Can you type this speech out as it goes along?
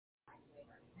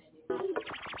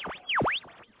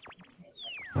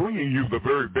bringing you the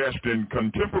very best in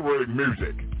contemporary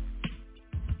music.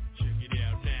 Check it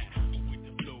out now. With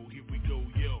the flow, here we go,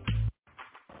 yo.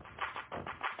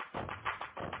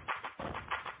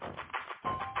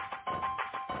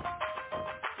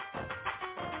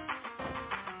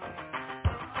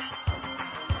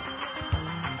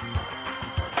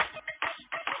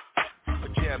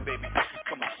 Yeah, baby.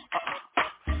 Come on.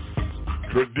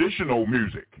 Traditional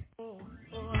music.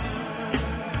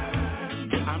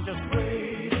 I'm just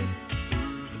waiting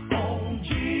on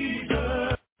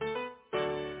Jesus.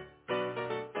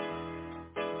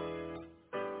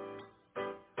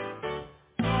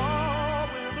 Oh,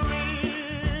 with a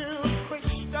real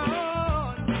Christian.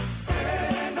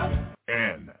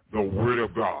 And the Word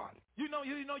of God.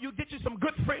 You get you some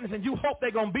good friends and you hope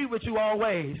they're going to be with you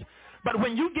always. But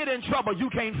when you get in trouble, you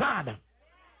can't find them.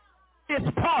 It's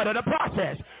part of the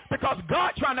process because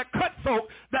God trying to cut folk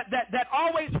that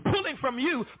always pulling from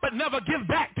you but never give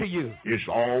back to you. It's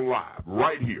all live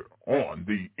right here on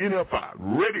the NFI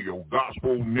Radio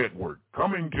Gospel Network,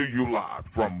 coming to you live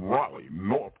from Raleigh,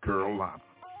 North Carolina.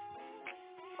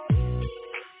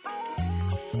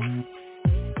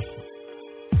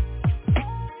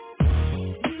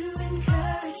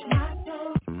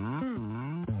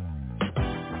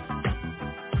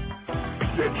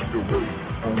 That's the way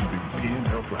on the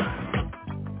NFI.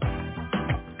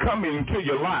 Coming to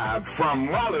you live from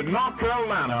Raleigh, North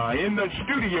Carolina, in the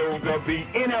studios of the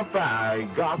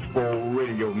NFI Gospel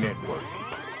Radio Network.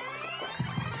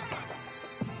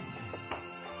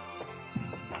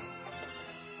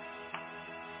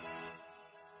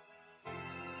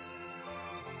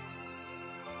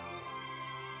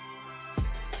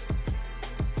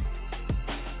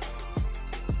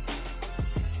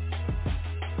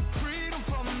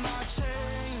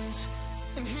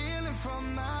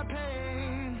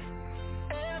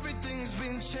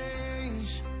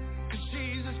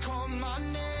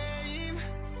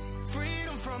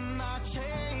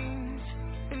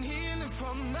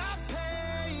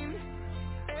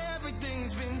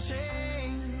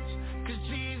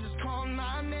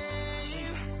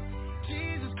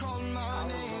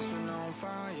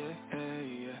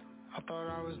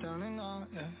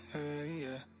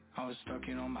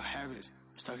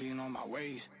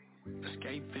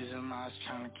 Escapism, I was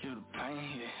trying to kill the pain,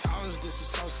 yeah. I was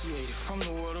disassociated from the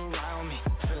world around me,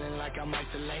 feeling like I'm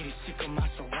isolated, sick of my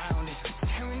surroundings.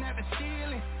 Staring at the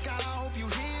ceiling, God, I hope you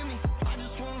hear me. I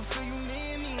just wanna feel you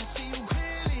near me and see you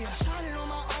clearly. I started on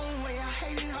my own way, I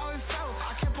hated how it felt.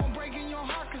 I kept on breaking your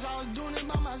heart cause I was doing it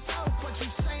by myself. But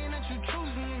you saying that you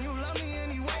choose me and you love me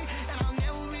anyway, and I'll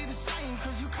never be the same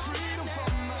cause you call freedom from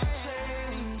my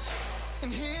chains and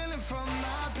healing from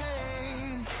my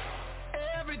pain.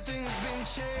 Everything's been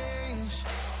changed,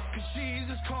 cause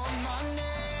Jesus called my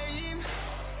name.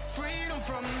 Freedom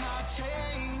from my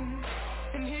chains,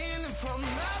 and healing from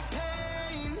my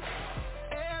pain.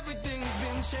 Everything's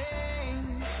been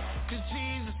changed, cause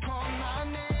Jesus called my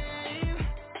name.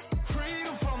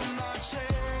 Freedom from my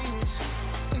chains,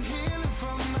 and healing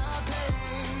from my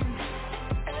pain.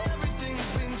 Everything's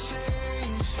been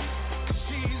changed, cause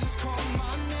Jesus called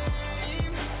my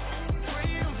name.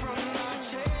 Freedom from my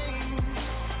chains.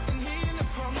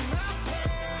 From my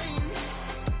pain,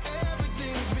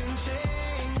 everything's been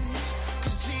changed,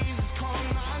 cause Jesus called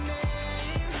my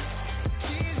name,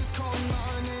 Jesus called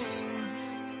my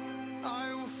name. I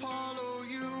will follow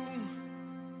you,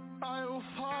 I will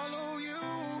follow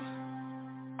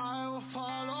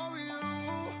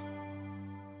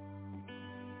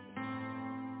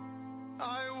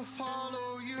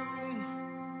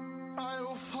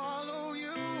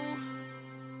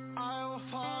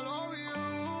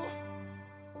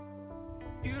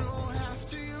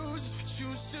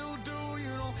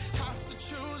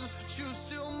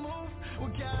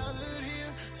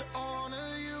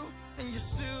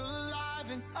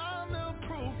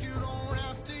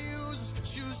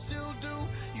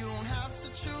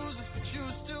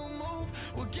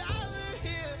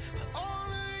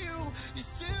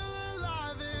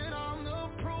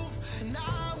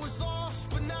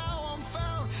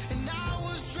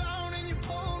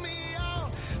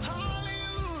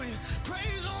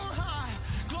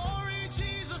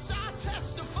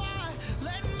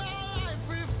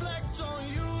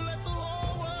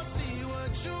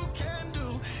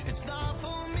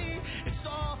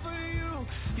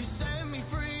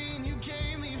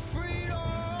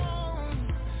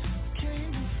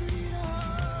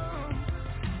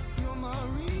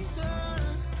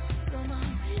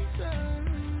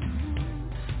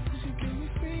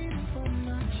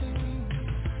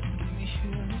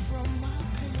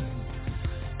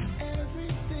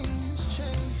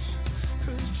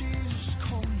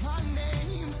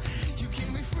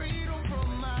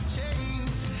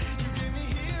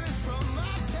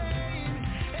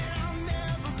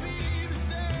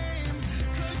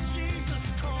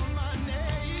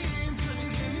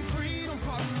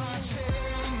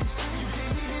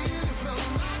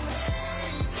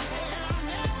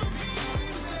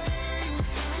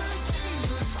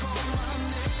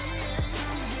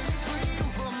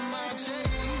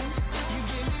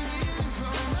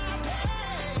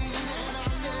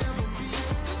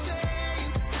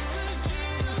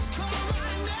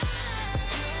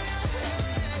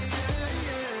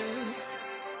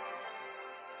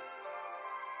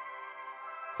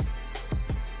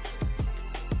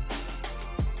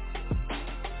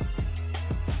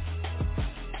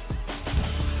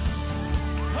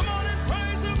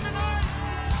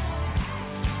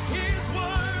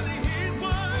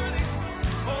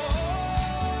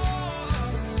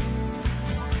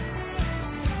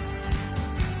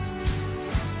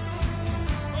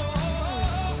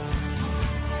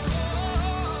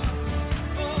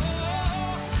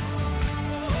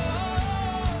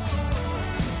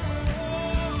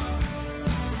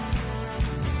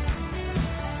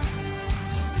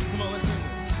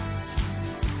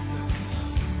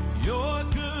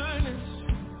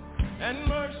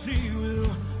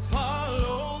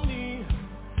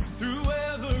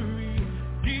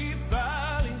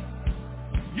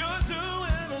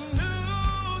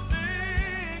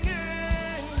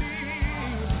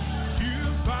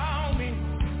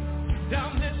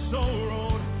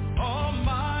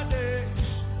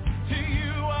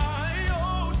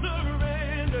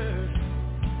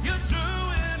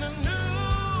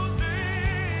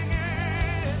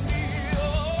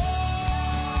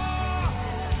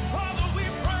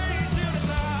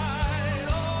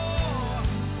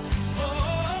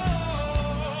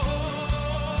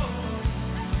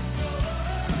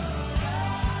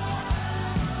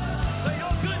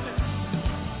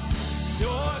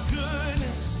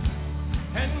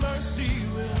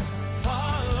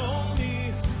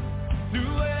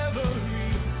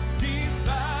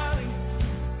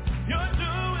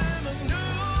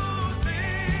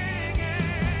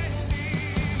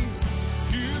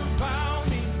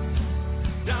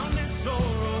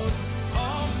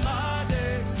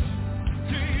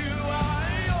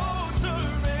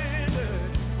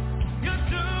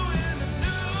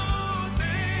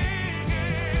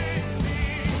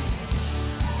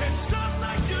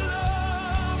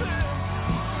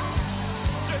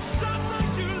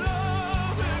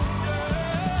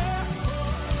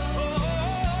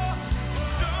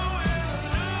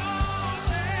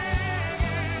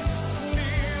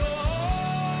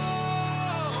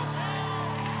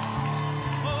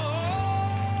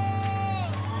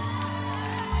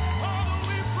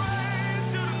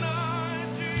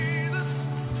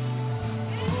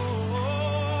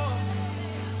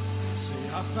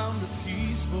found a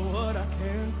peace for what I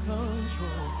can't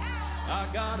control. I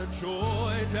got a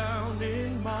joy down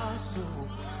in my soul.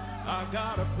 I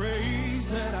got a praise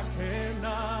that I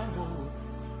cannot hold.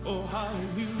 Oh,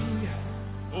 hallelujah.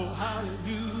 Oh,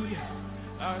 hallelujah.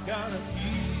 I got a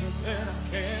peace that I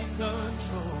can't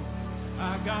control.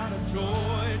 I got a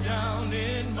joy down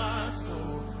in my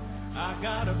soul. I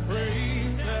got a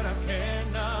praise that I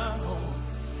cannot hold.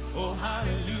 Oh,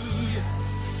 hallelujah.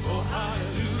 Oh,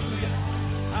 hallelujah.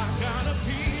 I got a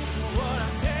peace of what I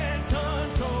can't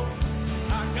control.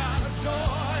 I got a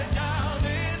joy down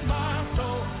in my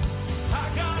soul.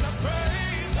 I got a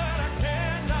praise that I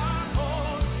cannot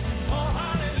hold. Oh,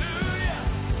 hallelujah.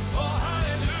 Oh,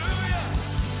 hallelujah.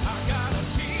 I got a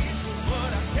peace of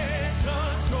what I can't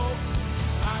control.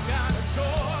 I got a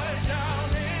joy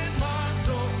down in my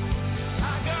soul.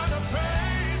 I got a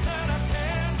praise that I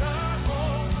cannot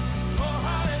hold. Oh,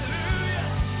 hallelujah.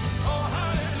 Oh,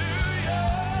 hallelujah.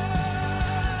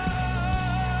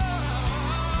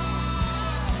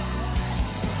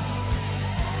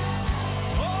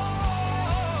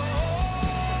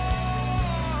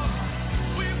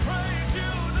 We praise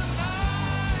you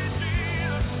tonight,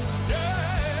 Jesus. Yeah.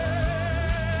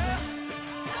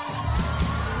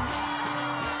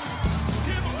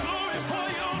 Give him glory for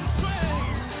your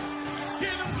strength.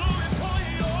 Give him glory for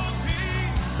your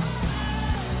peace.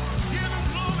 Give him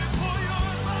glory for your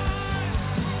life.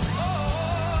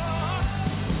 Oh,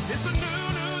 it's a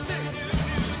new thing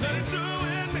that is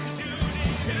doing me.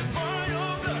 It's for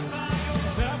your blood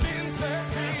that I've been set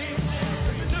free.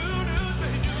 It's a new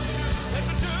thing that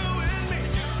you're doing me.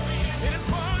 It is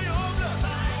for your blood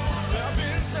that I've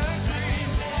been set free.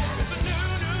 It's a new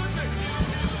thing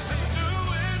that you're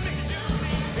doing me.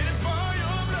 It is for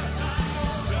your blood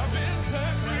that I've been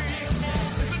set free.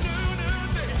 It's a new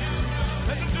thing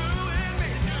that you're doing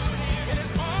me. It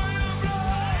is for your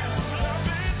blood that I've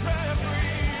been set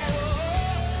free.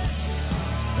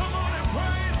 Come on and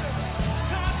praise him.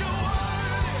 God, you're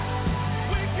worthy.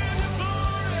 We give you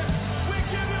glory. We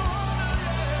give you honor.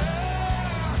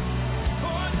 Yeah.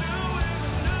 For doing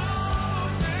a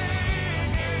new thing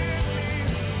in me.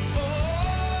 Oh,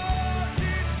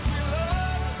 Jesus, we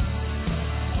love you.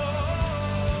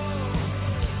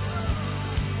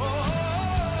 Oh,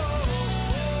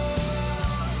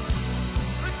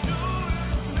 we're doing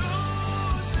a new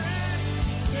thing.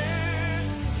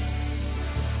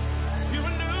 You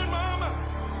renewed my mind.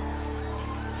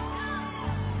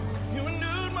 You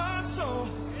renewed my soul.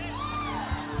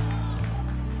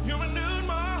 You renewed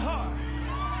my heart.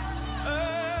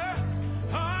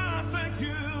 I thank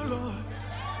you, Lord.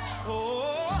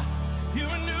 Oh, you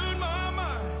renewed my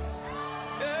mind.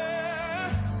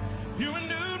 You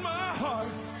renewed my heart.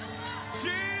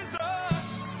 Jesus,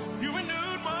 you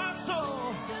renewed my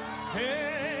soul.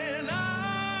 And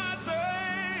I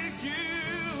thank you,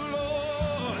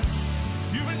 Lord.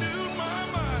 You renewed my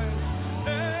mind.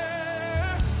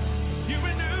 You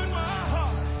renewed my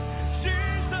heart.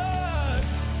 Jesus,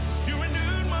 you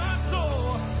renewed my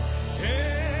soul.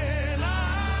 And I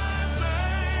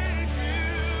thank you,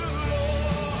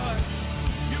 Lord.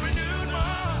 You renewed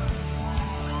my heart.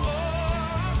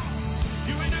 Oh,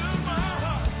 you renewed my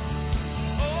heart.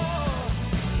 Oh,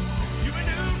 you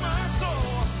renewed my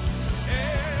soul.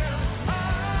 And I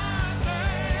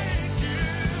thank you,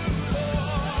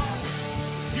 Lord.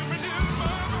 You renewed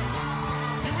my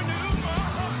mind. You renewed my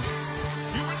heart.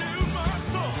 You renewed my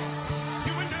soul.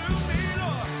 You renewed me,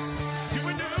 Lord. You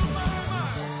renewed my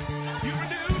mind. You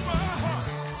renewed my heart.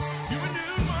 You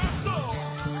renewed my soul.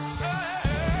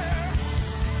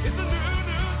 It's a new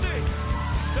thing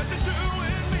that you do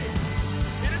in me.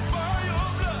 It is by your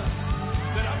blood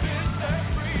that I've been set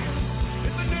free.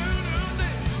 It's a new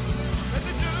thing that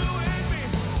you do in me.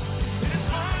 It is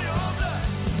by your blood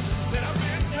that I've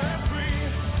been set free.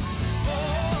 Oh,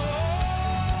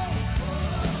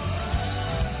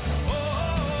 oh,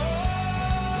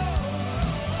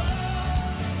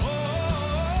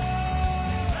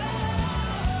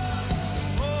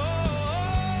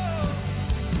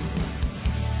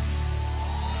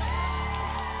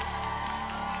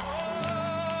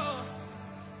 oh,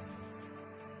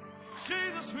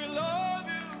 Jesus, we love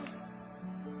you.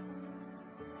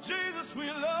 Jesus, we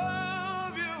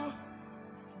love you.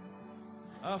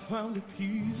 I found a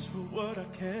peace for what I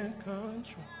can't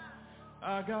control.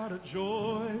 I got a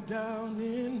joy down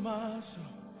in my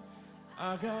soul.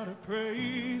 I got a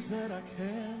praise that I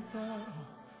can't find.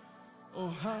 Oh,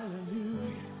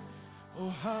 hallelujah. Oh,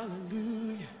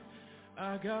 hallelujah.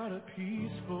 I got a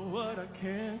peace for what I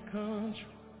can't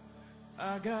control.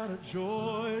 I got a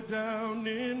joy down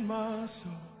in my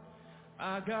soul.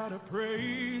 I got a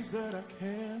praise that I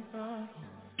can't find.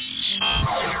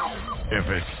 If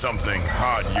it's something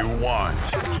hot you want,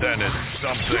 then it's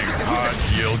something hot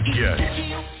you'll get.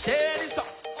 Steady song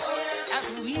at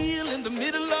the wheel in the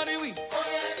middle of the week.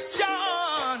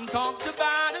 John talked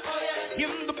about it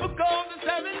in the book of the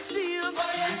seven seals.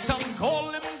 Some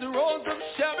call him the Rose of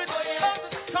Sharon,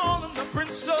 others call him the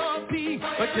Prince of Peace.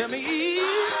 But tell me,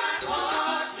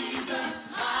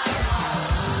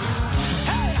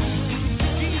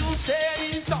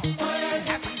 steady song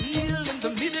at the wheel in the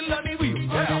middle of the week.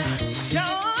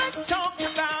 John talked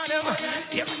about him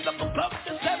in the book of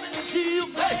the seven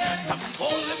seals. Some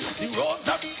call him the Rose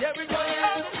of Sharon,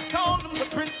 others call him the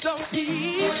Prince of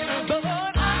Peace. But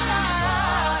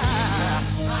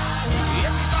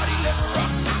everybody let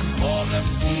rock, call him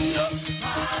Jesus,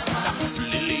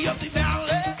 Lily of the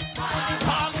Valley,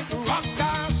 call him the rock I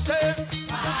said.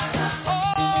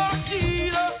 Oh,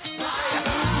 Jesus,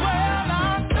 well, I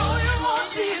know you won't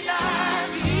deny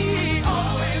me,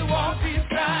 always walk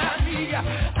beside me. I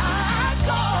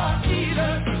call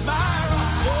Jesus my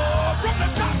rock. Oh, from the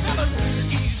top to the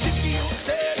Ezekiel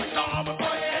said it's all but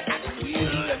at the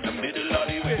wheel in the middle of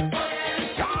the way.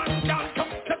 John come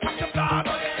to talk about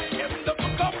in the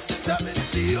book of the seven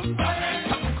seals.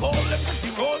 Some call him the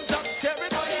Rose of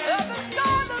Sharon, others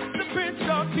call him the Prince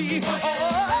of Peace.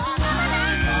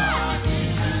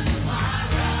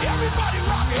 Everybody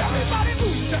rock, everybody move.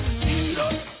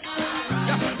 Jesus,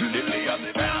 Lily of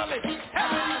the Valley,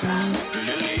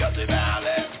 Lily of the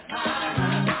Valley.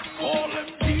 Call him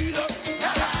Jesus,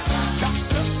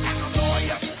 doctor and a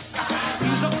lawyer.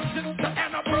 He's a sister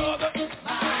and a brother.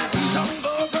 He's a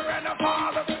mother and a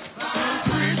father.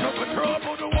 Bridge over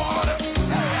troubled water.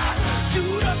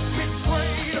 Judas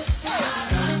betrayed him.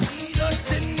 Jesus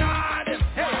denied him.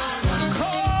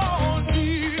 Call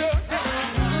Jesus,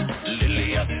 Lily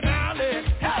of the Valley.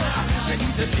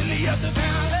 He's the Lily of the Valley.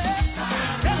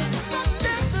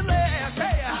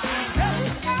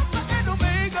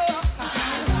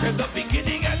 There's the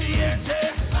beginning and the end.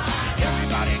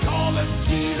 Everybody call him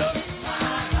Jesus.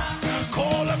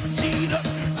 Call him Jesus.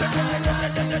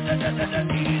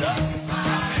 Jesus.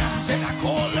 Then I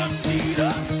call him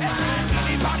Jesus.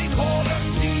 Anybody call him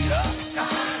Jesus.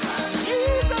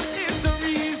 Jesus is the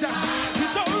reason.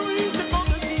 He's the reason for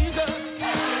the season.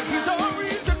 He's the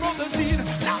reason for the season.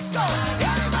 Let's go.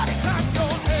 Everybody clap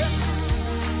your hands.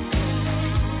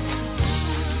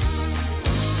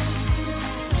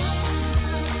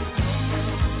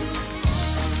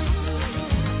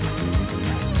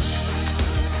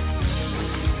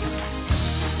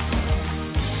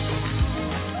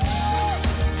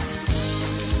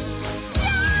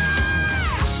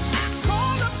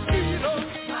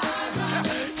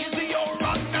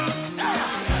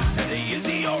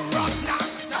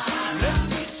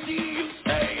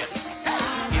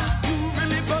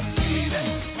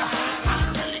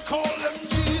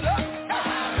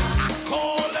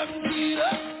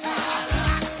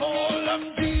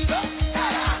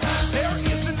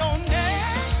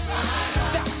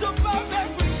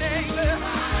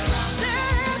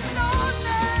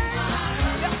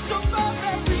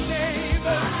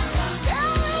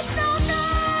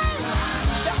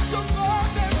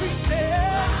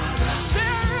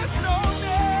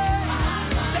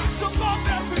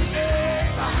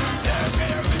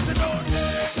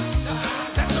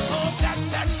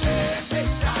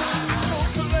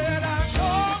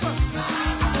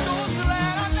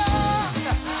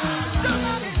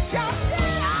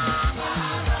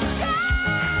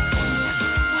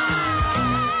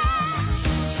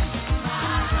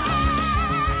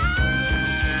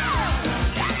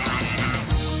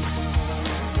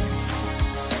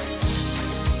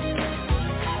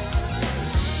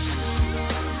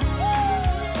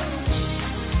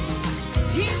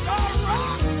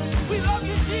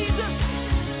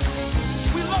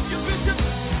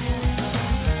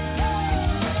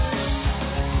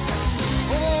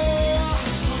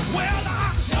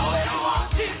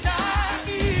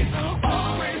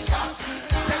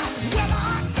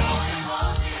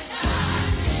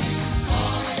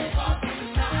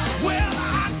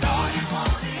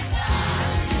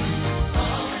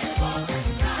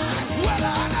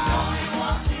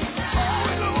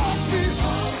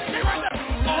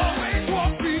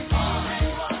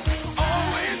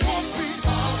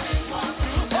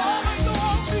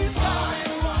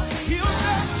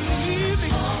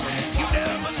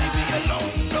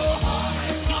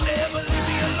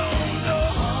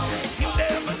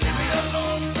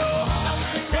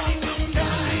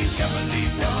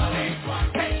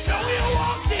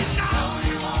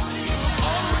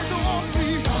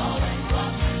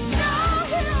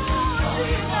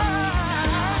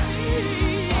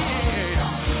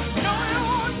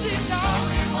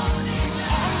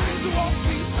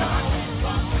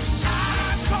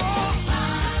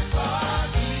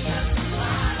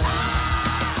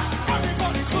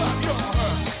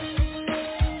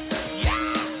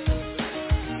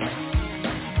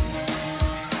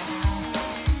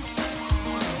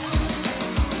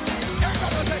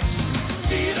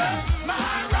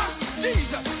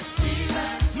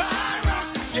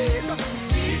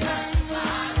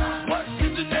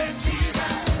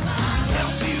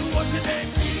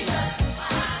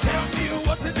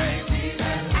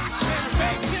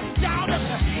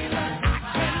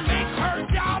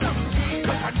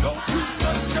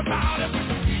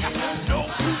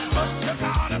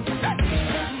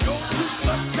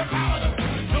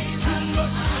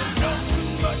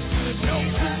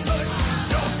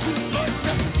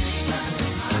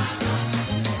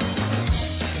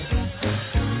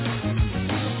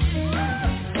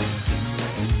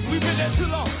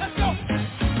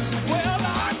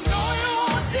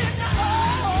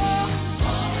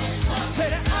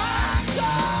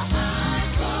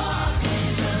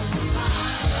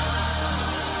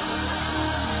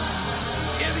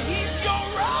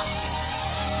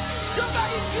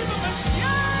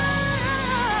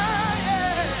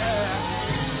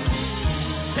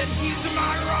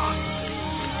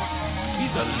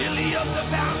 the lily of the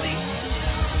valley.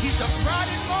 He's a bright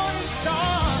and morning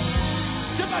star.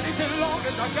 Somebody said, long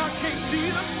as I got King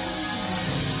Jesus,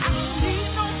 I don't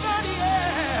need nobody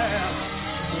else.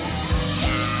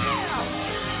 Yeah!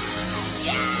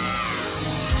 Yeah!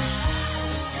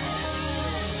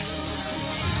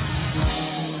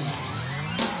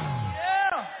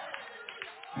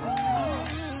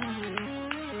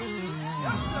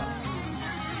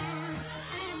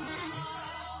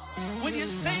 When you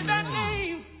say that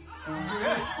name,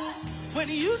 when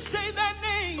you say that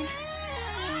name,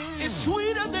 it's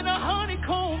sweeter than a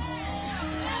honeycomb.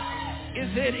 Is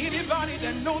there anybody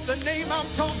that knows the name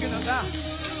I'm talking about?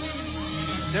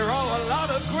 There are a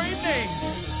lot of great names.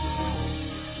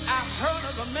 I've heard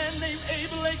of a man named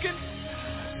Abe Lincoln.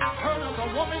 I've heard of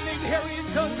a woman named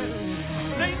Harriet Tubman.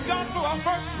 Thank God for our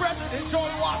first president,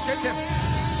 George Washington.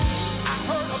 I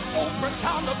heard of Oprah,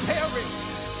 Tyler Perry,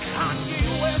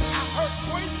 Kanye West. I've heard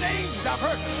great names. I've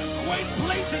heard great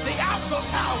places, the Eiffel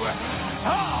Tower.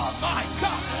 Oh my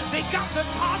God, they got the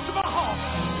Taj Mahal,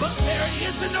 but there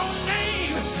is no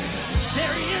name.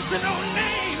 There is no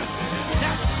name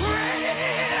that's greater.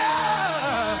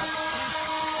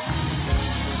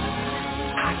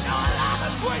 I know a lot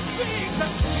of great things.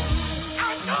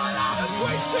 I know a lot of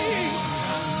great things,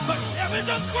 but there is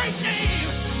a great name.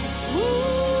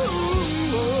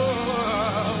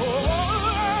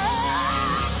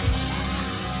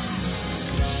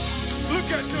 Look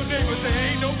at your neighbor and say,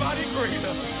 ain't nobody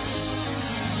greater.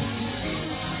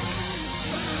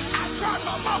 I tried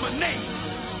my mama's name.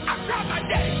 I tried my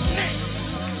daddy's name.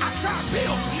 I tried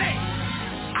Bill's name.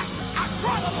 I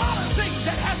tried a lot of things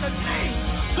that have a name,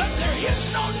 but there is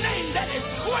no name that is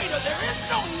greater. There is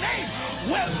no name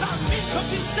whereby me could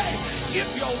be saved. If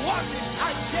you're watching,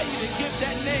 I tell you to give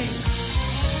that name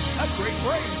a great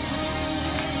praise.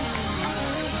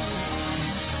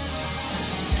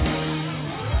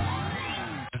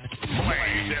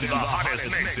 Playing the hottest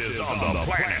mixes on the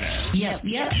planet. Yep.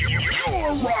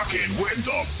 You're rocking with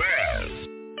the best.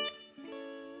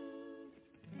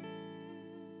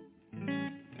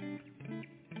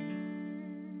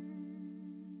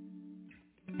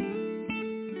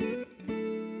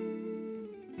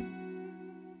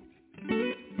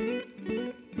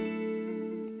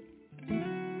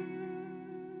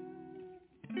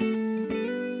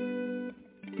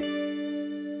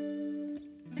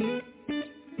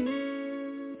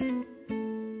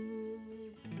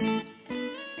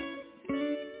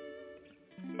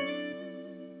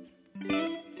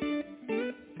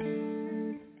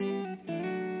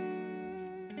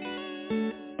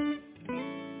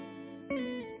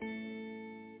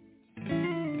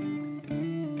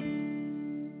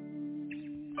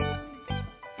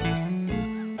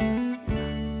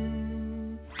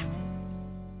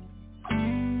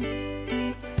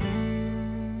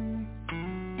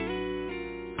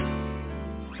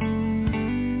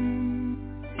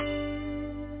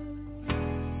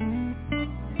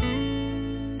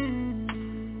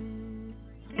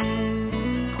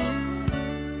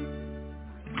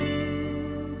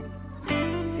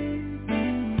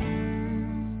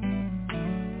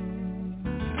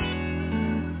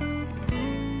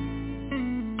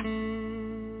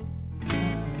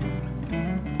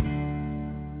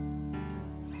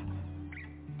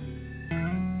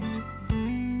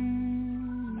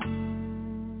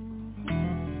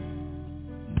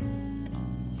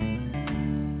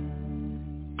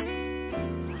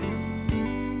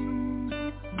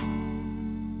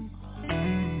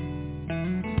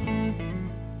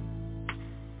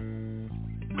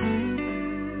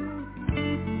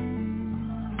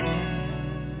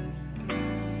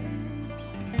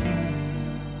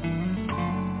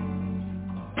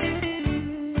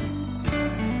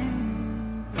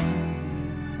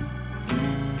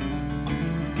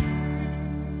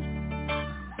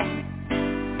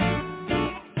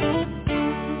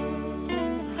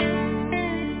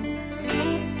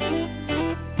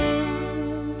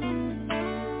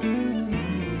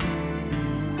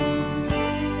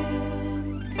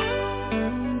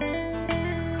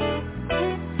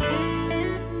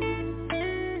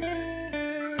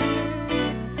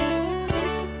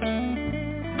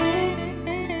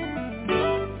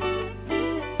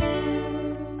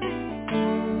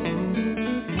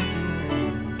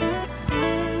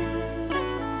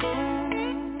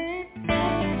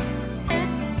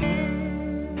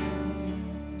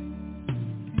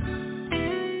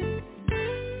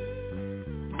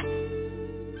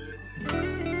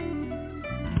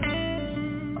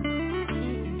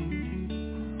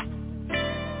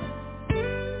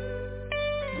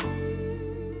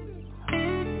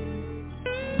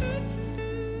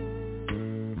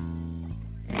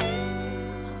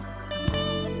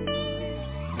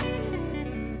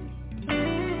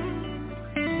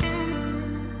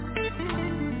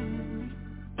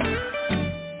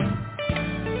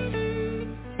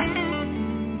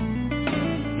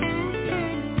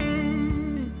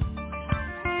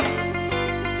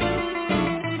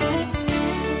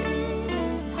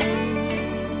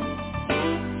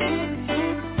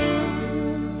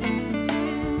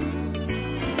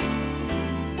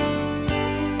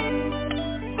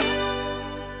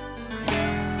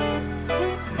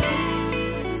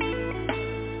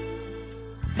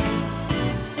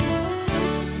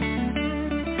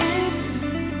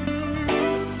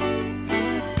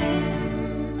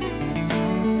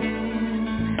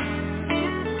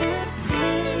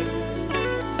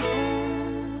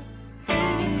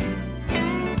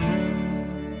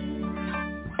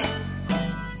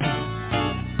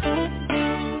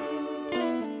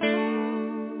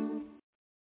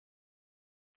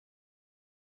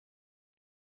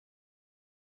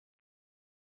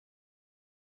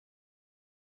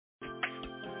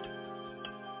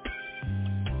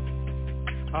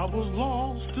 I was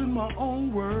lost in my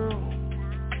own world,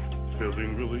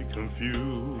 feeling really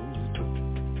confused.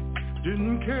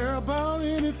 Didn't care about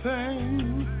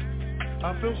anything,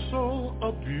 I felt so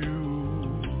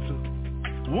abused.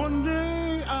 One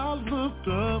day I looked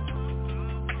up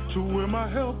to where my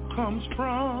help comes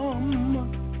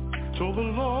from. Told the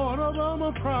Lord about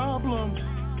my problem,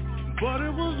 but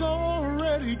it was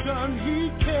already done. He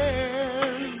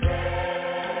cares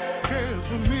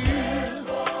for me.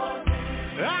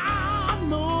 I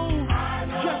know,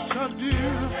 yes I do.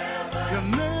 He'll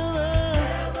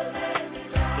never,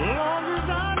 long as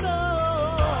I know,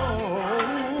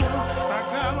 I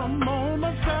got him on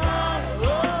my side. Oh,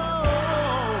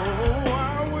 I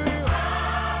will.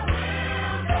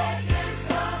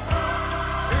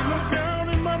 Ain't no doubt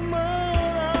in my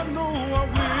mind, I know I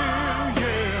will.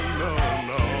 Yeah,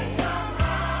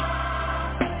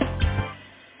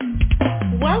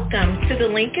 no. Welcome to the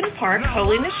Lincoln Park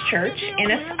Holiness Church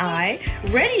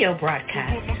NFI radio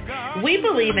broadcast. We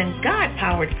believe in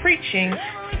God-powered preaching,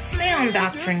 sound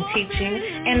doctrine teaching,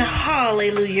 and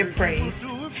hallelujah praise.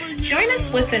 Join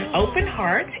us with an open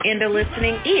heart and a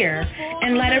listening ear,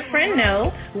 and let a friend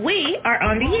know we are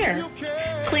on the air.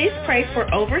 Please pray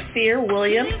for Overseer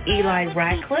William Eli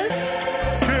Ratcliffe.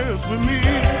 Cares for me.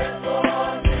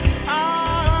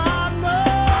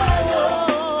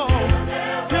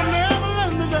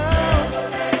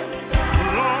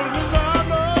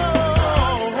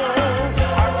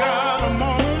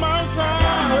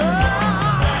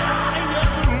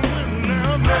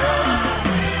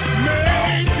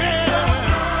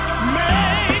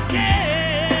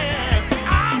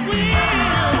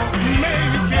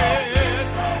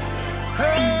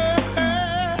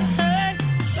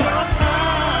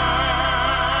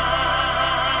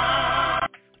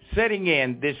 Setting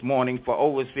in this morning for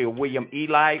Overseer William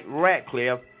Eli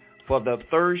Ratcliffe for the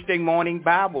Thursday morning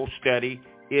Bible study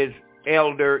is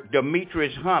Elder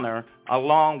Demetrius Hunter,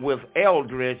 along with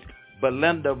Eldris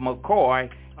Belinda McCoy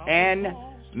and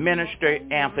Minister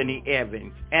Anthony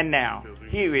Evans. And now,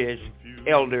 here is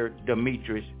Elder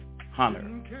Demetrius Hunter.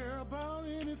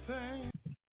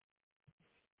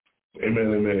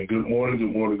 Amen, amen. Good morning,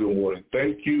 good morning, good morning.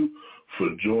 Thank you for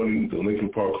joining the Lincoln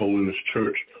Park Holiness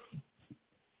Church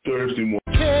Thursday morning.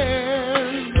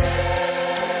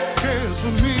 Cares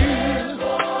for me.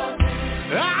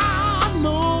 I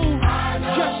know,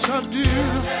 yes I do.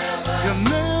 You'll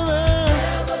never,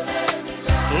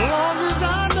 long as I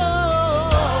know,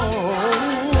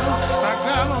 I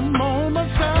got them on my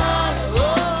side. Oh,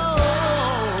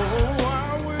 I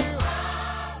will.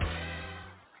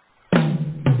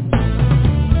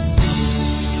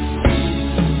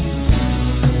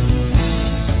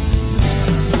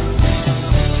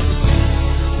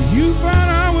 You thought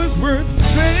I was worth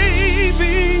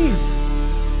saving,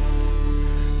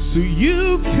 so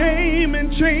you came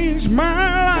and changed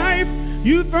my life.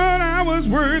 You thought I was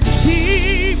worth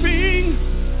keeping,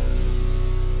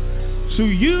 so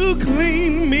you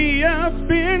cleaned me up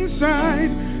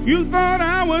inside. You thought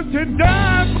I was to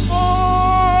die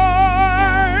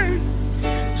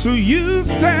for, so you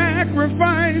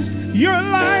sacrificed your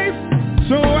life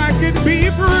so I could be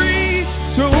free,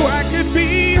 so I could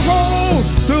be whole,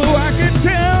 so I could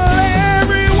tell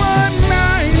everyone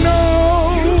I know.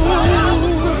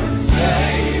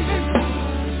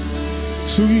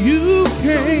 So you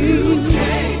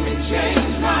came and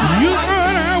changed my life. You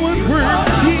thought I was worth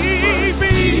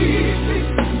keeping,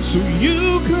 so you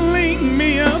cleaned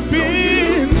me up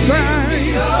inside.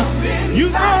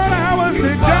 You thought I was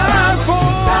to die for,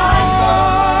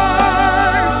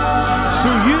 so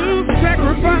you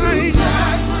sacrificed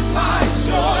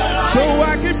so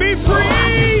I could be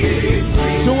free,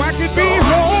 so I could be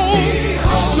whole,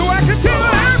 so I could tell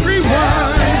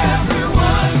everyone.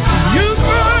 You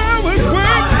thought I was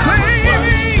worth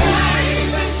saving,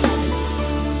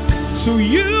 so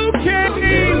you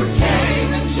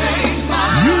came and changed my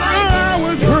life. You thought I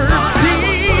was worth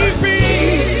keeping,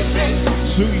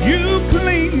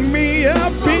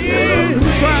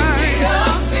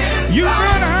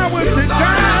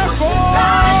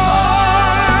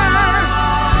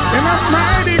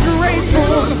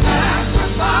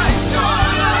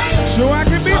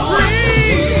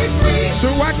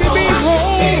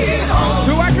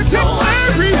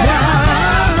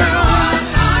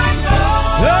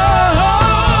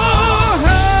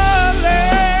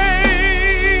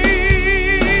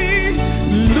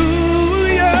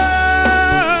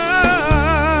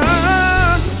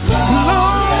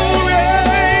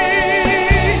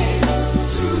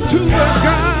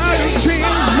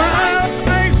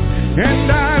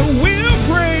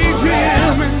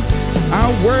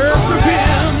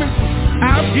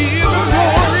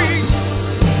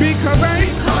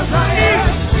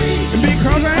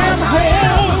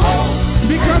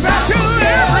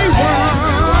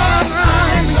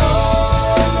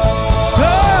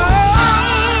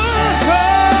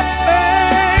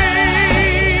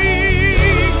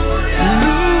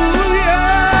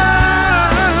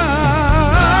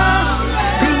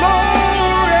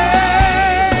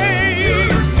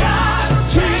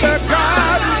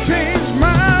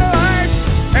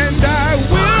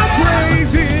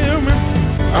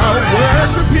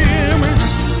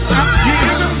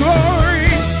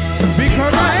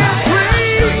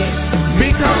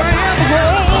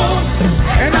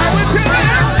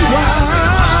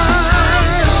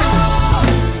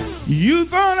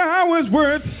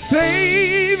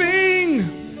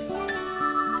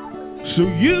 So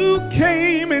you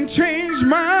came and changed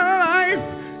my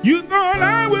life. You thought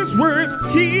I was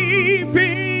worth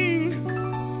keeping.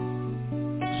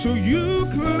 So you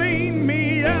cleaned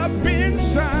me up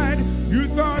inside. You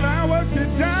thought I was to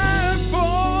die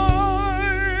for.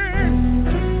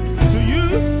 So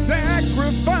you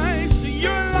sacrificed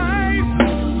your life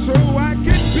so I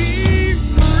could be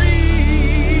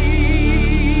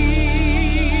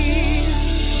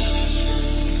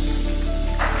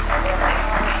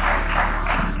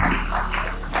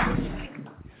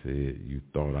said you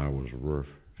thought I was worth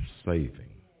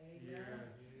saving.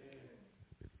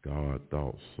 God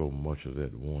thought so much of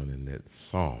that one in that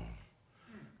song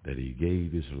that he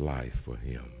gave his life for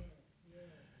him.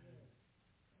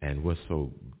 And what's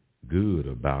so good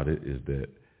about it is that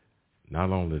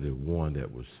not only the one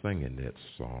that was singing that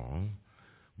song,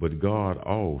 but God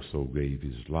also gave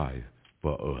his life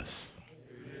for us.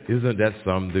 Isn't that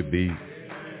something to be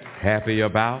happy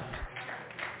about?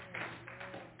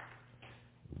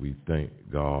 We thank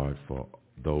God for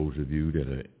those of you that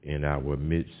are in our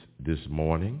midst this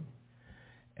morning.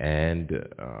 And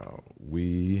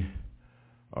we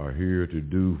are here to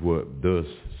do what thus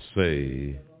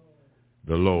say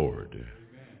the Lord.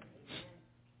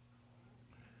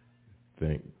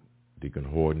 Thank Deacon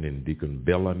Horton and Deacon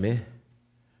Bellamy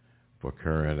for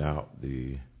carrying out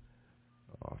the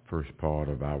first part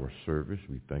of our service.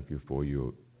 We thank you for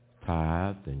your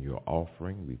tithe and your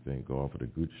offering. We thank God for the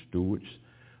good stewards,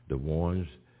 the ones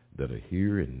that are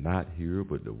here and not here,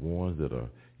 but the ones that are,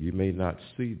 you may not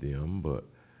see them, but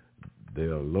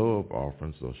their love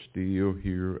offerings are still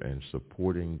here and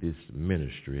supporting this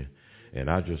ministry. And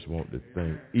I just want to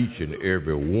thank each and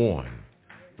every one,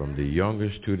 from the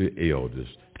youngest to the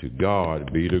eldest. To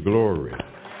God be the glory.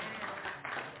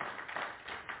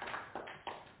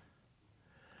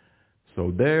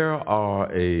 So there are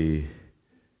a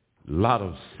lot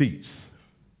of seats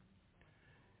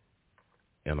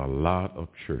in a lot of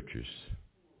churches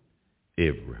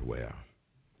everywhere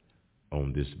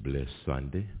on this blessed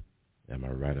Sunday. Am I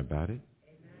right about it?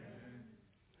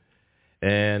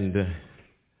 Amen. And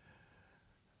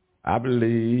I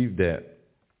believe that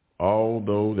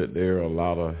although that there are a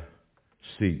lot of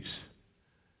seats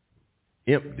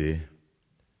empty,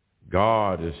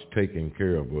 God is taking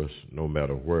care of us no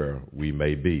matter where we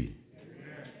may be.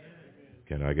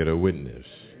 Can I get a witness?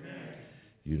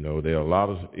 You know, there are a lot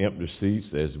of empty seats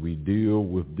as we deal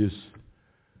with this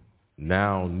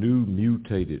now new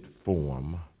mutated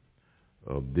form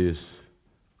of this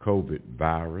COVID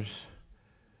virus.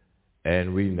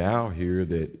 And we now hear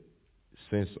that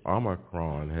since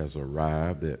Omicron has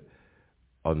arrived, that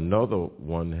another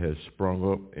one has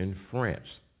sprung up in France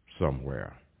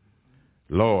somewhere.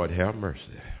 Lord, have mercy.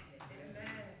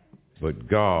 But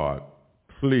God,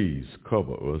 please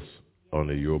cover us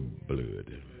under your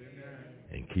blood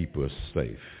and keep us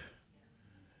safe.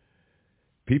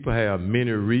 People have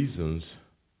many reasons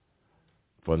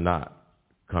for not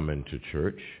coming to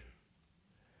church.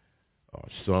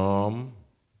 Some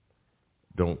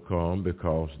don't come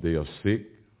because they are sick.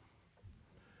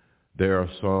 There are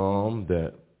some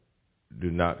that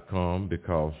do not come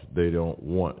because they don't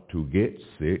want to get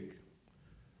sick.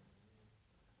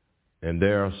 And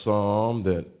there are some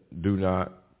that do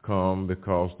not come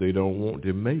because they don't want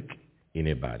to make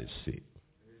anybody sick.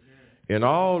 And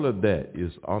all of that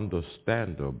is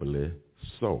understandably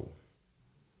so.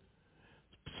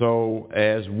 So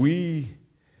as we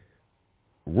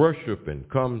worship and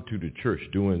come to the church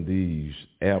during these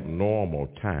abnormal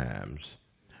times,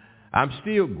 I'm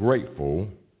still grateful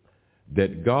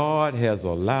that God has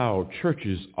allowed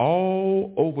churches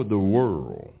all over the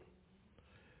world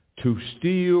to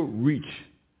still reach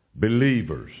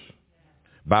believers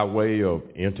by way of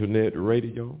internet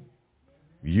radio,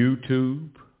 YouTube,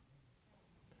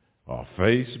 or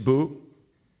Facebook,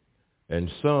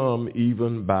 and some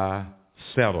even by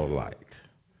satellite.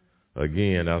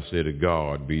 Again, I say to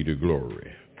God be the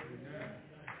glory.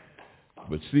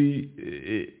 But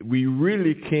see, we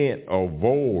really can't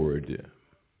avoid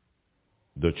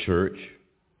the church,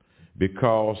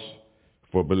 because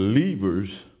for believers,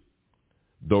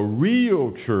 the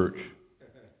real church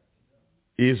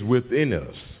is within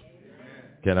us.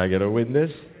 Can I get a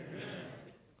witness?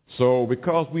 So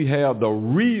because we have the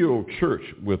real church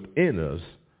within us,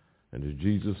 and as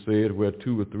Jesus said, where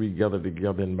two or three gather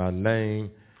together in my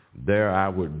name, there I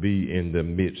would be in the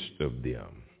midst of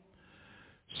them.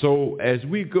 So as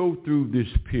we go through this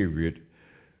period,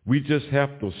 we just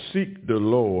have to seek the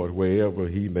Lord wherever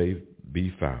he may be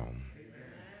found.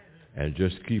 And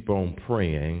just keep on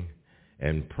praying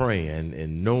and praying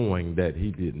and knowing that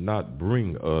he did not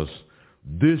bring us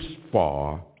this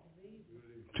far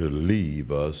to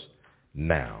leave us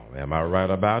now. Am I right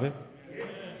about it?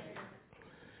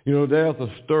 You know, there's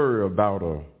a story about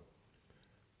a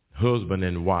husband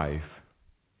and wife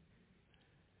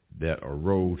that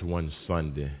arose one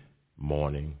Sunday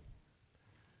morning,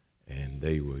 and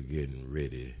they were getting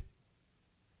ready,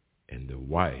 and the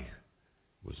wife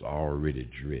was already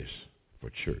dressed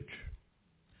for church.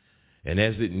 And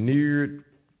as it neared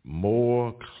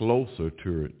more closer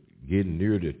to getting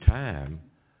near the time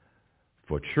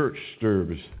for church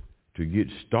service to get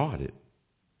started,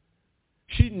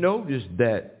 she noticed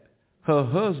that her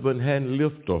husband hadn't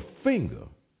lifted a finger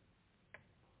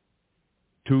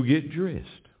to get dressed.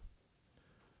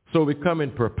 So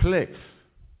becoming perplexed,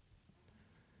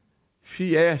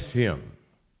 she asked him,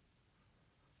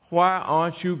 "Why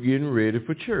aren't you getting ready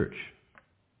for church?"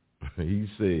 He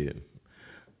said,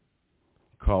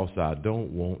 "'Cause I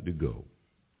don't want to go."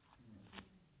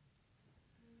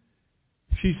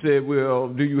 She said, "Well,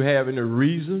 do you have any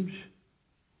reasons?"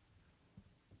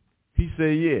 He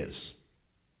said, "Yes,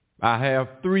 I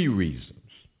have 3 reasons."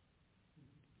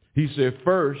 He said,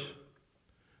 "First,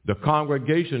 the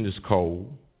congregation is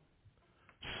cold.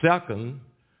 Second,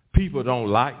 people don't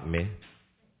like me.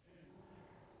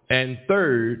 And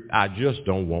third, I just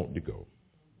don't want to go."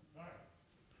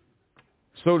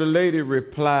 So the lady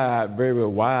replied very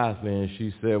wisely, and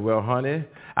she said, "Well, honey,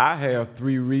 I have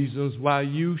 3 reasons why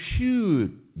you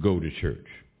should go to church."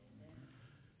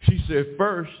 She said,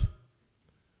 "First,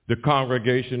 the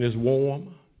congregation is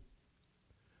warm."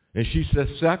 And she said,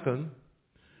 "Second,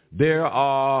 there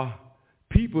are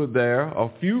people there, a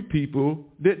few people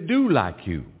that do like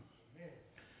you."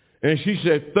 And she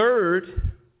said,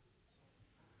 "Third,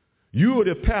 you are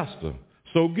the pastor,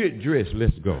 so get dressed,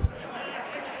 let's go."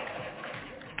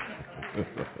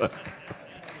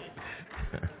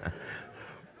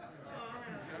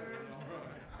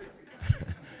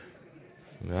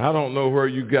 Now, I don't know where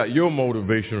you got your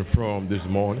motivation from this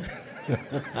morning.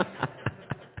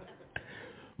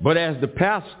 But as the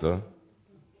pastor,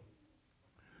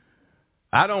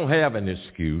 I don't have an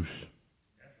excuse,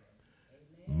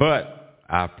 but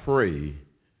I pray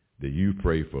that you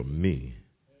pray for me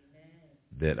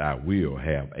that I will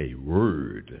have a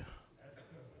word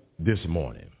this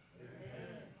morning.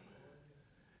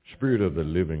 Spirit of the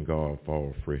living God,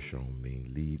 fall fresh on me.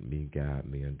 Lead me, guide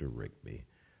me, and direct me.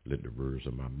 Let the words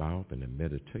of my mouth and the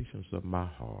meditations of my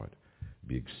heart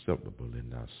be acceptable in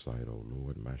thy sight, O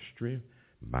Lord, my strength,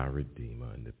 my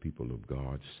Redeemer. And the people of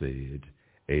God said,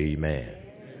 amen.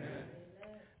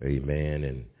 Amen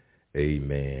and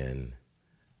amen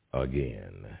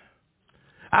again.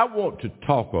 I want to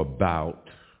talk about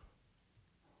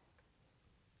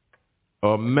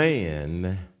a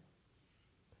man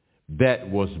that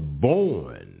was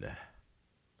born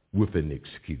with an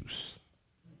excuse.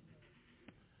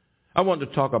 I want to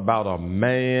talk about a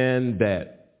man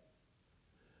that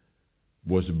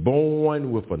was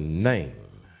born with a name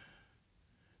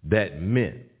that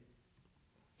meant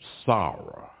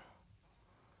sorrow.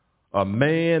 A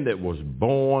man that was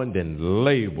born and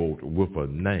labeled with a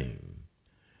name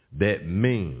that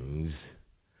means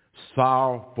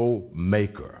sorrowful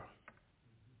maker.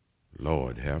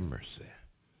 Lord have mercy.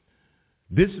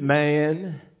 This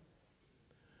man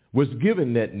was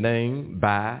given that name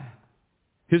by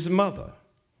his mother.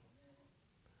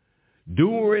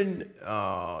 During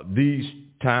these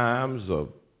times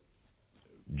of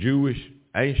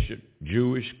ancient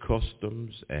Jewish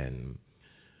customs and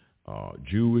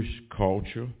Jewish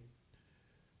culture,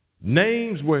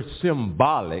 names were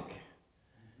symbolic,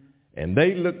 and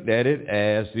they looked at it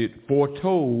as it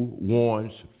foretold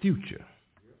one's future.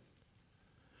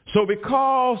 So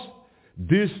because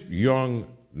this young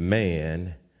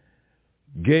man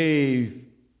gave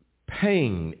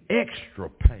pain, extra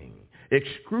pain,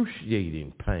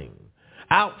 excruciating pain,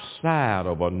 outside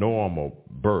of a normal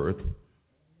birth,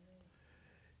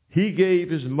 he gave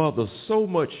his mother so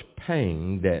much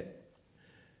pain that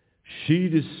she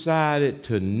decided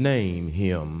to name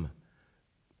him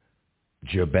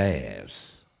Jabaz,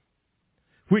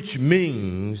 which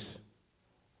means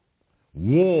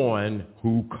one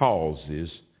who causes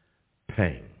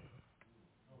pain.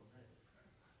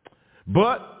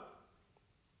 But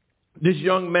this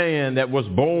young man that was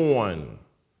born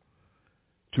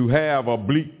to have a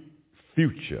bleak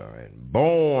future and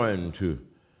born to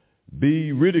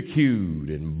be ridiculed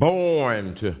and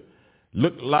born to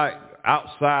look like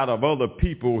outside of other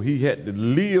people, he had to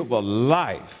live a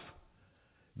life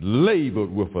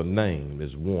labeled with a name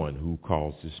as one who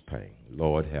causes pain.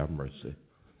 Lord have mercy.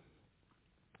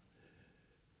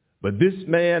 But this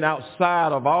man,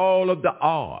 outside of all of the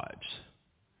odds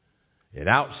and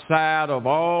outside of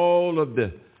all of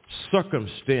the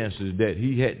circumstances that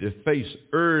he had to face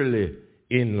early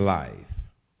in life.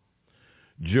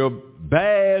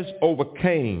 Jabez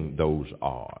overcame those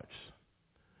odds.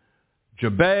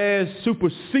 Jabez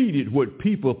superseded what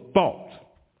people thought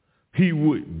he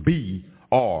would be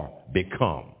or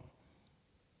become.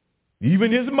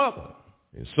 Even his mother,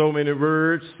 in so many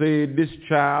words, said this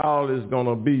child is going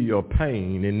to be a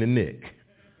pain in the neck.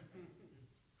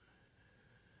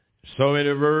 So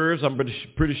many words, I'm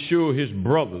pretty sure his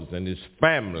brothers and his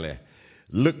family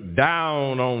looked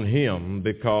down on him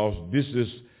because this is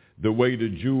the way the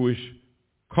Jewish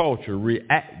culture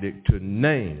reacted to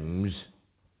names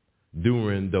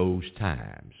during those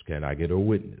times. Can I get a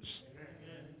witness?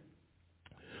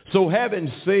 So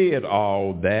having said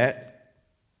all that,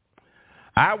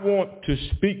 I want to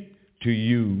speak to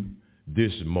you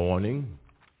this morning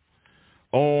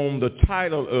on the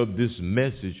title of this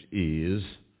message is,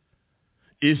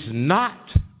 "It's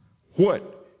not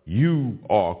what you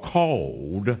are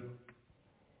called,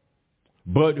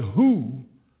 but who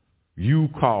you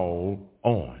call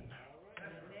on."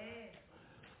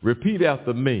 Repeat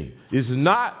after me. It's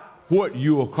not what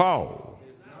you are called.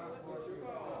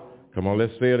 Come on,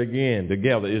 let's say it again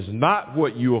together. It's not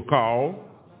what you are called,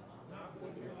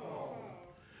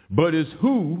 but it's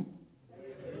who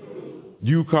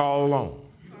you call on.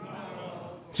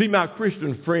 See, my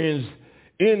Christian friends,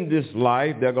 in this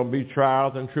life, there are going to be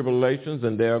trials and tribulations,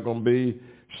 and there are going to be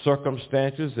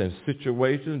circumstances and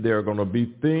situations. There are going to be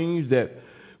things that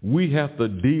we have to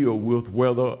deal with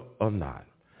whether or not.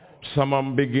 Some of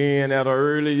them began at an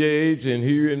early age, and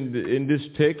here in this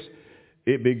text,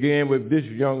 it began with this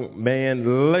young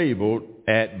man labeled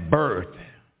at birth.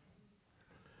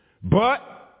 But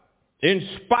in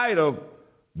spite of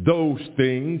those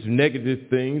things, negative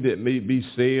things that may be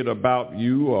said about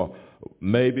you, or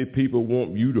maybe people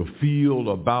want you to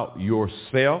feel about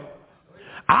yourself,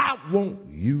 I want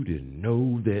you to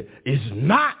know that it's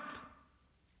not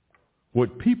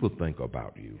what people think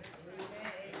about you.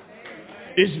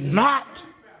 It's not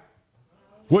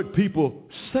what people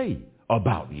say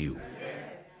about you.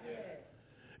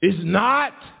 It's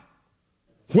not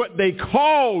what they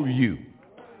call you,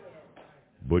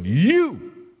 but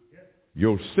you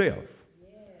yourself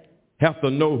have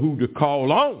to know who to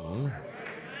call on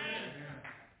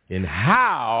and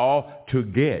how to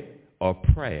get a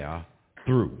prayer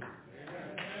through.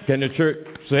 Can the church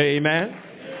say amen?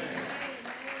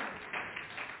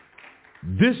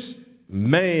 This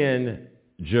man,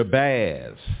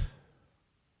 Jabez,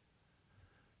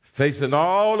 facing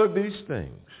all of these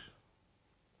things,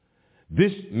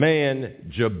 this man,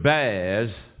 Jabez,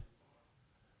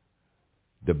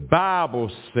 the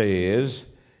Bible says,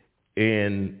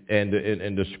 and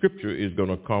the scripture is going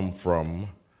to come from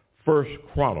 1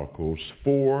 Chronicles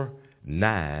 4,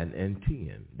 9, and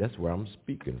 10. That's where I'm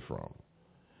speaking from.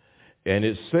 And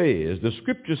it says, the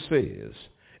scripture says,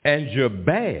 "And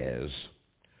Jabez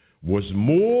was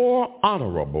more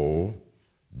honorable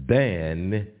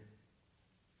than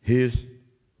his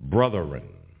brethren.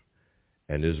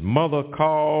 And his mother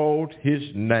called his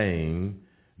name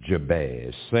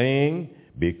Jabez, saying,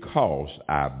 because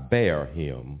I bear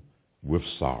him with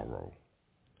sorrow.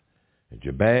 And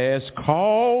Jabez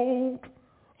called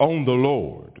on the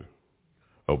Lord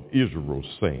of Israel,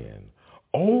 saying,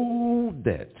 oh,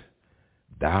 that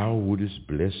thou wouldest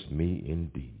bless me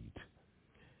indeed,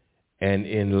 and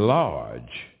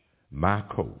enlarge my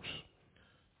coast."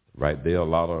 Right there, a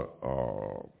lot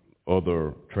of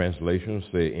other translations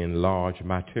say, enlarge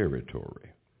my territory.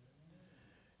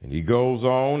 And he goes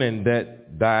on, and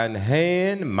that thine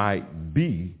hand might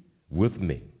be with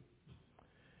me,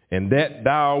 and that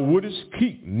thou wouldest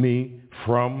keep me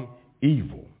from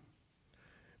evil,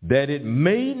 that it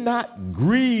may not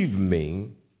grieve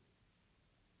me.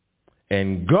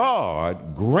 And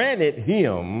God granted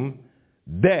him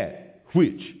that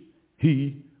which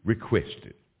he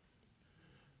requested.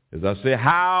 As I say,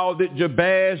 how did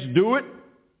Jabez do it?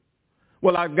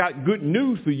 Well, I've got good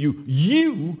news for you.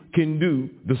 You can do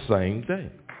the same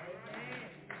thing.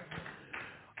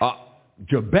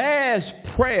 Jabez's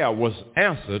prayer was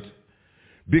answered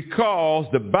because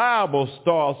the Bible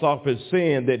starts off as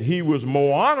saying that he was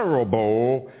more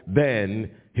honorable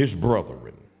than his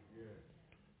brethren.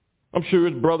 I'm sure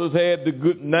his brothers had the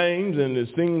good names, and it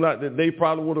seemed like that they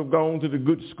probably would have gone to the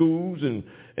good schools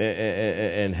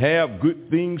and have good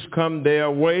things come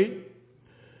their way.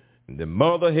 And the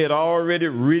mother had already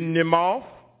written them off.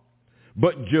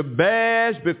 But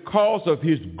Jabez, because of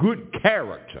his good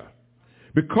character,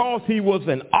 because he was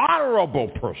an honorable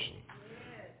person,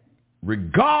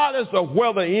 regardless of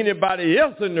whether anybody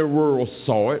else in the world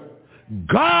saw it,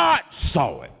 God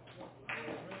saw it.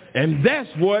 And that's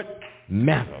what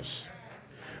matters.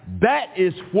 That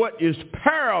is what is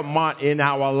paramount in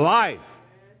our life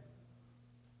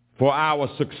for our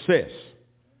success,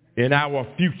 in our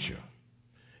future.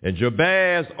 And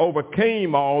Jabez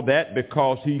overcame all that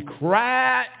because he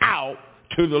cried out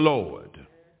to the Lord.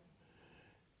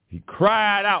 He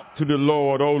cried out to the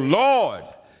Lord, oh Lord.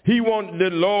 He wanted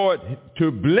the Lord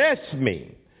to bless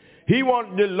me. He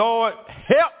wanted the Lord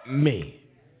help me.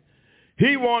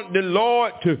 He wanted the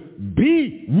Lord to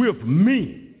be with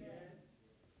me.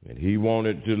 And he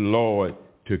wanted the Lord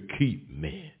to keep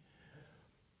me.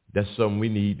 That's something we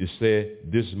need to say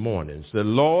this morning. Say,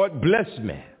 Lord, bless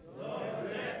me.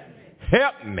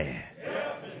 Help me.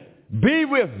 Be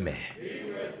with me.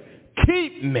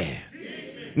 Keep me.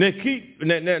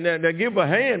 Now give a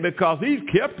hand because he's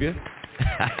kept you.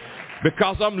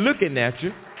 Because I'm looking at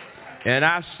you and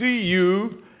I see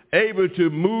you able to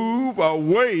move or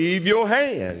wave your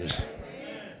hands.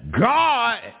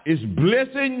 God is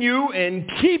blessing you and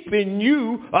keeping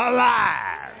you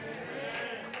alive.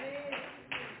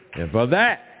 And for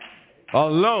that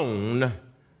alone,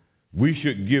 we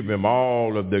should give him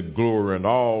all of the glory and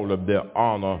all of the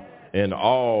honor and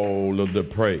all of the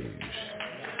praise.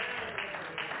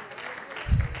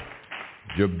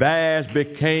 Jabez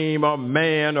became a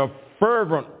man of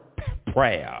fervent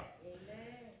prayer.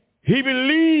 He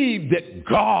believed that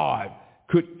God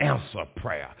could answer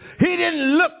prayer. He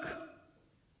didn't look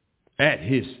at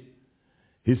his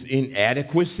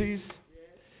inadequacies.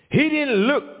 He didn't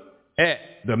look at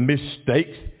the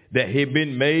mistakes that had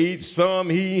been made. Some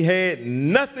he had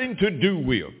nothing to do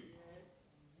with.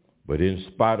 But in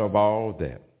spite of all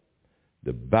that,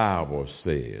 the Bible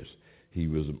says he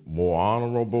was more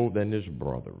honorable than his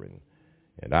brethren.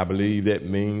 And I believe that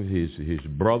means his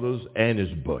brothers and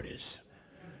his buddies.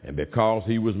 And because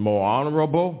he was more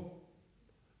honorable,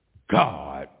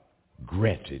 God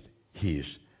granted his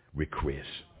request.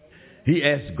 He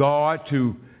asked God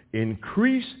to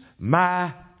increase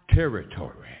my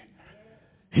territory.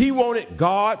 He wanted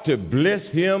God to bless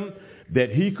him that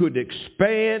he could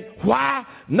expand. Why?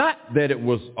 Not that it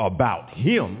was about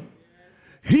him.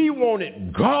 He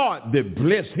wanted God to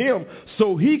bless him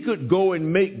so he could go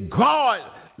and make God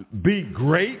be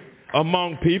great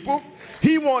among people.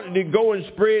 He wanted to go and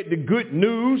spread the good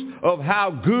news of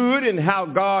how good and how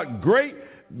God great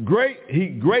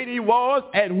he was,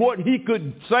 and what he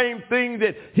could, same thing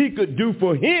that he could do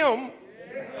for him,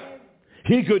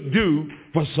 he could do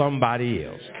for somebody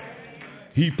else.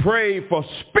 He prayed for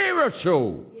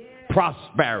spiritual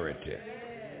prosperity.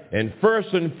 And first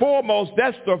and foremost,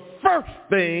 that's the first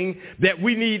thing that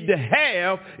we need to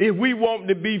have if we want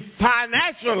to be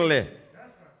financially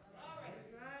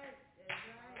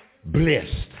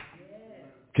blessed.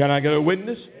 Can I get a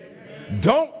witness?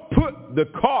 Don't put the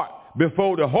cart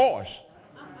before the horse.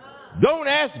 Don't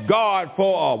ask God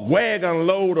for a wagon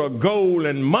load of gold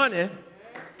and money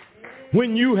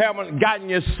when you haven't gotten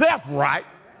yourself right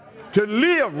to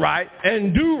live right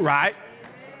and do right.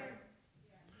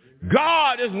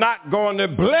 God is not going to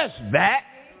bless that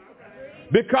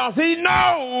because he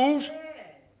knows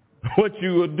what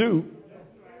you will do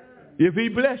if he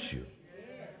bless you.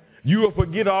 You will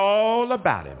forget all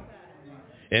about him.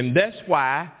 And that's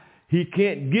why he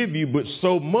can't give you but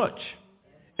so much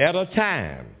at a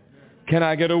time. Can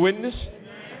I get a witness?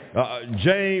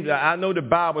 James, I know the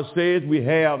Bible says we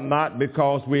have not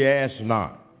because we ask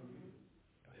not.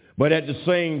 But at the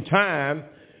same time,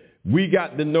 we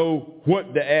got to know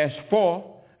what to ask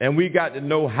for, and we got to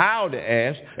know how to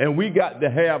ask, and we got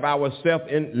to have ourselves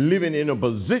living in a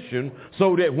position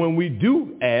so that when we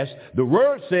do ask, the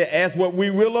word says ask what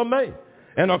we will or may.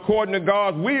 And according to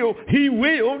God's will, he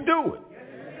will do it.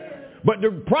 But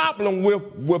the problem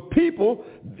with people,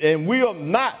 and we are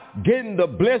not getting the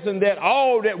blessing that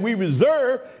all that we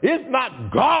reserve, it's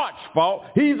not God's fault.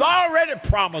 He's already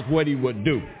promised what he would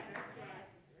do.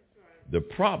 The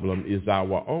problem is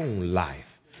our own life,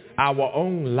 our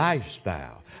own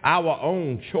lifestyle, our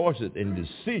own choices and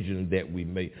decisions that we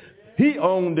make. He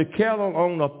owned the cattle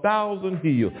on 1,000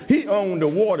 hills. He owned the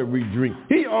water we drink.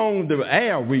 He owned the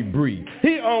air we breathe.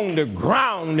 He owned the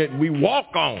ground that we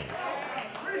walk on.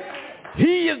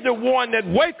 He is the one that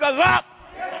wakes us up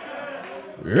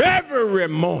every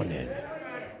morning.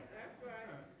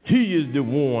 He is the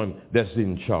one that's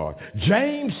in charge.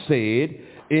 James said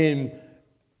in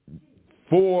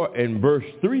 4 and verse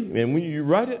 3, and when you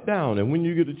write it down, and when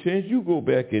you get a chance, you go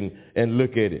back and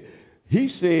look at it. He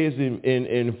says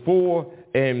in 4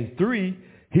 and 3,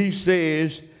 he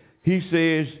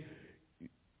says,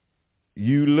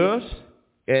 you lust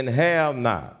and have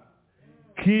not,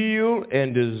 kill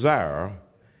and desire,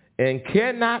 and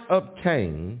cannot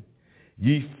obtain,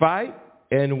 Ye fight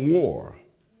and war,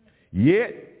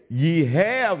 yet ye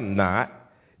have not,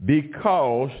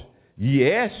 because ye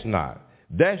ask not.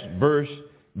 That's verse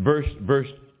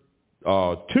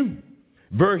 2.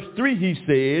 Verse 3, he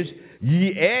says,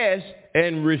 ye ask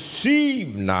and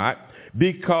receive not,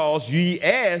 because ye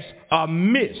ask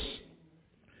amiss,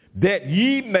 that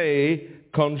ye may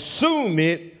consume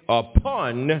it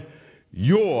upon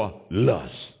your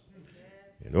lust.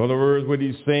 In other words, what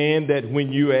he's saying, that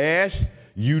when you ask,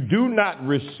 you do not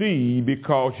receive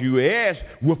because you ask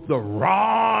with the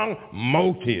wrong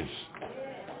motives,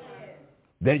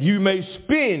 that you may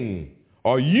spend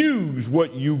or use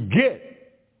what you get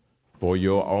for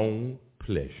your own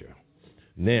pleasure.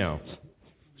 Now,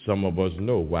 some of us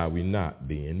know why we're not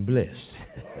being blessed.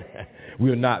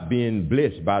 We're not being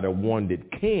blessed by the one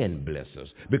that can bless us.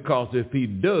 Because if he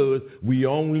does, we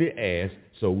only ask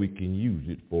so we can use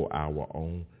it for our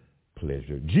own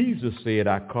pleasure. Jesus said,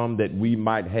 I come that we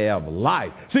might have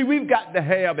life. See, we've got to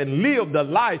have and live the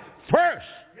life first.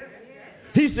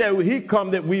 He said he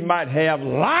come that we might have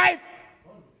life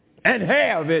and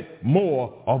have it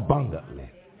more abundantly.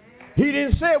 He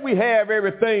didn't say we have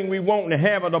everything we want and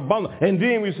have it abundant. And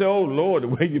then we say, oh, Lord, the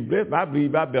way you bless me, I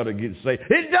believe I better get saved.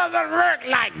 It doesn't work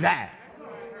like that.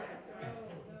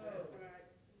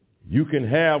 You can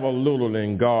have a little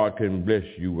and God can bless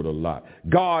you with a lot.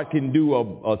 God can do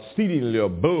exceedingly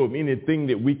above anything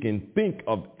that we can think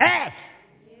of. Ask.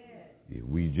 If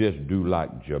we just do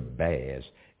like Jabez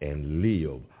and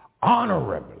live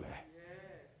honorably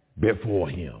before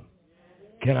him.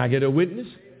 Can I get a witness?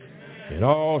 And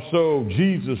also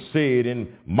Jesus said in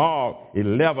Mark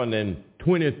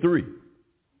 11:23,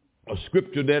 a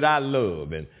scripture that I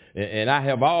love, and I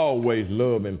have always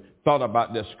loved and thought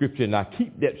about that scripture, and I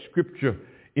keep that scripture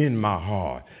in my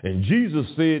heart. And Jesus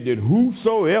said that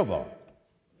whosoever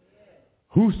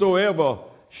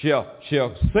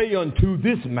shall say unto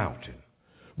this mountain,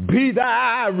 be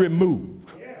thou removed,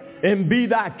 and be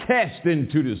thou cast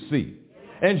into the sea,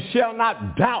 and shall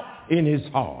not doubt in his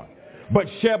heart, but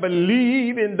shall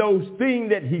believe in those things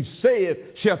that he saith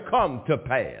shall come to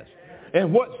pass.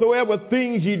 And whatsoever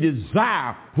things ye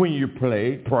desire when you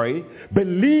pray,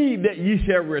 believe that ye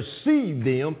shall receive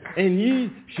them, and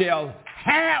ye shall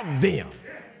have them.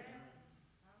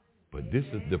 But this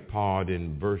is the part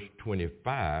in verse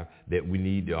 25 that we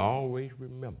need to always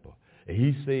remember. And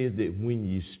he says that when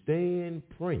you stand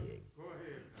praying,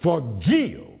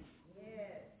 forgive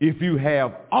if you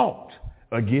have aught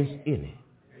against any,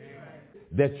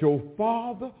 that your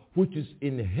Father which is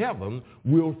in heaven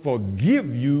will forgive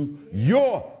you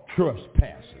your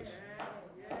trespasses.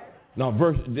 Now,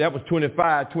 that was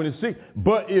 25, 26.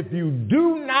 But if you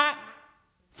do not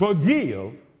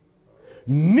forgive,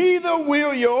 neither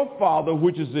will your Father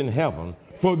which is in heaven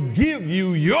forgive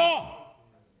you your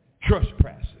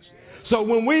trespasses. So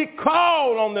when we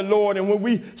call on the Lord and when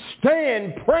we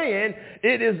stand praying,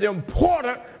 it is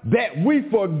important that we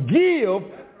forgive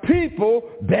people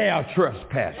their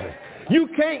trespasses. You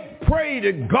can't pray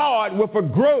to God with a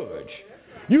grudge.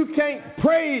 You can't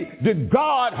pray to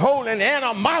God holding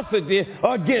animosity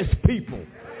against people.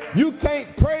 You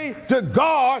can't pray to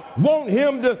God, want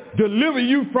him to deliver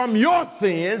you from your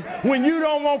sins when you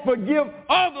don't want to forgive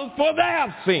others for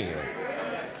their sins.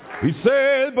 He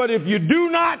says, but if you do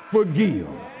not forgive,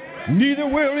 neither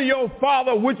will your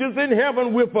Father which is in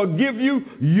heaven will forgive you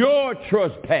your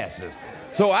trespasses.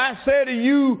 So I say to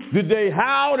you today,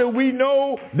 how do we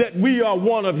know that we are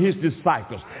one of his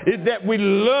disciples? Is that we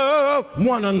love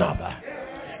one another.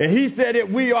 And he said that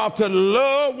we are to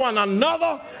love one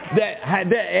another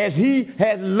that as he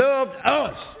has loved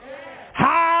us.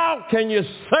 How can you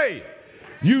say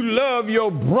you love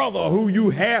your brother who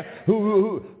you have,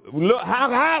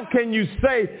 how can you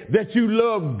say that you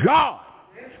love God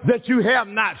that you have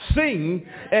not seen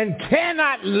and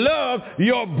cannot love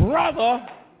your brother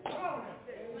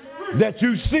that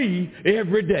you see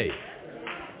every day?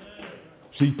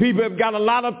 See, people have got a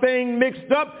lot of things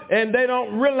mixed up, and they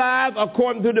don't realize,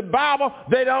 according to the Bible,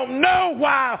 they don't know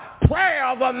why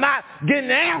prayers are not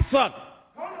getting answered.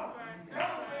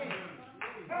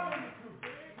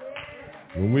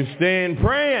 When we stand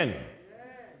praying,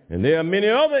 and there are many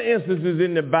other instances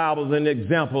in the Bible and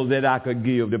examples that I could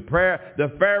give. The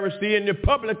Pharisee and the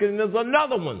publican is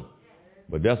another one.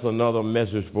 But that's another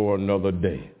message for another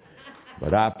day.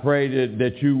 But I pray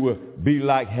that you will be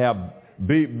like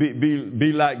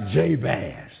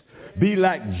Jabez. Be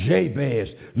like Jabez.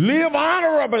 Live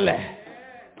honorably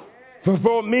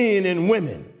for men and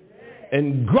women.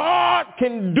 And God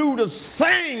can do the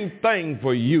same thing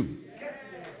for you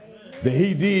that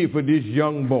he did for this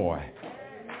young boy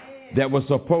that was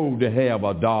supposed to have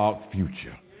a dark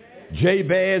future.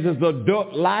 Jabez's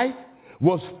adult life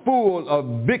was full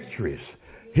of victories.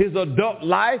 His adult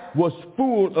life was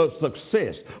full of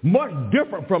success, much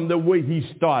different from the way he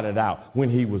started out when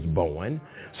he was born.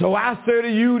 So I say to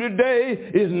you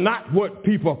today, is not what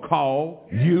people call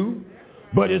you,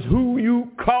 but it's who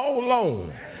you call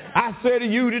on. I say to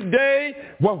you today,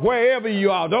 well, wherever you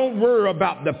are, don't worry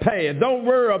about the past. Don't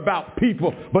worry about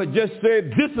people, but just say,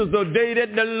 this is the day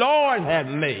that the Lord has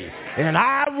made, and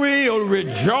I will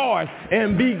rejoice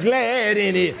and be glad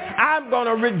in it. I'm going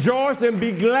to rejoice and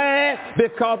be glad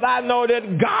because I know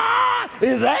that God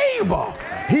is able.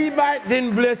 He might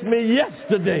didn't bless me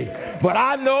yesterday, but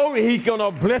I know he's going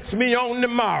to bless me on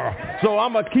tomorrow. So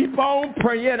I'm going to keep on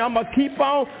praying. I'm going to keep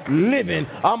on living.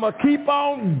 I'm going to keep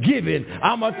on giving.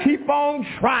 I'm going to keep on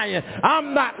trying.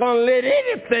 I'm not going to let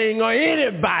anything or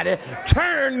anybody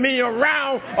turn me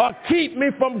around or keep me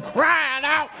from crying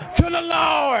out to the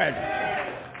Lord.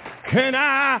 Can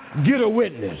I get a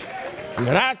witness?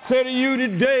 And I say to you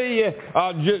today,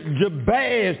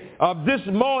 Jabez, this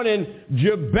morning,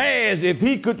 Jabez, if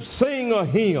he could sing a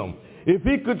hymn, if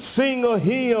he could sing a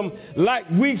hymn like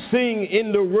we sing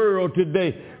in the world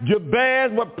today,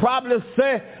 Jabez would probably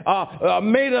say,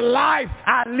 may the life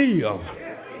I live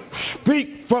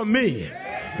speak for me.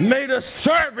 May the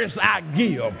service I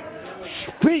give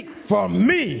speak for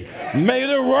me. May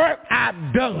the work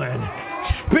I've done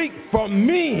speak for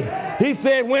me. He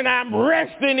said, when I'm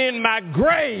resting in my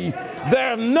grave,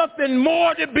 there's nothing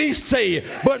more to be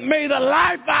said, but may the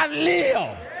life I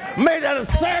live, may the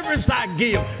service I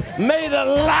give, may the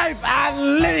life I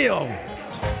live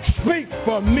speak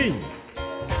for me.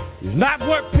 It's not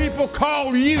what people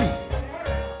call you,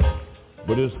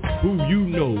 but it's who you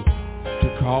know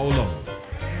to call on.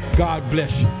 God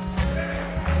bless you.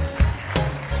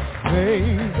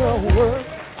 May the work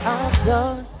I've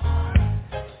done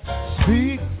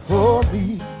speak for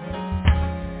me.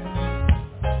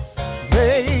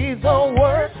 May the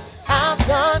work I've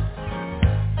done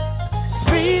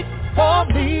speak for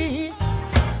me.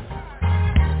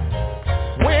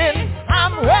 When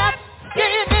I'm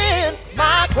resting in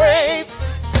my grave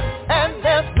and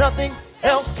there's nothing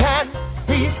else can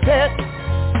be said,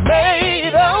 may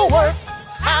the work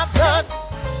I've done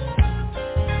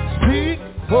speak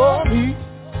for me.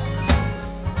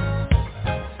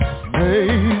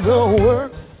 May the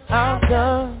work I've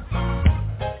done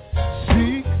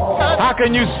speak. How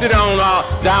can you sit down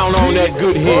on that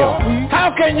good hymn?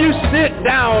 How can you sit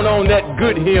down on that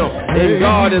good hymn and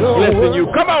God is blessing you?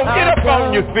 Come on, get up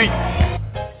on your feet.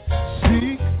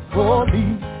 Speak for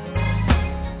me.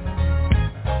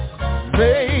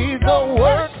 May the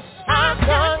work I've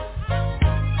done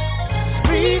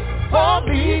speak for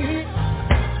me.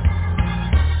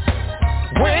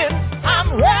 When I'm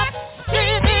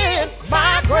resting in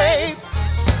my grave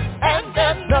and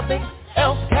there's nothing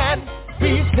else can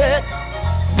be said,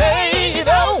 may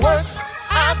the work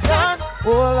I've done, oh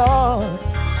Lord,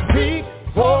 speak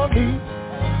for me.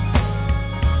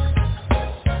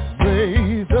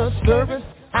 May the service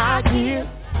I give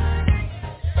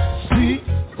speak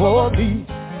for me.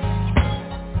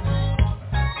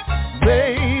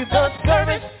 May the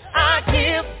service I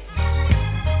give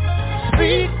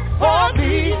speak for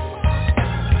me.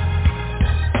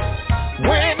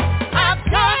 When I've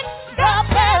done the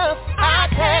best I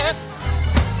can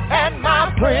and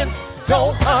my friends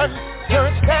don't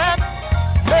understand,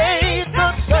 may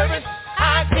the service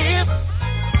I give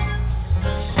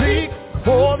speak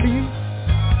for me.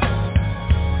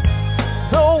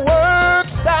 The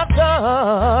works I've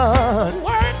done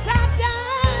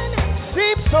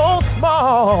seem so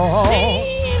small.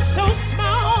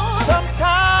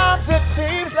 Sometimes it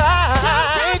seems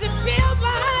like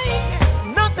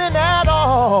nothing at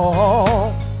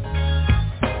all.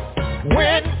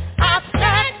 When I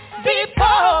stand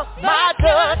before my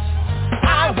judge,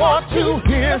 I want to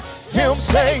hear him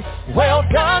say, well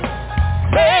done.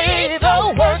 May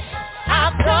the work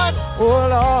I've done, oh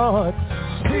Lord,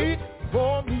 speak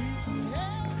for me.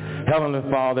 Heavenly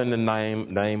Father, in the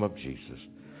name of Jesus,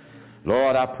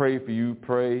 Lord, I pray for you,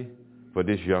 pray for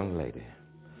this young lady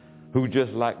who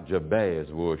just like Jabez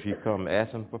was, she come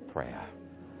asking for prayer.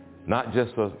 Not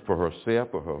just for herself,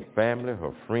 but her family,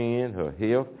 her friend, her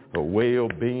health, her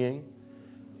well-being.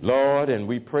 Lord, and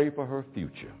we pray for her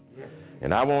future.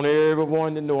 And I want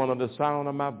everyone to know under the sound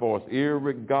of my voice,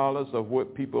 irregardless of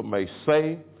what people may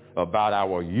say about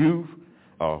our youth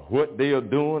or what they are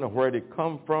doing or where they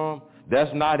come from,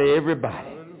 that's not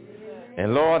everybody.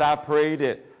 And Lord, I pray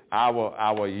that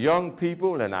our young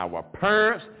people and our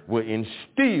parents will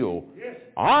instill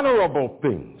honorable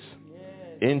things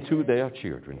into their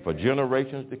children for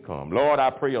generations to come. Lord, I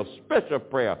pray a special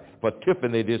prayer for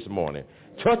Tiffany this morning.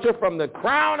 Touch her from the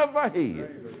crown of her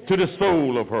head to the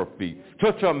sole of her feet.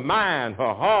 Touch her mind,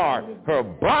 her heart, her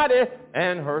body,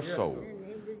 and her soul.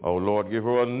 Oh, Lord, give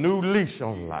her a new leash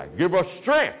on life. Give her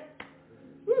strength.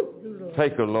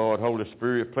 Take her, Lord, Holy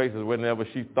Spirit, places whenever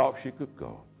she thought she could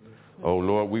go. Oh,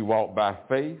 Lord, we walk by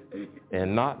faith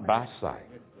and not by sight.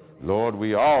 Lord,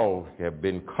 we all have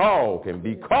been called, can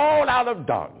be called out of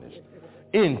darkness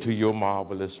into your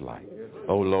marvelous light.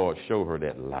 Oh, Lord, show her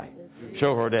that light.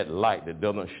 Show her that light that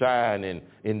doesn't shine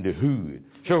in the hood.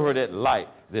 Show her that light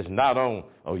that's not on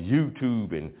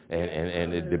YouTube and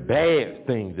the bad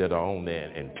things that are on there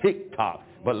and TikTok.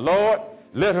 But, Lord,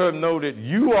 let her know that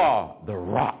you are the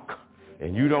rock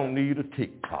and you don't need a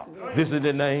TikTok. This is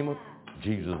the name of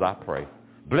Jesus, I pray.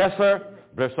 Bless her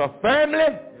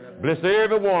family, bless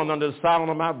everyone under the sound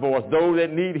of my voice, those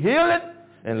that need healing.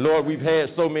 And Lord, we've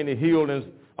had so many healings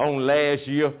on last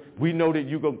year. We know that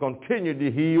you're going to continue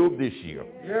to heal this year.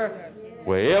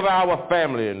 Wherever our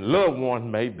family and loved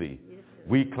ones may be,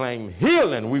 we claim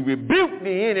healing. We rebuke the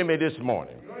enemy this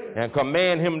morning and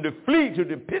command him to flee to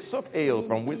the pits of hell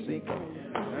from which he came.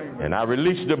 And I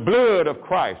release the blood of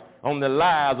Christ on the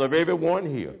lives of everyone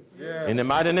here. In the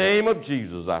mighty name of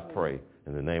Jesus, I pray.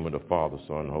 In the name of the Father,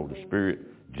 Son, and Holy Spirit,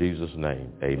 Jesus'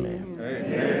 name, amen.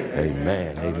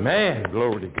 Amen. Amen.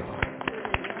 Glory to God.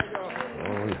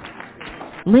 Oh,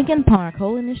 yeah. Lincoln Park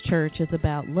Holiness Church is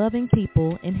about loving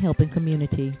people and helping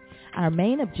community. Our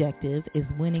main objective is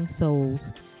winning souls.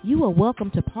 You are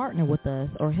welcome to partner with us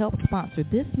or help sponsor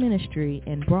this ministry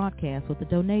and broadcast with a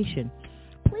donation.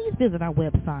 Please visit our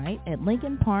website at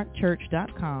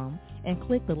lincolnparkchurch.com and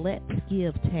click the Let's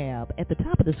Give tab at the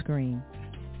top of the screen.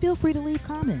 Feel free to leave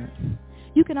comments.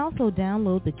 You can also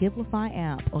download the Givelify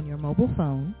app on your mobile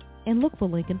phone and look for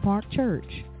Lincoln Park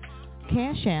Church.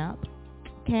 Cash App,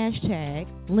 hashtag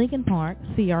Lincoln Park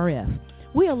CRF.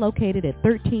 We are located at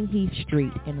 13 Heath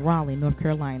Street in Raleigh, North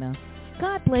Carolina.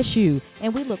 God bless you,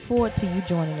 and we look forward to you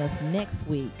joining us next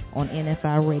week on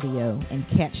NFI Radio and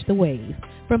Catch the Wave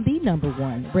from the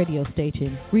 #1 radio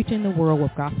station reaching the world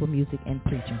with gospel music and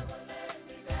preaching.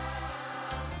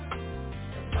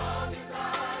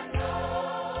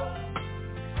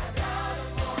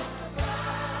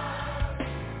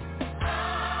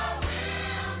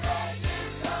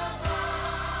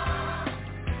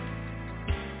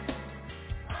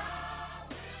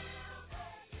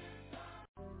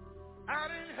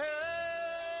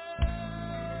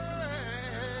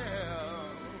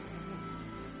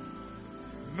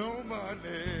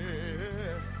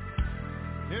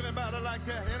 Anybody like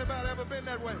that? Anybody ever been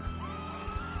that way?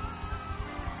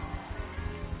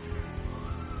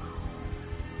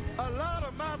 A lot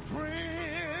of my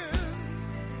friends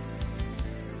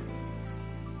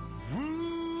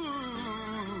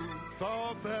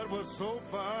thought that was so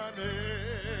funny,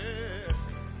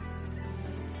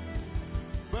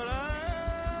 but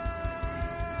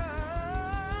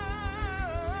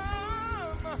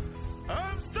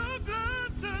I'm so glad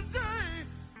today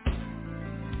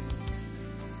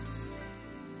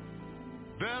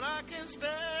that I can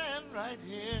stand right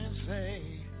here and say,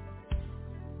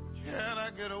 can I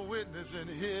get a witness in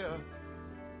here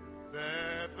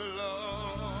that the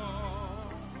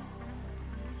Lord?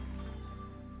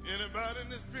 Anybody in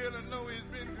this building know he's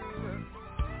been good?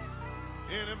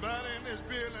 Anybody in this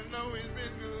building know he's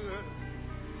been good?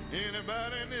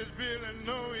 Anybody in this building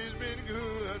know he's been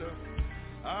good?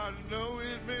 I know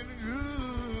he's been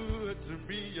good to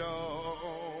me, y'all.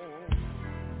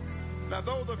 Now,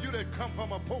 those of you that come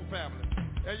from a poor family,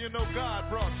 and you know God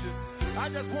brought you, I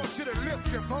just want you to lift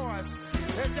your voice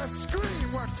and just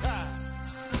scream one time.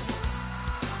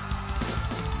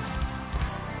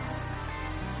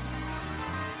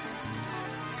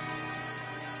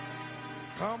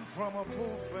 Come from a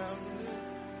poor family,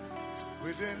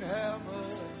 we didn't have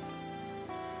much,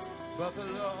 but the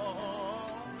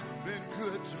Lord been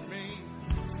good to me.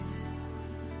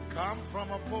 Come from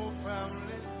a poor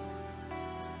family,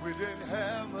 we didn't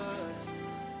have much,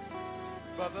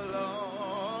 but the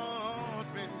Lord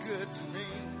been good to me.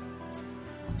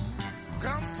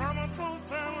 Come from a poor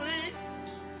family,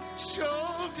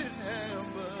 sure didn't have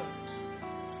much,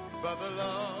 but the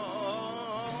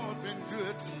Lord been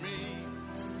good to me.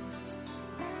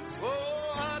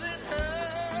 Oh, I didn't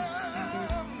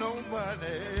have no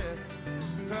money.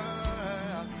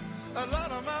 A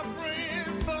lot of my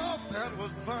friends thought that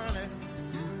was funny.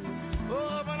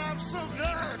 Oh, but I'm so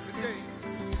glad today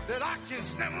that I can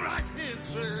stand right here and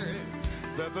say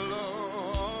that the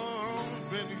Lord's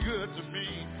been good to me.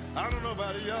 I don't know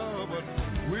about y'all, but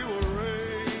we were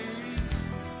raised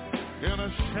in a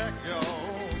shack,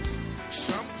 y'all.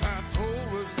 Sometimes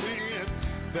overseeing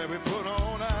that we put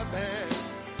on our back.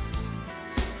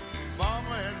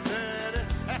 Mama and Daddy,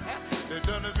 they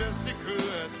done the best they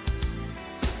could.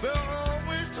 They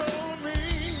always told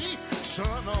me,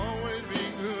 son, always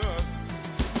be good.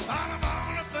 Out of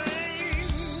all the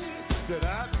things that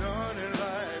I've done in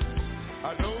life,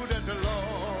 I know that the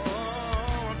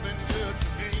Lord been good to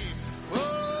me.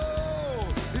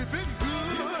 Oh, He's been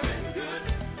good.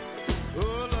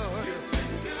 Oh, Lord.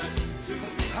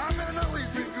 How many know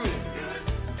He's been good?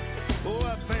 Oh, I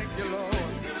thank you, Lord.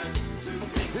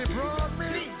 He brought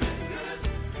me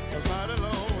a mighty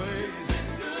long way.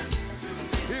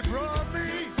 He brought me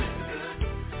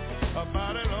a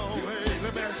mighty long way.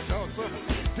 Let me ask y'all something.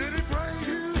 Did He bring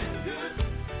you?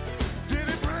 Did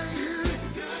He bring you?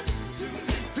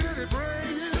 Did He bring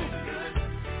you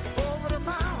over the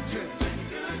mountain?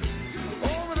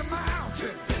 Over the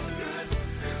mountain.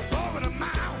 Over the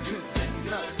mountain.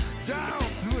 Down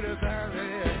through the valley.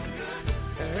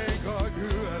 Ain't God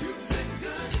good?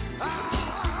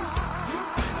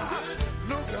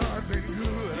 No, God been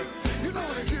good. You know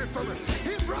what He did for me?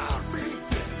 He brought me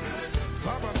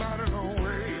from a mighty long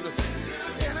way.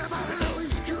 Anybody know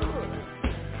He's good?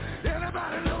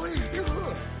 Anybody know He's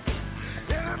good?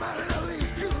 Anybody know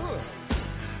He's good?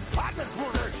 I just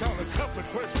want to ask y'all a couple of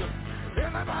questions.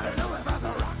 Anybody know about the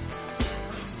rock?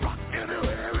 Rock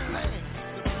anywhere, every land.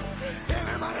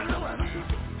 Anybody know about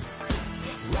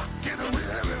rock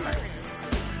anywhere, every land?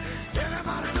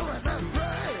 Anybody know about that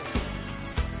praise?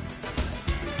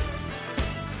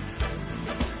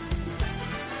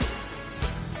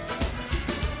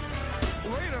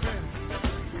 Wait a minute.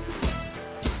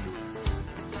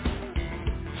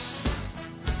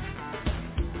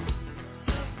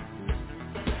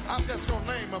 I'm just going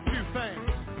to name a few things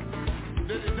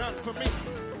that He done for me.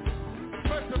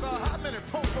 First of all, how many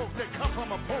poor folks that come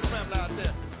from a poor family out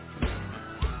there?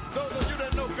 Those of you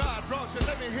that know God brought you,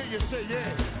 let me hear you say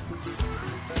yeah.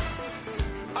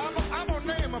 I'm going to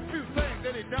name a few things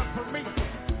that He done for me.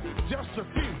 Just a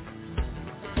few.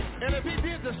 And if He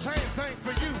did the same thing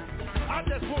for you, I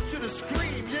just want you to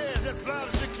scream, yeah, as loud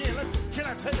as you can. Can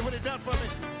I tell you what He done for me?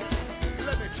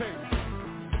 Let me tell you.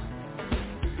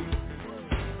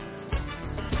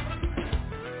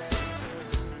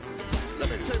 Let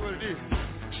me tell you what it is.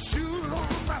 Shoes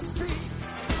on my feet.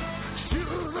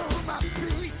 Shoes on my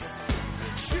feet.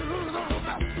 Shoes on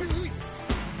my feet.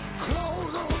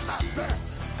 Clothes on my back.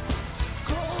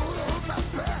 Clothes on my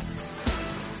back.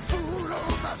 Food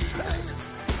on my plate.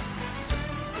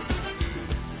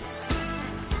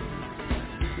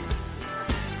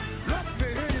 Let me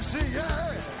hear you say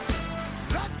yeah.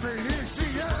 Let me hear you say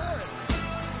yeah.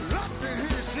 Let me hear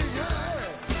you say yeah.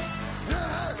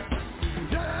 Yeah.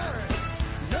 Yeah.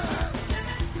 Yeah.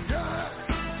 Yeah.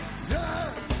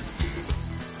 Yeah.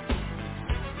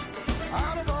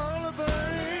 Out of all the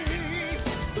things,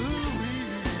 ooh-wee,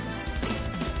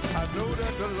 I know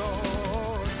that the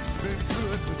Lord's been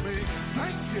good to me.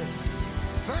 Thank you.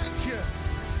 Thank you.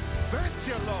 Thank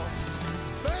you, Lord.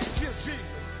 Thank you, Jesus.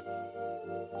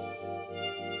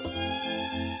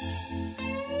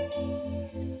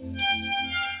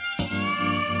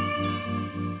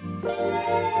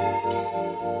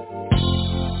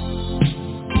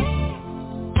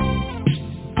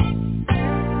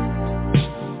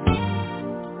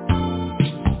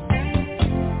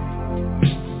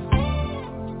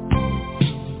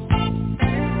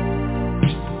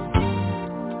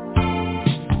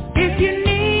 If you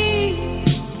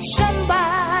need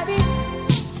somebody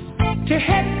to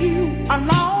help you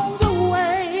along the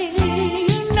way,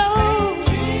 you know,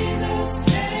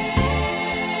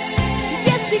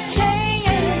 yes, He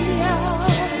can, y'all.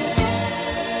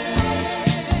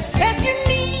 If you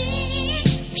need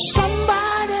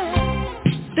somebody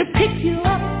to pick you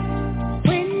up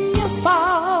when you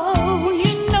fall,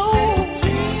 you know,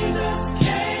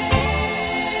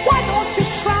 why don't you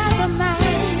try the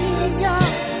man,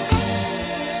 y'all?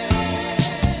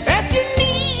 If you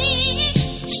need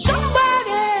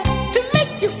somebody to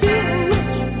make you feel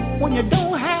rich when you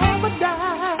don't have a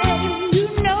dime, you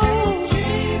know.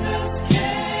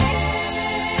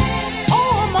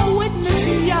 Oh, I'm a witness,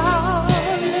 y'all.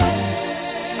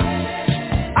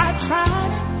 I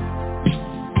tried.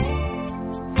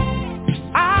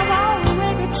 I've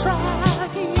already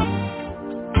tried.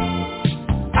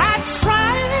 I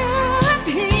tried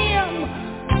him.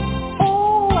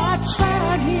 Oh, I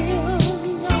tried him.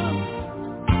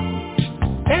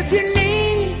 If you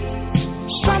need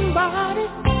somebody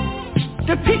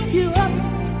to pick you up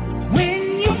when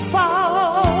you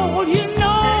fall, you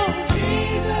know.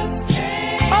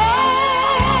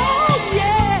 Oh,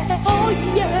 yeah, oh,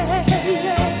 yeah.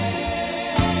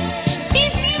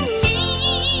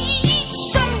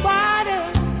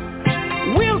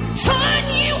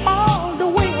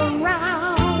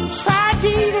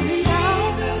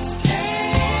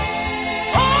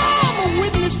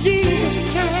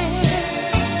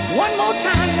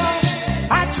 time long.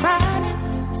 I tried it.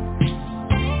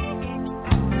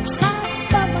 Tried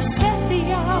by myself,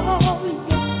 y'all.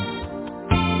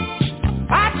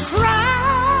 I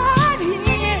tried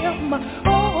him.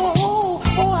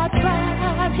 Oh, I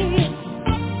tried him.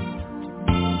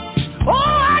 Oh,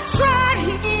 I tried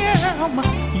him.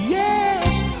 Yes.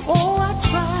 Oh, I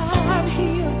tried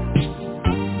him.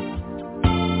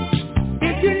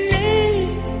 If you need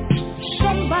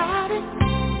somebody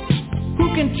who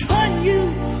can turn you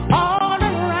all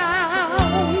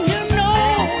around, you know.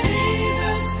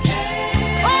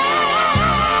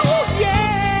 Oh, yeah.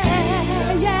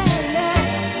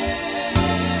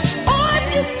 Oh,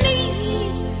 if you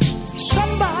need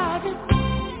somebody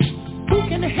who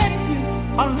can help you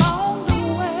along the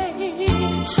way,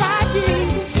 try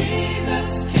Jesus.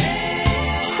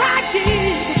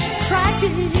 Try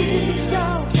Jesus,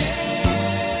 y'all.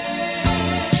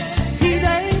 He's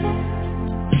able.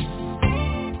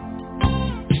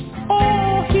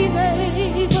 Oh, he's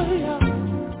able, y'all.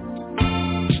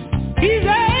 He's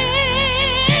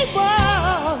able.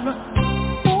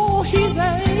 Oh, he's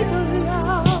able,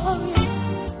 y'all.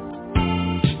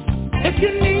 If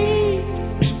you need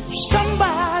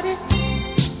somebody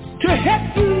to help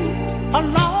you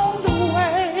along the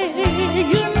way,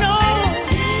 you know.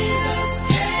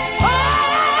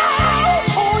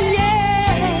 Oh,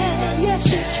 yeah. Yes,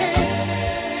 you can.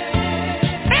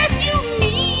 If you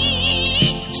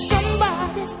need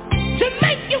somebody to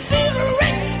make you feel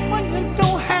rich when you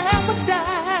don't have a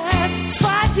dime,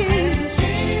 try Jesus.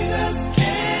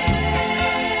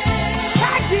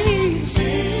 Try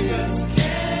Jesus.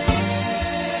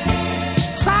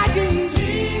 Try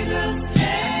Jesus.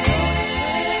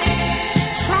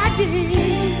 Try Jesus.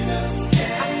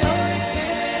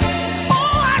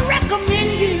 Oh, I recommend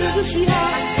Jesus,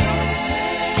 yeah.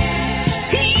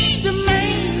 He's the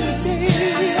main thing.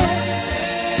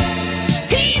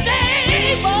 He's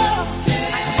able.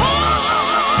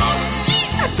 Oh,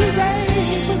 Jesus is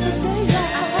able to say,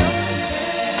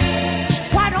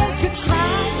 why don't you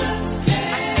try?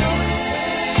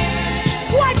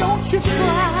 Why don't you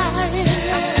try?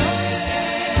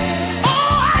 Oh,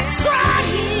 I tried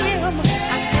him.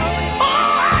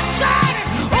 Oh, I tried it.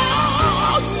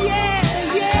 Oh,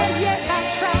 yeah, I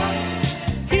tried.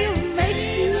 He'll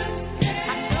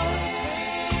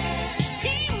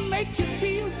make you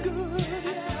feel good.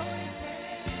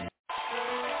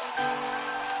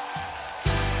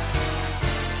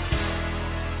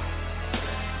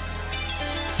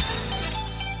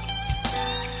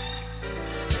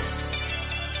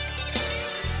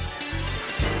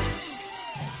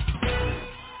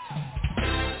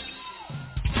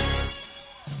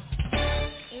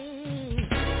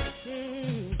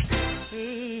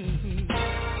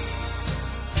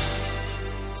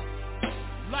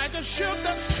 Like a ship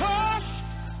that's tossed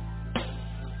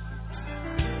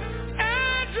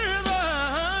and driven,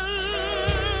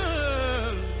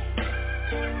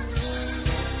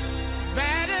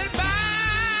 battered by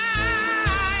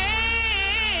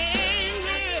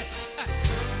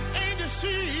angry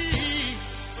sea.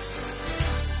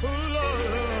 Oh,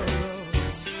 Lord.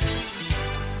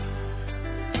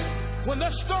 When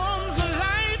the storms of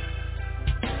life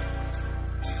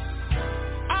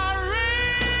are raging,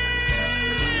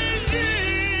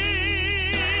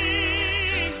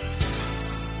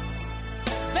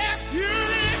 their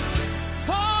fury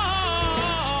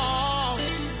falls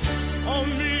on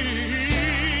me.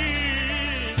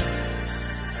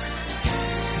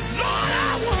 Lord, I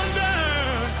wonder.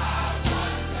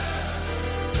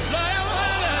 Lord, I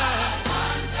wonder.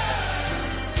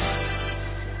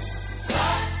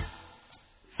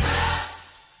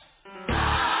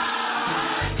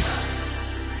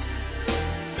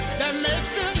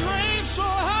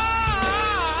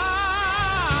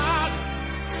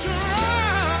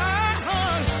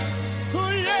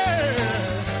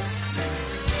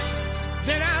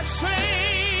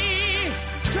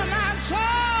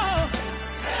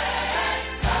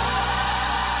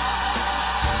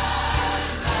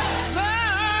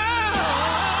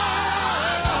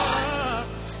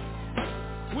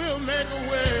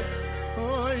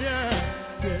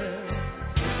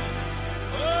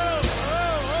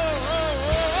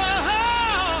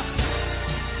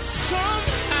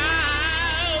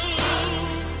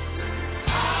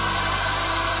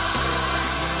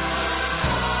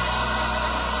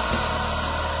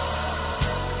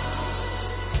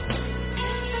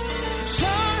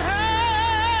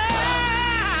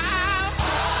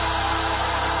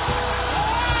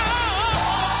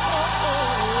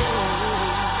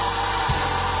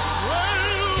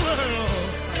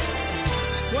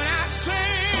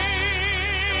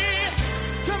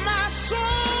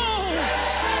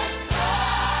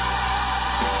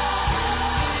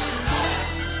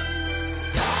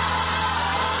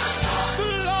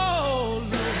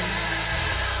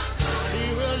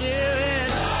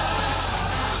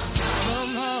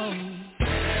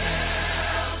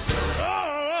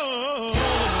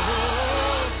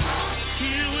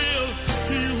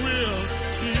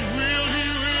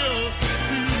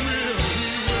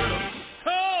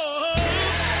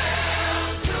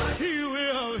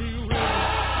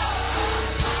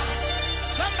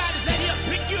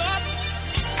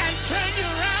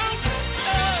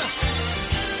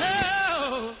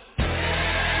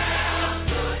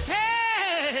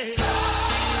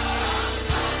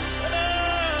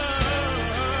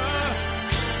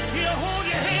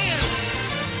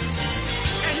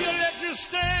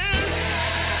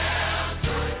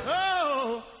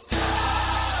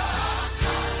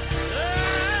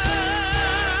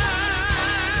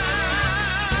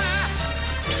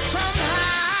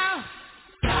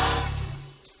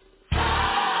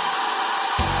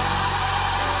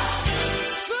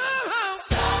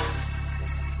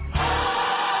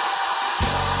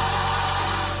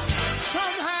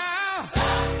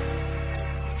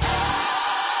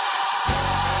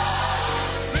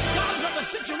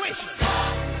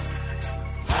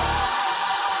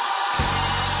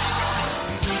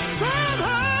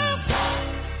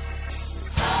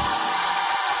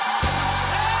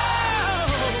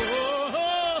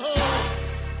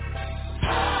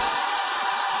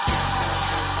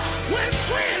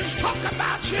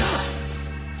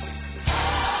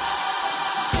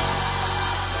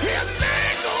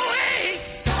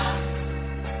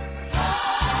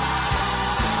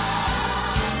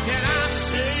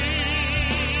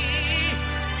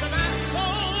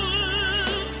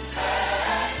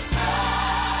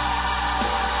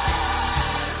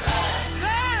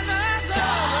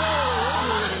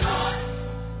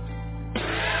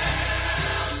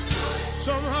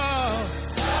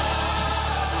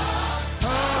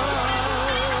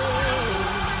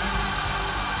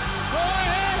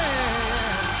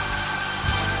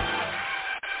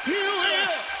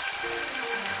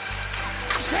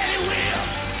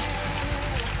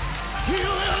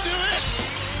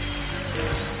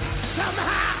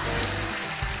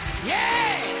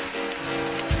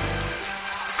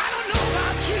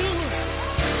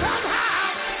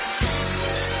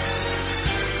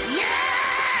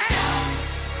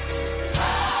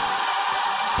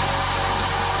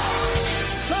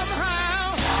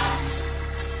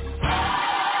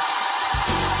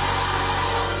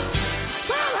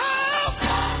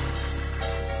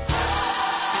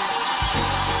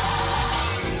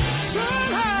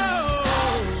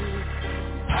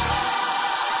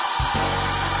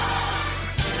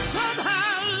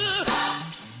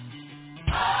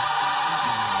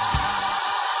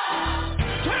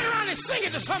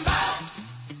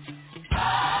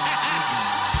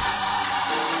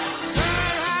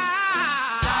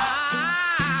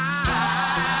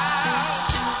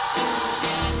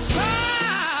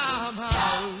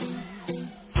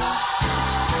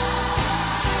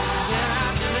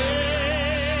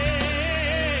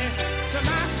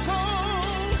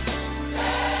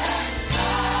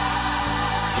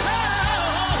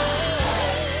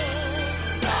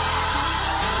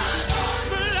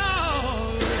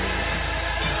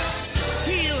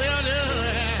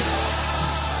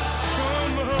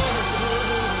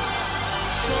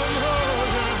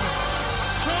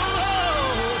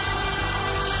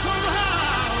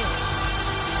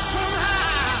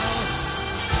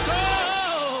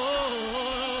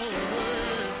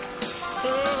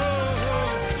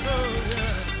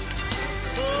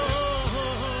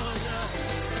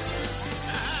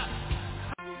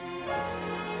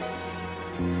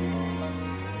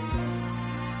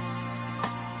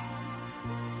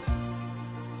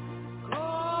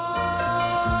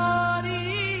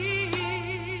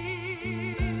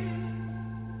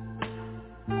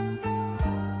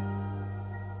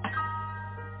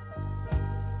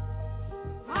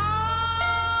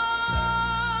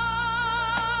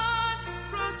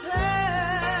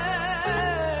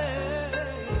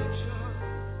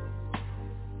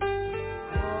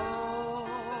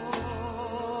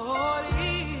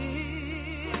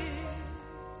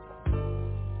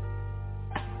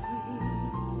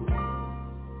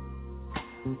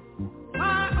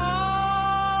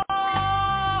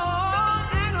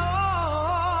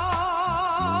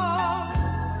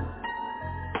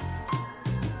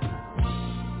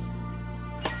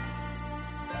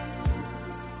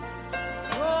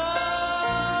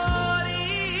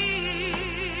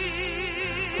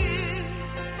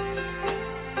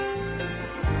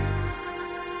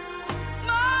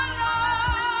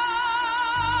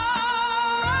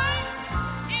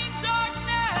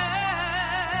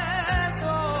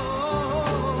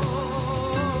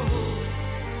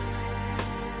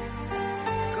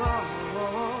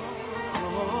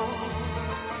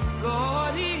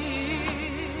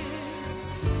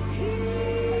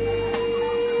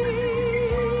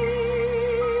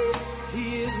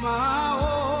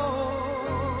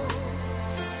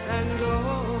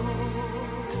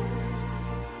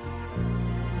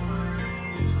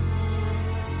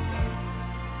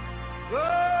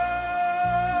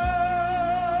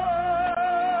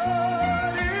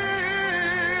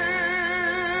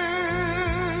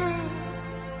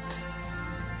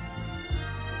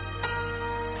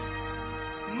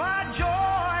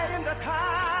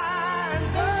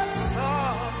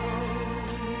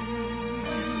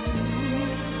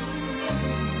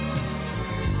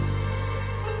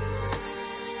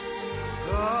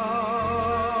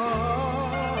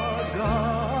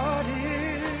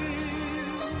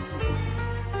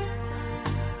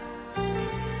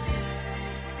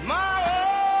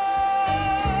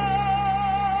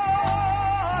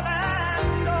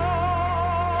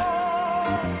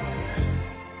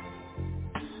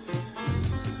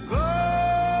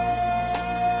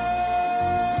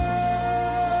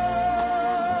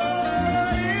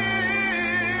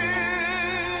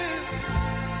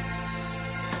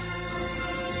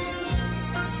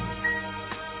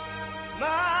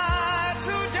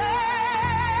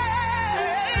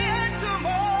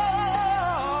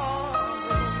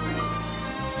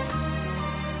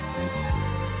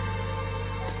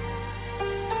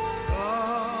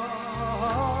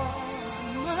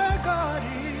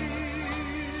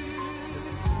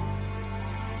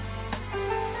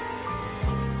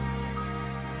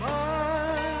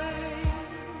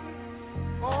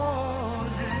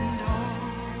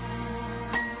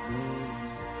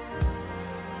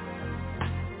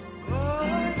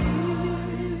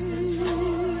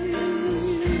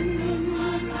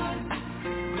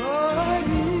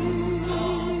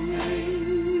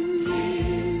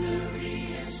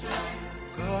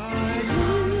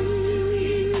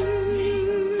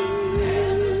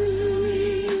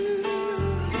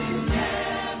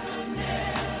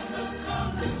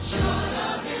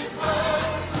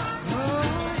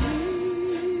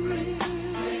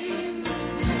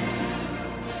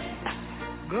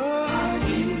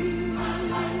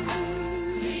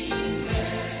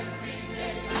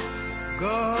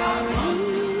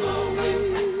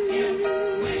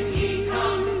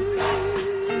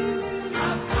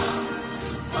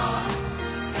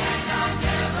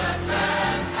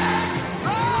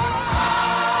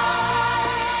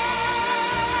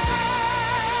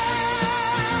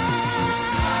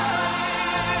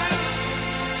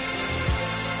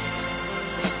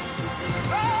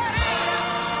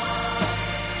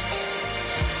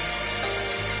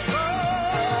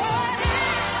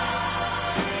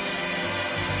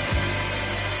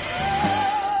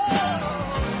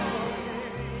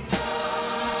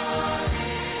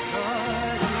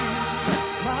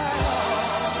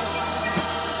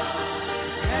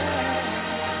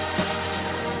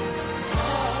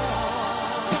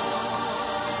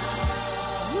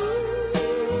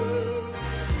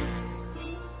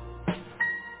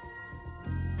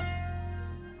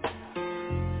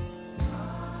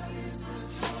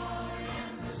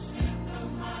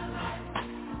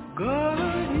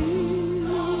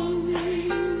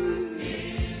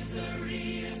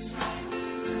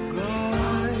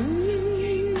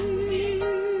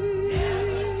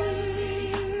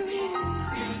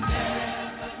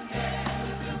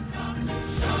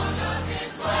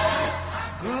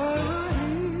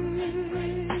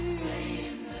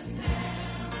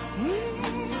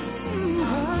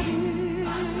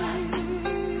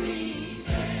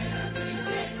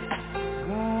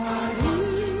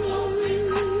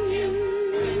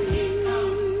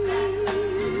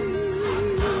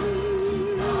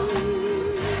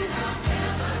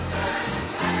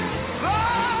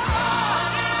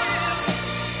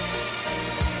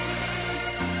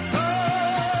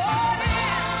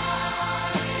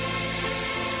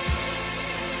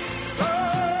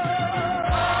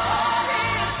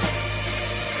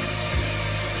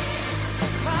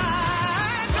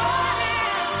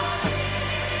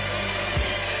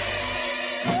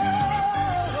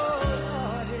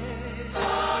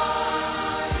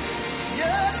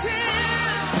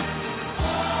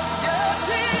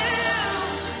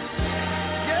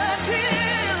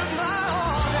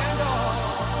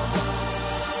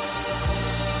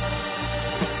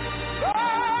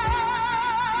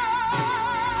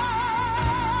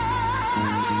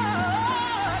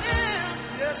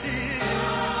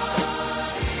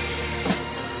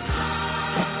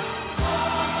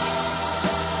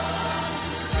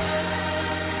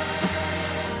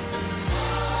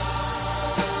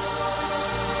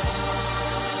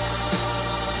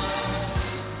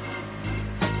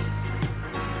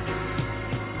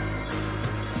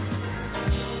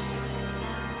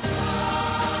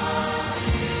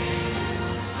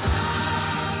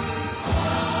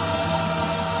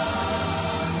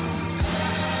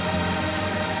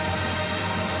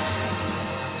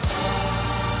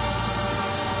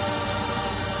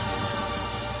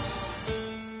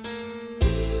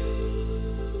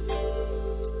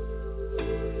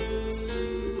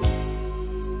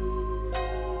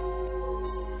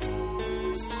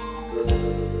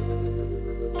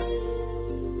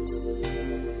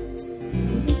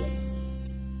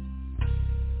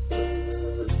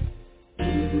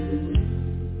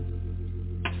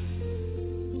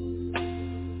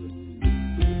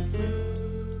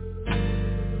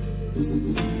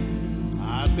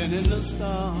 I've been in the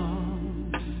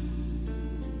storm.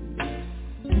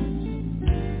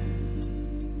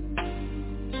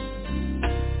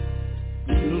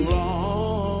 Too long.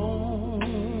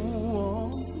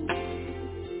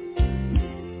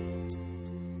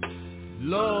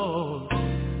 Lord,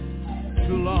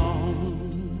 too long.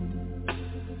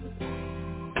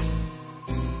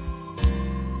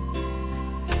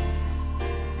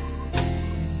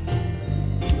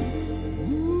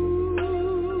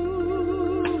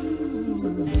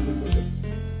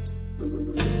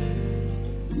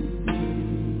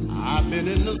 I've been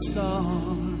in the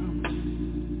storm.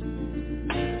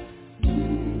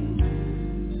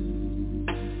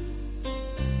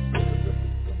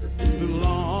 Too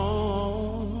long.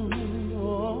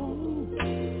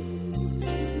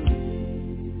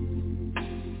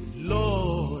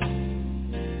 Lord,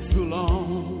 too long.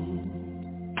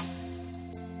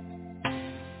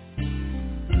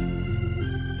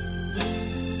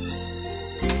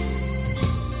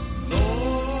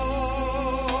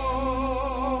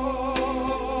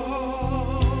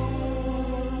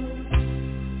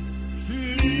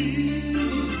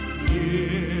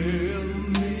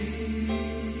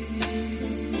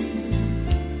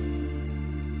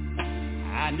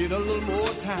 I need a little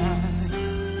more time.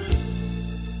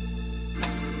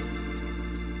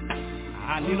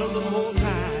 I need a little more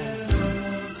time.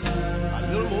 A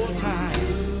little more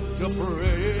time to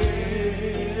pray.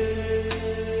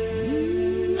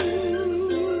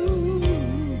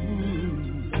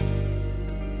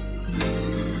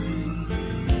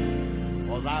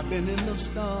 been in the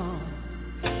storm.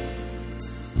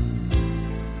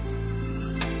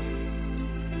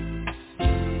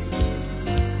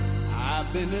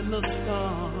 I've been in the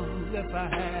storm, yes I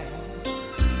have.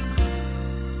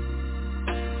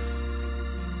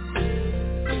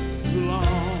 Too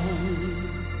long,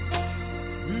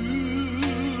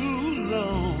 too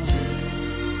long.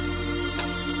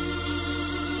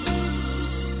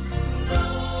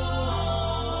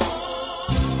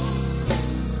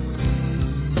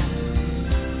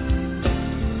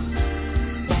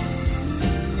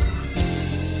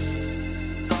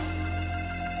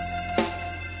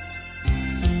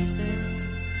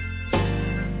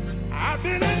 I've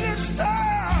been in the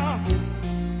storm,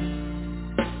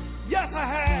 yes I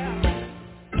have.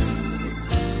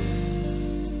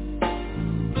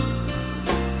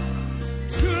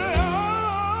 Too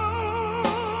long,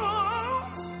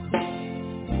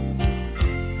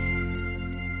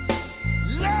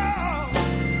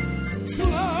 too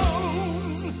long.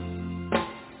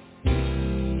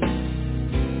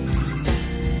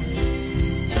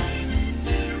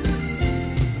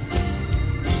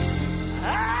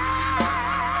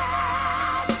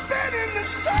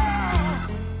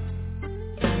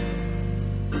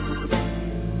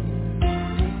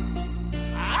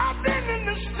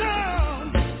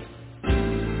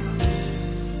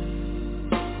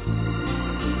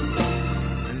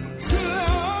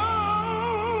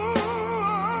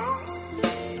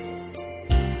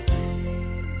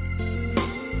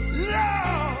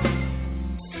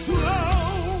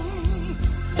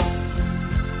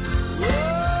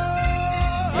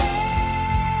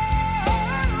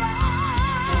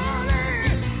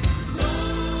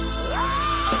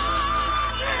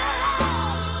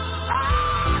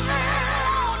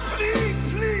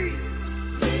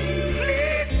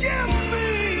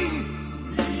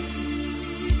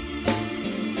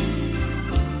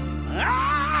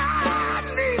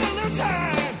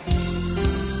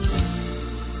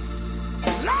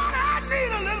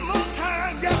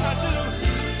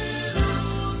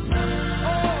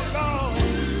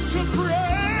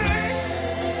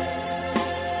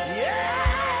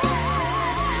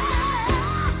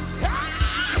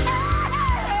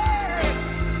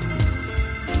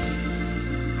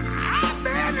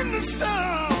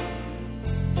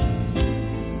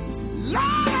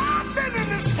 I've been in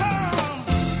the storm.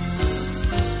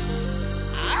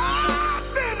 I've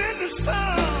been in the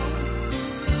storm.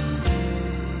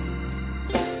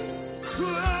 Too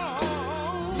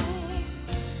long,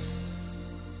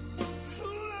 too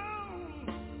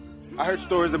long. I heard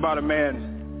stories about a man.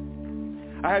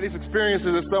 I had these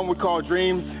experiences that some would call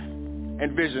dreams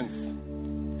and visions.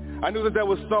 I knew that there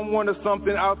was someone or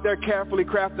something out there carefully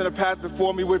crafting a path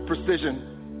before me with precision.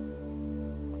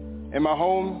 In my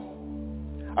home,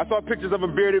 I saw pictures of a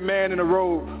bearded man in a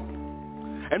robe,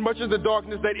 and much of the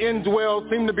darkness that indwelled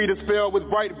seemed to be dispelled with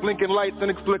bright blinking lights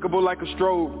inexplicable like a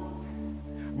strobe.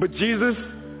 But Jesus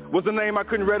was a name I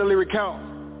couldn't readily recount.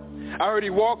 I heard he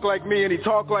walked like me and he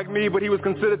talked like me, but he was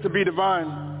considered to be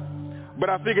divine. But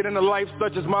I figured in a life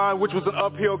such as mine, which was an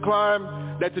uphill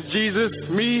climb, that to Jesus,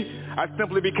 me, I'd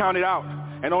simply be counted out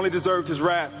and only deserved his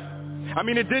wrath. I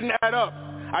mean, it didn't add up.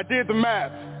 I did the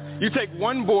math. You take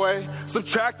one boy,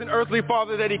 subtract an earthly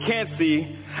father that he can't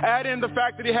see, add in the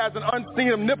fact that he has an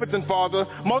unseen omnipotent father,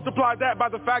 multiply that by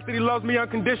the fact that he loves me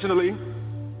unconditionally,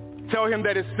 tell him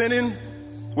that his sinning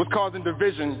was causing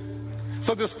division.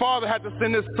 So this father had to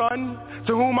send his son,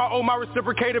 to whom I owe my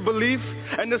reciprocated belief,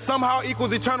 and this somehow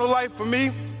equals eternal life for me.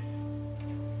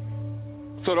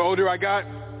 So the older I got,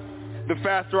 the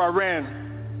faster I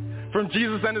ran. From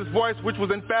Jesus and his voice, which was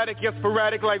emphatic yet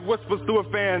sporadic like whispers through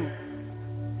a fan.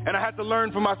 And I had to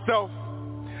learn for myself.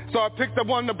 So I picked up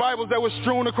one of the Bibles that was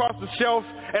strewn across the shelf,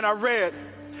 and I read.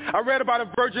 I read about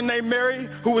a virgin named Mary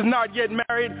who was not yet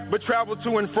married, but traveled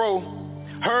to and fro.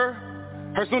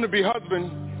 Her soon-to-be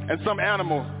husband, and some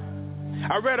animal.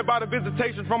 I read about a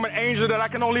visitation from an angel that I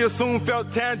can only assume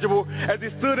felt tangible as he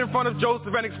stood in front of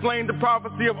Joseph and explained the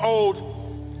prophecy of old,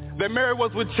 that Mary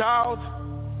was with child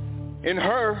in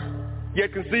her,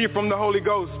 yet conceived from the Holy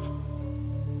Ghost.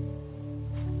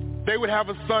 They would have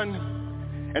a son,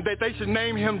 and that they should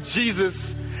name him Jesus,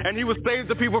 and he would save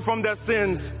the people from their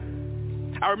sins.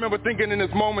 I remember thinking in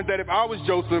this moment that if I was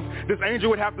Joseph, this angel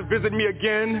would have to visit me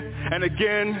again and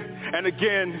again and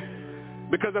again,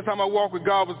 because that's how my walk with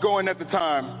God was going at the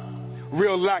time.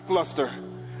 Real lackluster.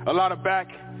 A lot of back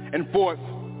and forth.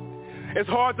 It's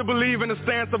hard to believe in the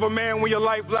stance of a man when your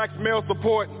life lacks male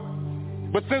support.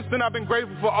 But since then, I've been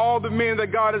grateful for all the men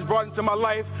that God has brought into my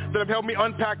life that have helped me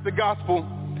unpack the gospel.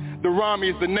 The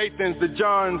Ramis, the Nathans, the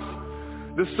Johns,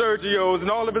 the Sergios,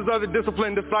 and all of his other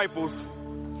disciplined disciples.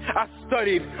 I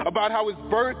studied about how his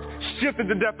birth shifted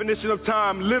the definition of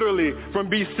time literally from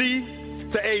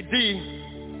BC to AD.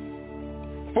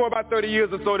 For about 30 years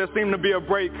or so, there seemed to be a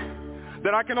break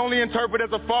that I can only interpret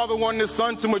as a father wanting his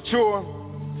son to mature,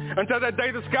 until that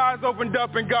day the skies opened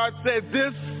up and God said,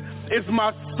 "This is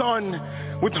my son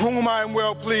with whom I am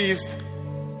well pleased."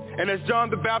 And as John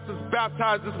the Baptist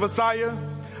baptized this Messiah,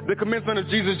 the commencement of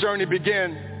Jesus' journey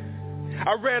began.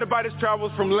 I read about his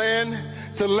travels from land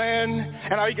to land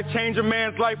and how he could change a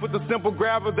man's life with a simple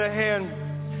grab of the hand.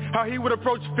 How he would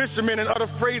approach fishermen and utter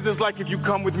phrases like, "If you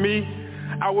come with me,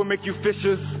 I will make you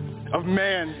fishers of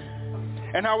man."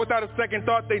 And how without a second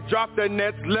thought they dropped their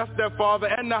nets, left their father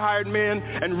and the hired men,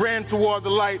 and ran toward the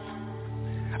light.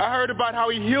 I heard about how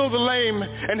he healed the lame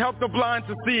and helped the blind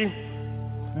to see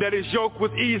that his yoke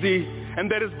was easy and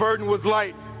that his burden was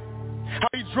light. How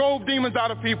he drove demons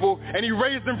out of people and he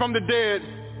raised them from the dead.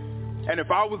 And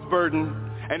if I was burdened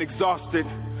and exhausted,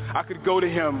 I could go to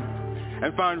him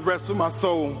and find rest for my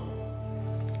soul.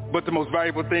 But the most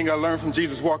valuable thing I learned from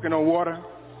Jesus walking on water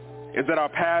is that our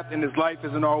path in this life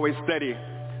isn't always steady.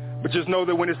 But just know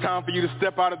that when it's time for you to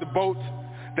step out of the boat,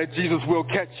 that Jesus will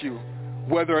catch you,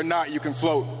 whether or not you can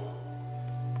float.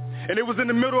 And it was in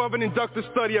the middle of an inductive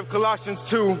study of Colossians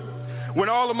 2, when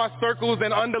all of my circles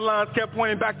and underlines kept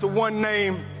pointing back to one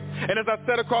name. And as I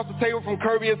sat across the table from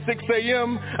Kirby at 6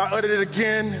 a.m., I uttered it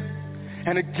again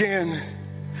and again.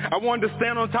 I wanted to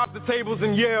stand on top of the tables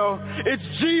and yell, "It's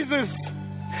Jesus!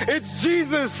 It's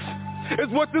Jesus!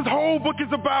 It's what this whole book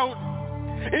is about.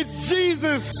 It's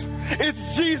Jesus! It's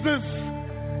Jesus!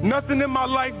 Nothing in my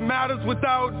life matters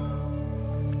without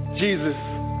Jesus."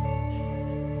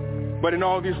 But in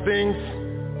all these things,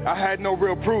 I had no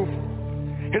real proof.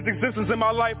 His existence in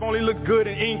my life only looked good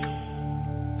in ink.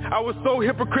 I was so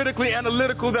hypocritically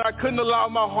analytical that I couldn't allow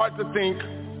my heart to think,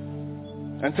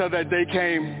 until that day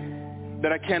came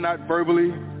that I cannot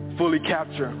verbally fully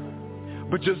capture.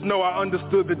 But just know I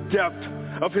understood the depth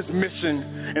of his mission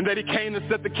and that he came to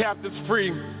set the captives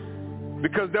free,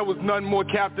 because there was none more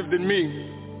captive than me.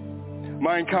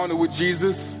 My encounter with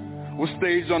Jesus was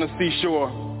staged on a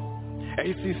seashore.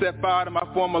 AC set fire to my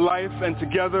former life, and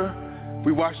together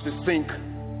we watched it sink.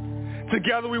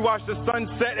 Together we watched the sun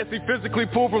set as he physically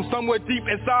pulled from somewhere deep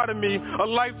inside of me a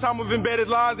lifetime of embedded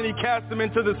lies, and he cast them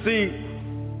into the sea.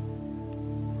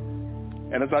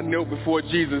 And as I knelt before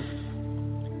Jesus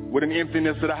with an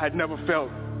emptiness that I had never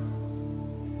felt,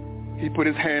 he put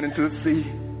his hand into the sea.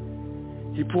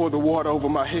 He poured the water over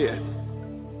my head,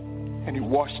 and he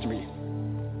washed me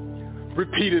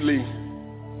repeatedly.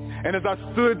 And as I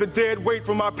stood, the dead weight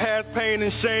from my past pain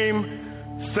and shame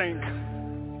sank.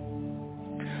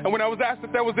 And when I was asked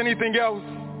if there was anything else,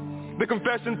 the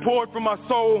confession poured from my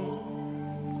soul.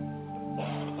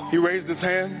 He raised his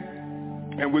hand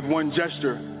and with one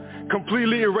gesture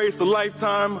completely erased a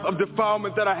lifetime of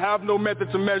defilement that I have no method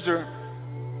to measure.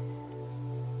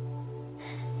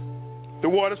 The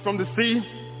waters from the sea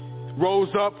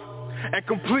rose up and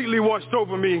completely washed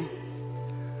over me.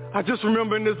 I just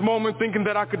remember in this moment thinking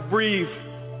that I could breathe.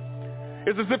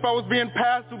 It's as if I was being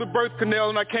passed through the birth canal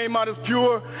and I came out as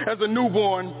pure as a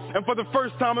newborn. And for the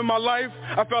first time in my life,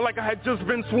 I felt like I had just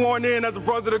been sworn in as a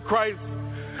brother to Christ.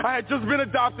 I had just been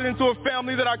adopted into a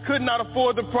family that I could not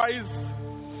afford the price.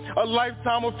 A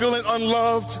lifetime of feeling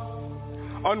unloved,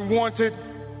 unwanted,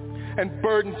 and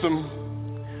burdensome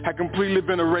had completely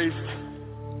been erased.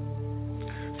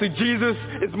 See, Jesus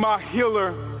is my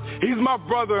healer. He's my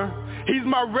brother. He's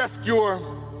my rescuer.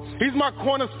 He's my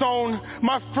cornerstone,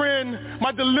 my friend,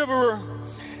 my deliverer.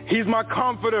 He's my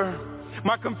comforter,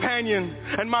 my companion,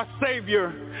 and my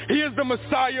savior. He is the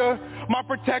Messiah, my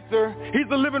protector. He's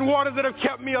the living waters that have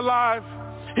kept me alive.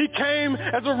 He came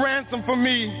as a ransom for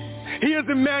me. He is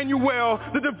Emmanuel,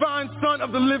 the divine Son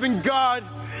of the living God.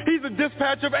 He's a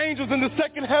dispatch of angels in the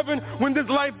second heaven when this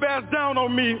life bears down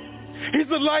on me. He's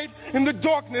the light in the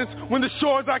darkness when the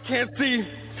shores I can't see.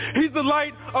 He's the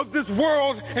light of this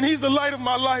world, and he's the light of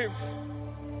my life.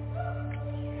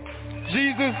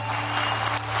 Jesus.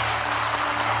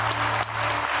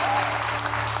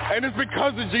 And it's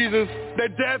because of Jesus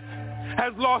that death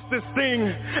has lost its sting,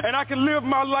 and I can live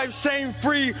my life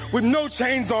shame-free with no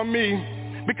chains on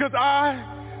me, because I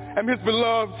am his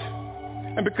beloved,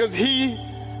 and because he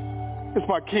is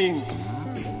my king.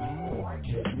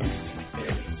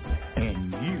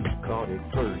 It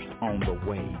first on the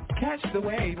wave. Catch the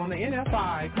wave on the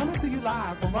NFI, coming to you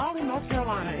live from Raleigh, North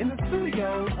Carolina, in the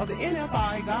studios of the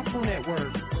NFI Gospel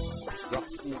Network.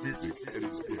 Gospel music at its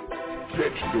best.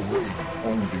 Catch the wave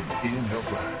on the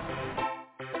NFI.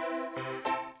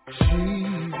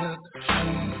 Jesus,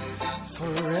 Jesus,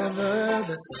 forever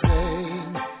the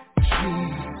same.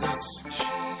 Jesus,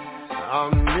 Jesus.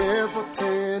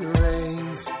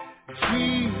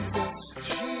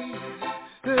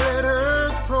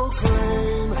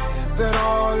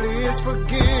 is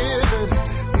forgiven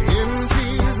in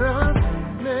Jesus'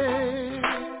 name.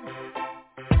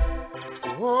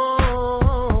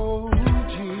 Oh,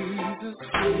 Jesus,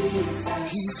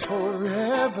 He's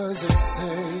forever the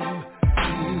same.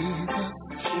 Jesus,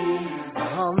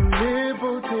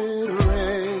 omnipotent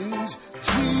reigns.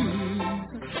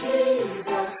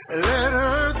 Jesus, let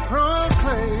earth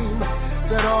proclaim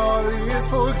that all is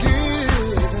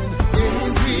forgiven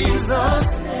in Jesus'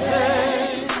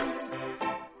 name.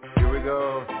 Here we go.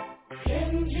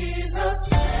 In Jesus'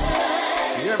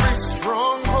 name. Every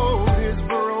stronghold is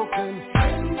broken.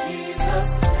 In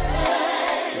Jesus'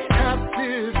 name. The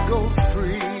captive go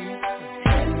free.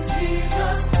 In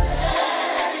Jesus'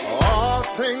 name. All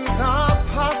things are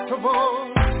possible.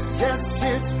 Yes,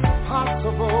 it's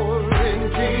possible in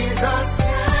Jesus' name.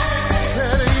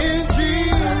 That in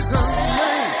Jesus'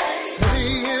 name, the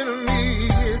enemy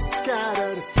is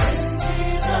scattered. In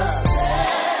Jesus'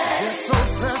 name. Yes,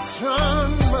 oppression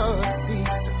must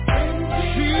cease. In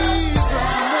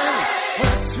Jesus' name.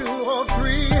 Where two or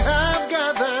three have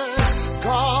gathered,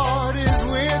 God is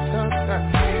with us.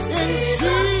 In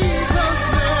Jesus'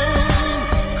 name,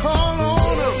 call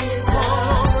on Him,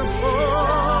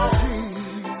 for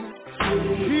Jesus.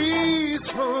 He's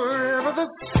forever the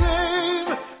same.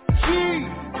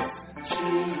 Jesus,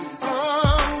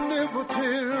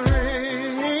 omnipotent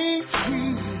reign.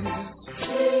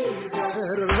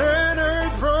 Jesus, let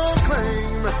earth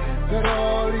proclaim that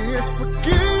all is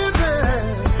forgiven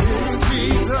in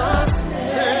Jesus'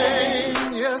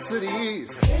 name. Yes, it is.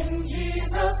 In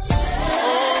Jesus' name.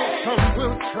 Oh, some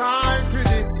will try to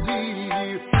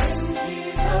deceive. In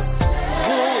Jesus' name.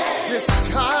 Oh,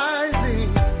 disguising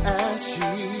as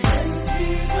sheep. In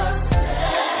Jesus'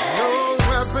 name. No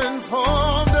weapon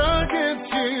formed against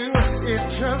you, it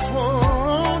just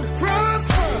won't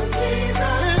prosper. In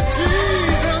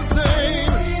Jesus'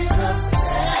 name.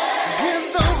 In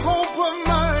the hope of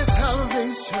my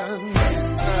salvation,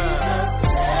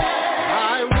 I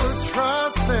will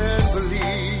trust and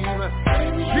believe.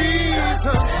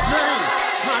 Jesus' name.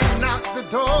 I knock, the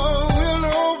door will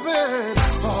open.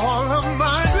 All of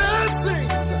my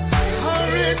blessings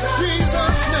are in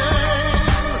Jesus'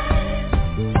 name.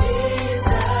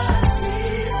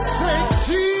 Say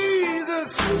Jesus,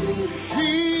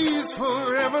 He's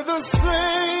forever the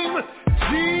same.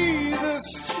 Jesus,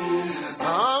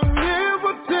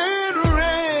 omnipotent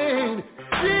reign.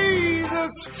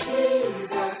 Jesus,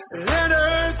 let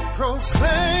earth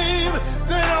proclaim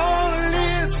that all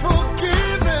is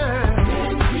forgiven.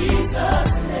 In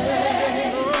Jesus'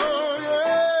 name. Oh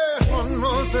yeah, one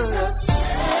more thing.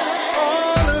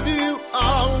 All of you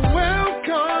are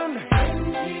welcome. In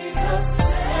Jesus'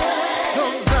 name. The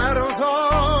battle's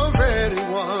already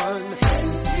won. In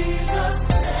Jesus'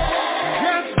 name.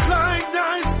 Just like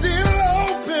night still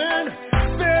open,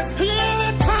 there's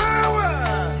healing power.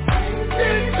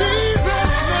 In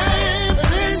Jesus' name,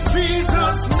 in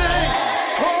Jesus' name.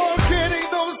 Oh, getting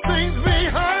those things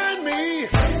behind me.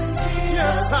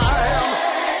 Yes, I am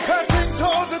pressing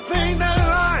towards the thing that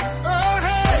lies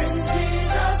ahead.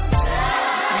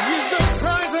 He's the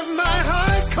prize of my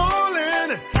high calling.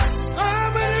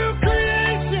 I'm a new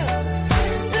creation.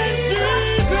 In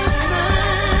Jesus'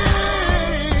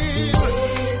 name.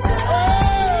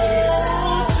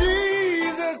 Oh,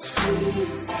 Jesus,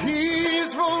 He's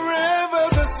forever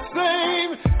the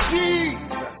same.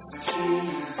 Jesus,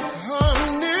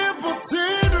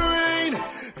 omnipotent reign.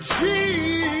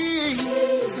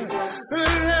 Jesus,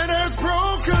 let us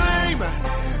proclaim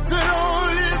that all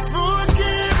is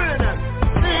forgiven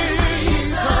in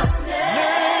Jesus'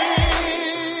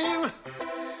 name.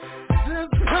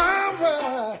 There's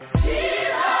power,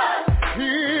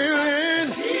 healing,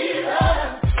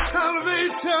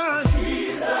 salvation,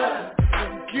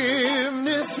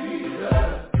 forgiveness.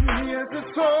 Yes,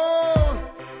 it's all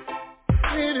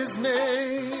in His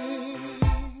name.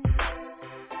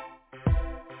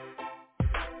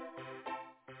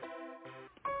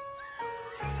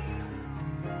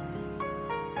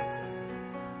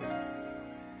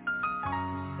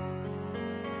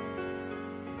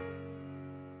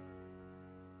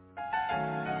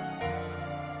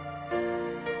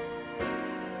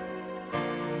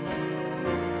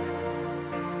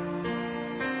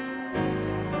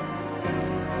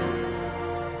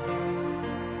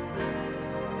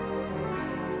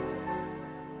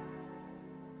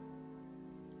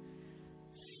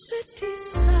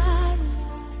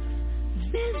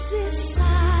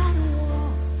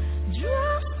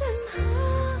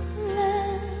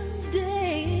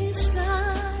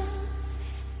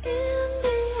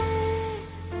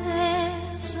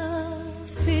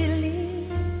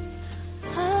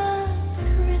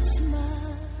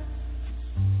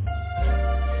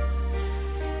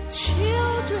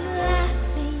 children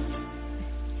laughing,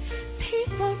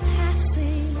 people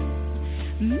passing,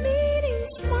 meeting,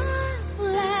 smile,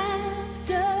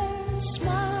 laughter,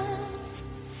 smile,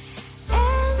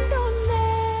 and on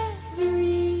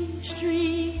every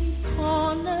street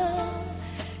corner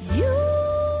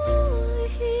you'll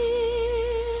hear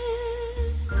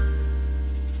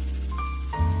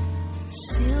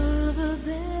silver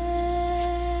bells,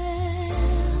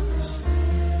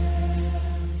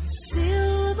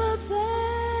 silver bells.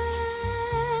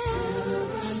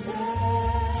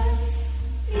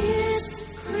 It's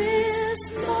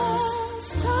Christmas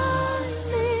time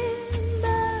in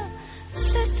the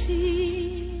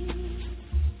city.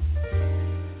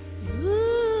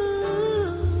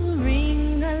 Ooh,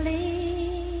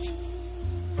 ring-a-ling,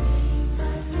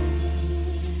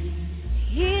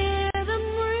 hear them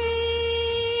ring.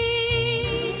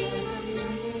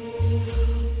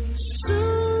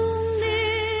 Soon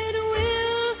it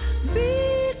will be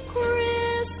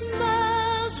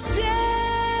Christmas Day.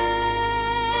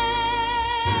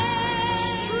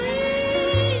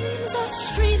 Streams of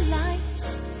streetlights,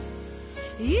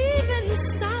 even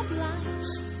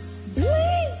stoplights,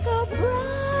 blink of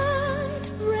bright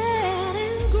red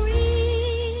and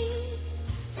green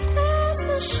as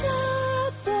the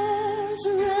shoppers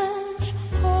rush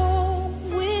home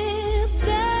with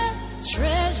their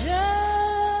treasures.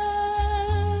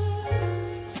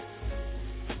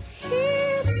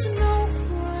 It's no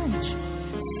crunch,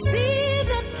 see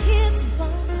the kids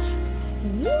bunch.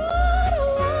 What a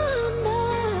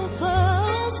wonderful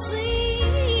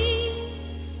scene.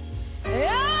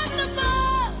 And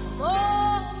above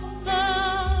all the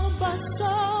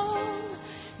bustle,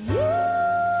 you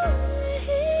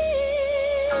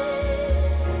hear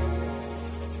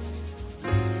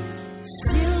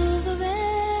silver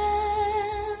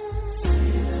bells,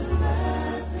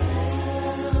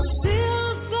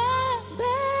 silver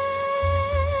bells.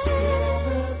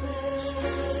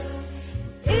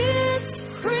 It's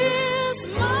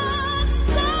Christmas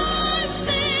time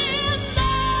in the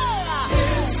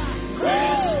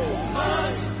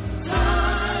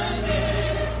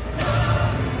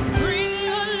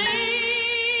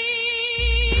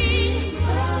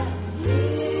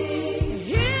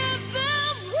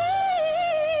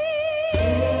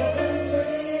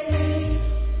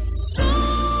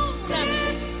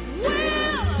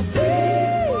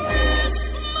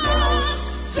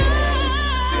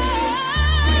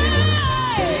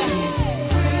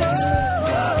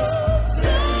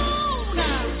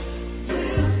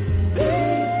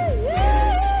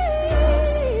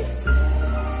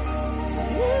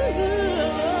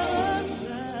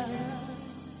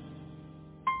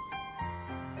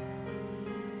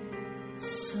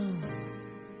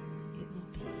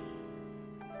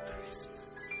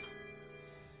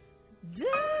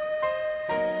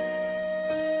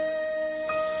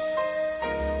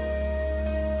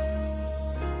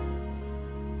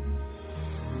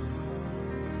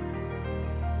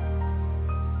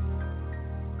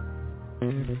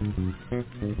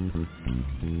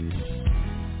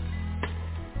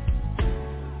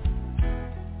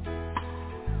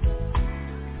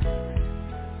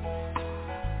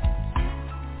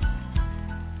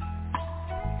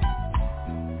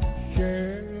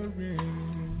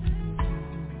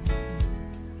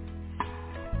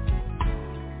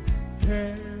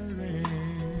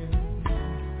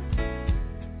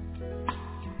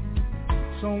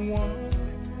Someone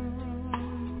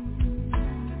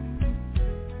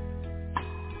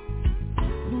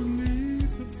who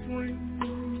needs a friend.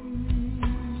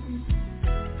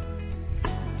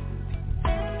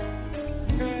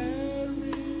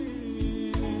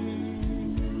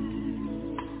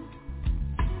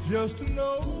 Just to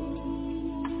know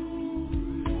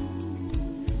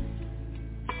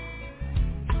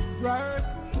right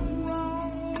from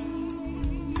wrong.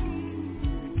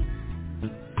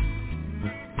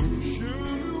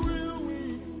 Surely will we,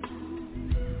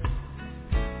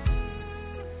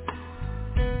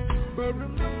 but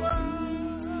remember,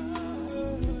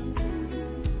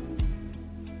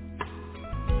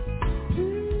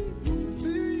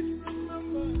 please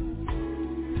remember.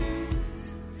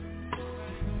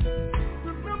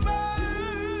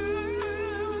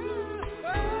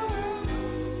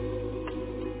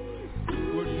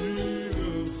 What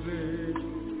Jesus said.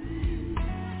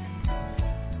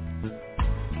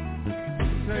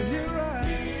 Say, here I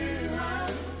am,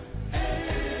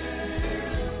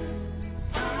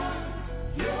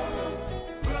 your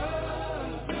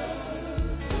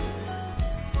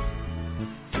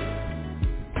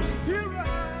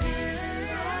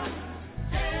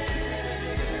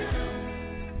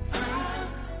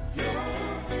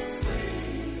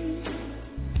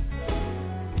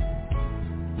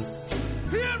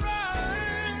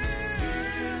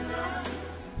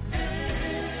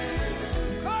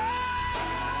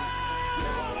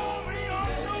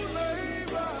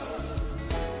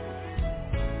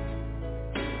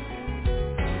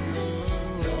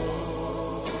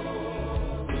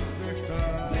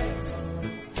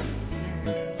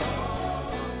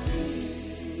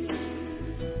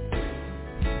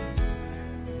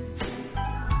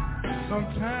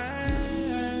time.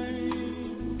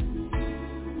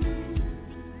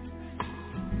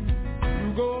 You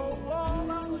go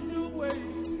all out of your way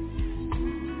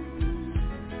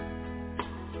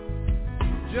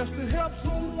just to help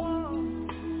someone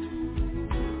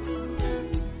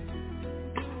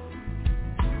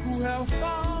who have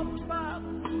fallen by.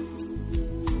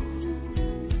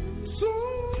 Soon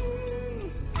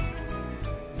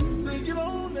they get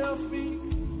on their feet.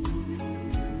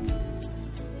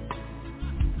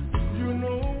 You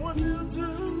know what you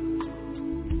do.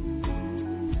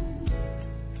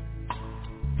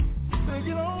 They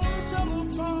get on the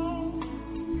telephone,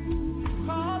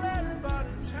 call everybody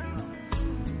in town,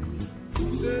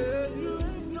 said you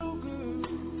ain't no good.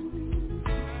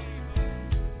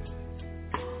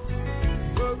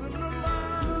 But remember,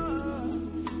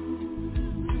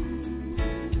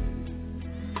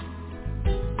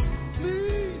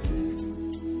 please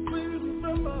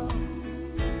remember.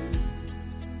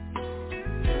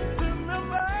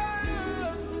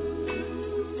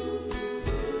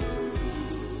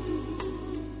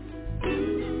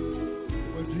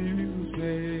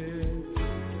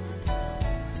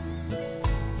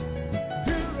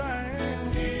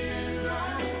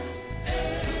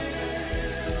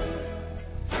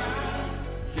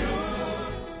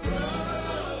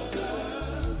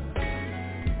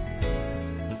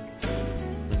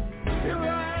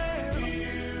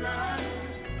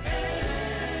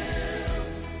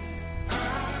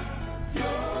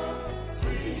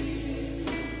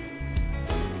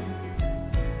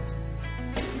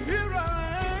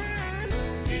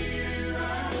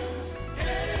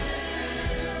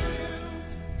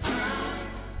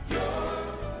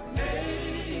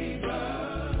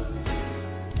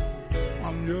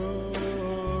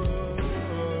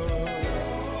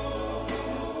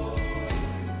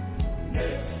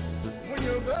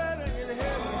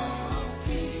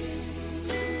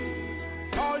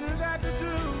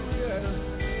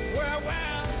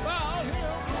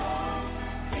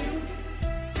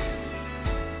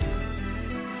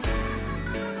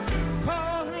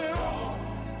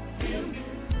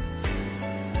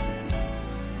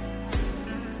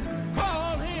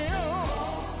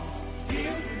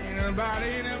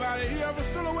 Anybody here ever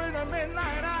still away at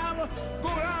midnight hour? Go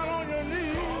down on your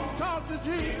knees, talk to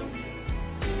Jesus.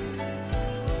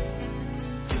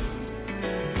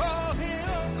 Call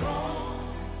him.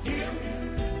 Call him.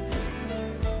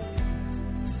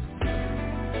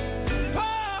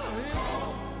 Call him.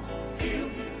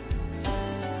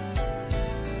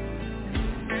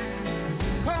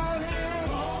 Call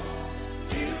him.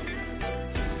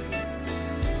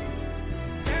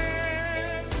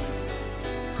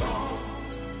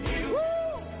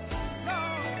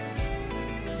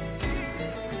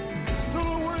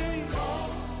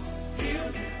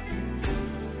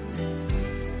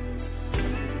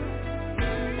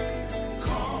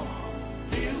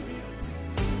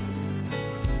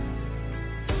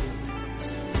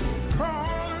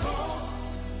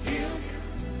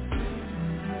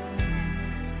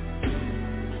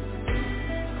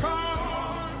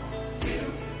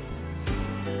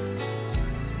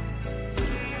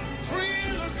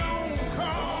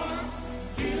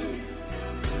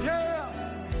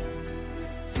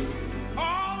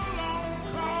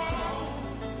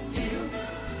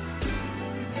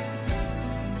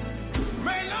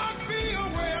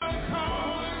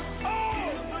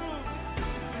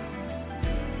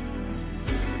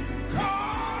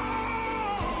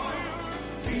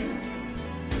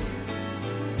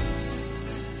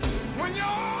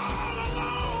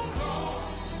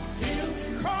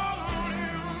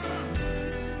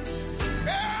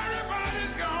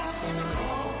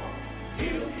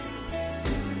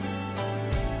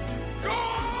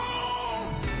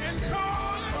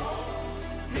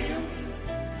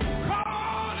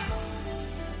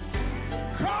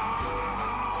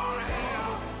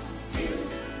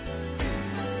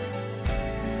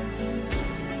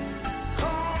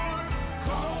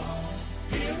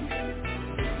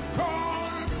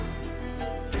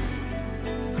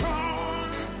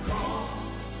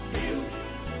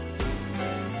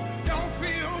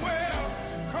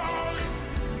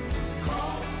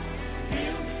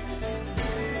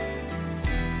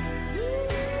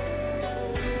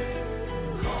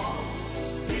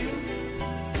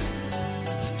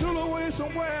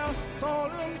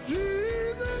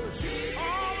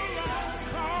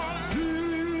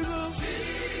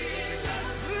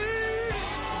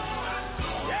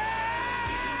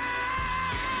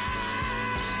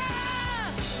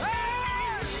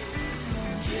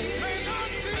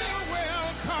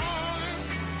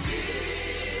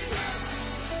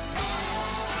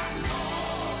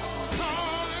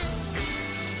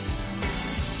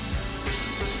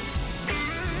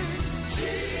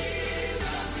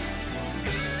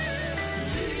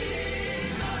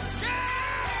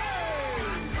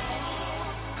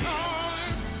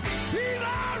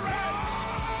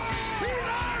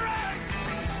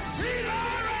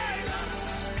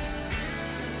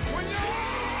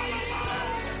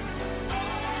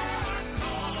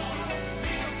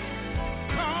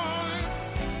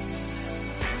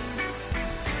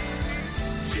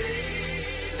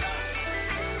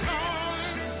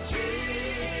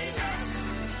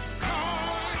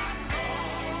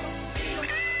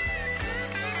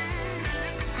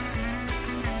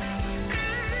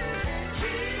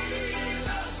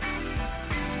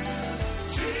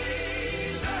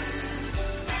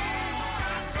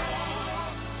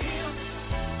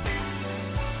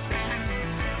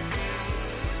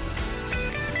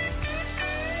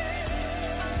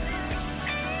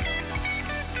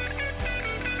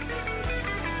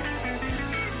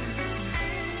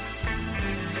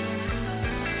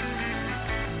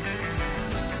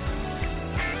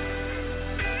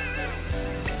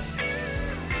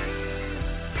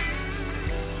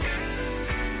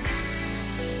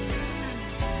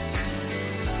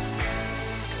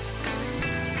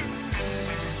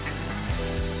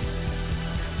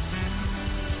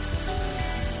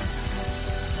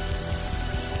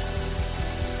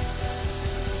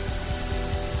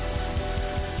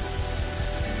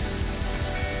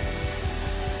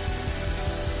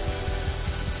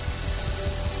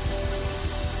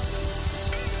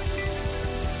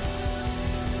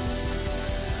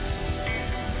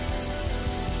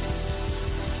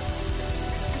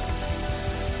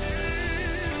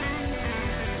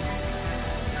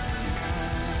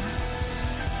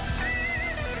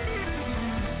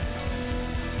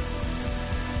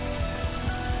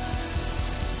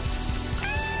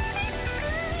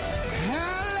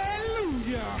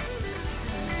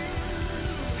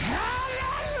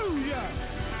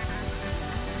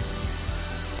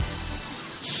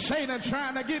 Satan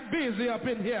trying to get busy up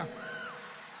in here.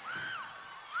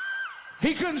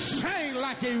 He couldn't sing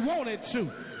like he wanted to.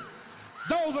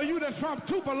 Those of you that's from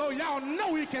Tupelo, y'all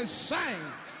know he can sing.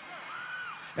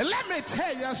 And let me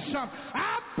tell you something.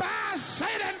 I bind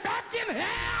Satan back in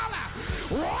hell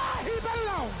where he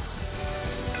belongs.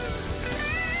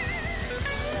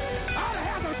 I ought to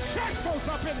have some church folks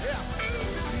up in here.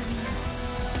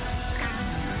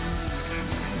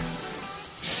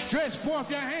 Stretch forth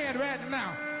your hand right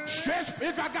now. Stretch,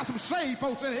 if I got some saved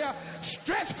folks in here,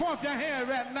 stretch forth your hand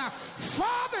right now.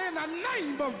 Father, in the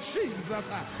name of Jesus,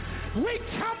 we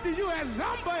come to you as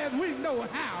humble as we know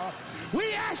how.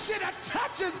 We ask you to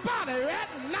touch his body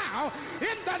right now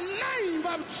in the name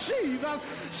of Jesus.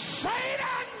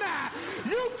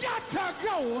 Satan, you got to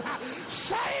go.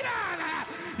 Satan,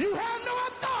 you have no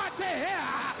authority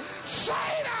here.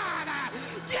 Satan,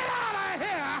 get out of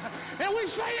here. And we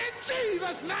say in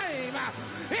Jesus' name,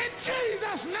 in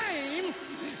Jesus' name,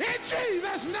 in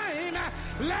Jesus' name,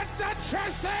 let the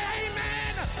church say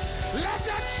amen. Let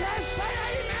the church say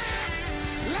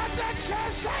amen. Let the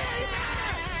church say amen.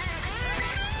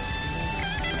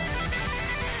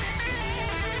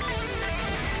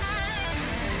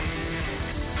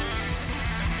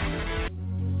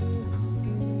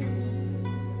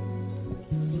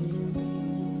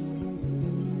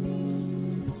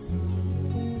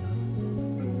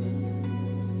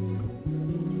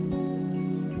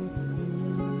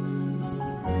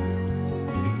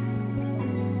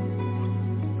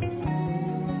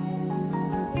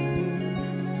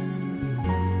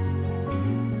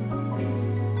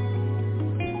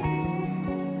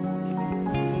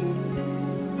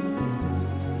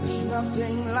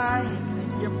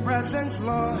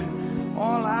 Lord,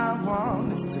 all I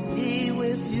want is to be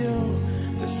with you.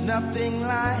 There's nothing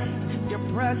like your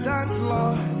presence,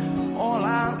 Lord. All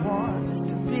I want is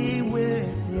to be with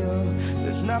you.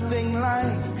 There's nothing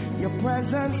like your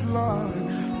presence, Lord.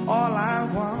 All I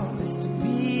want is to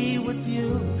be with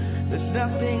you. There's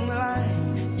nothing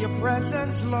like your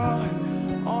presence,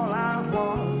 Lord. All I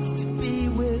want is to be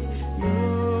with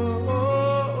you. Oh,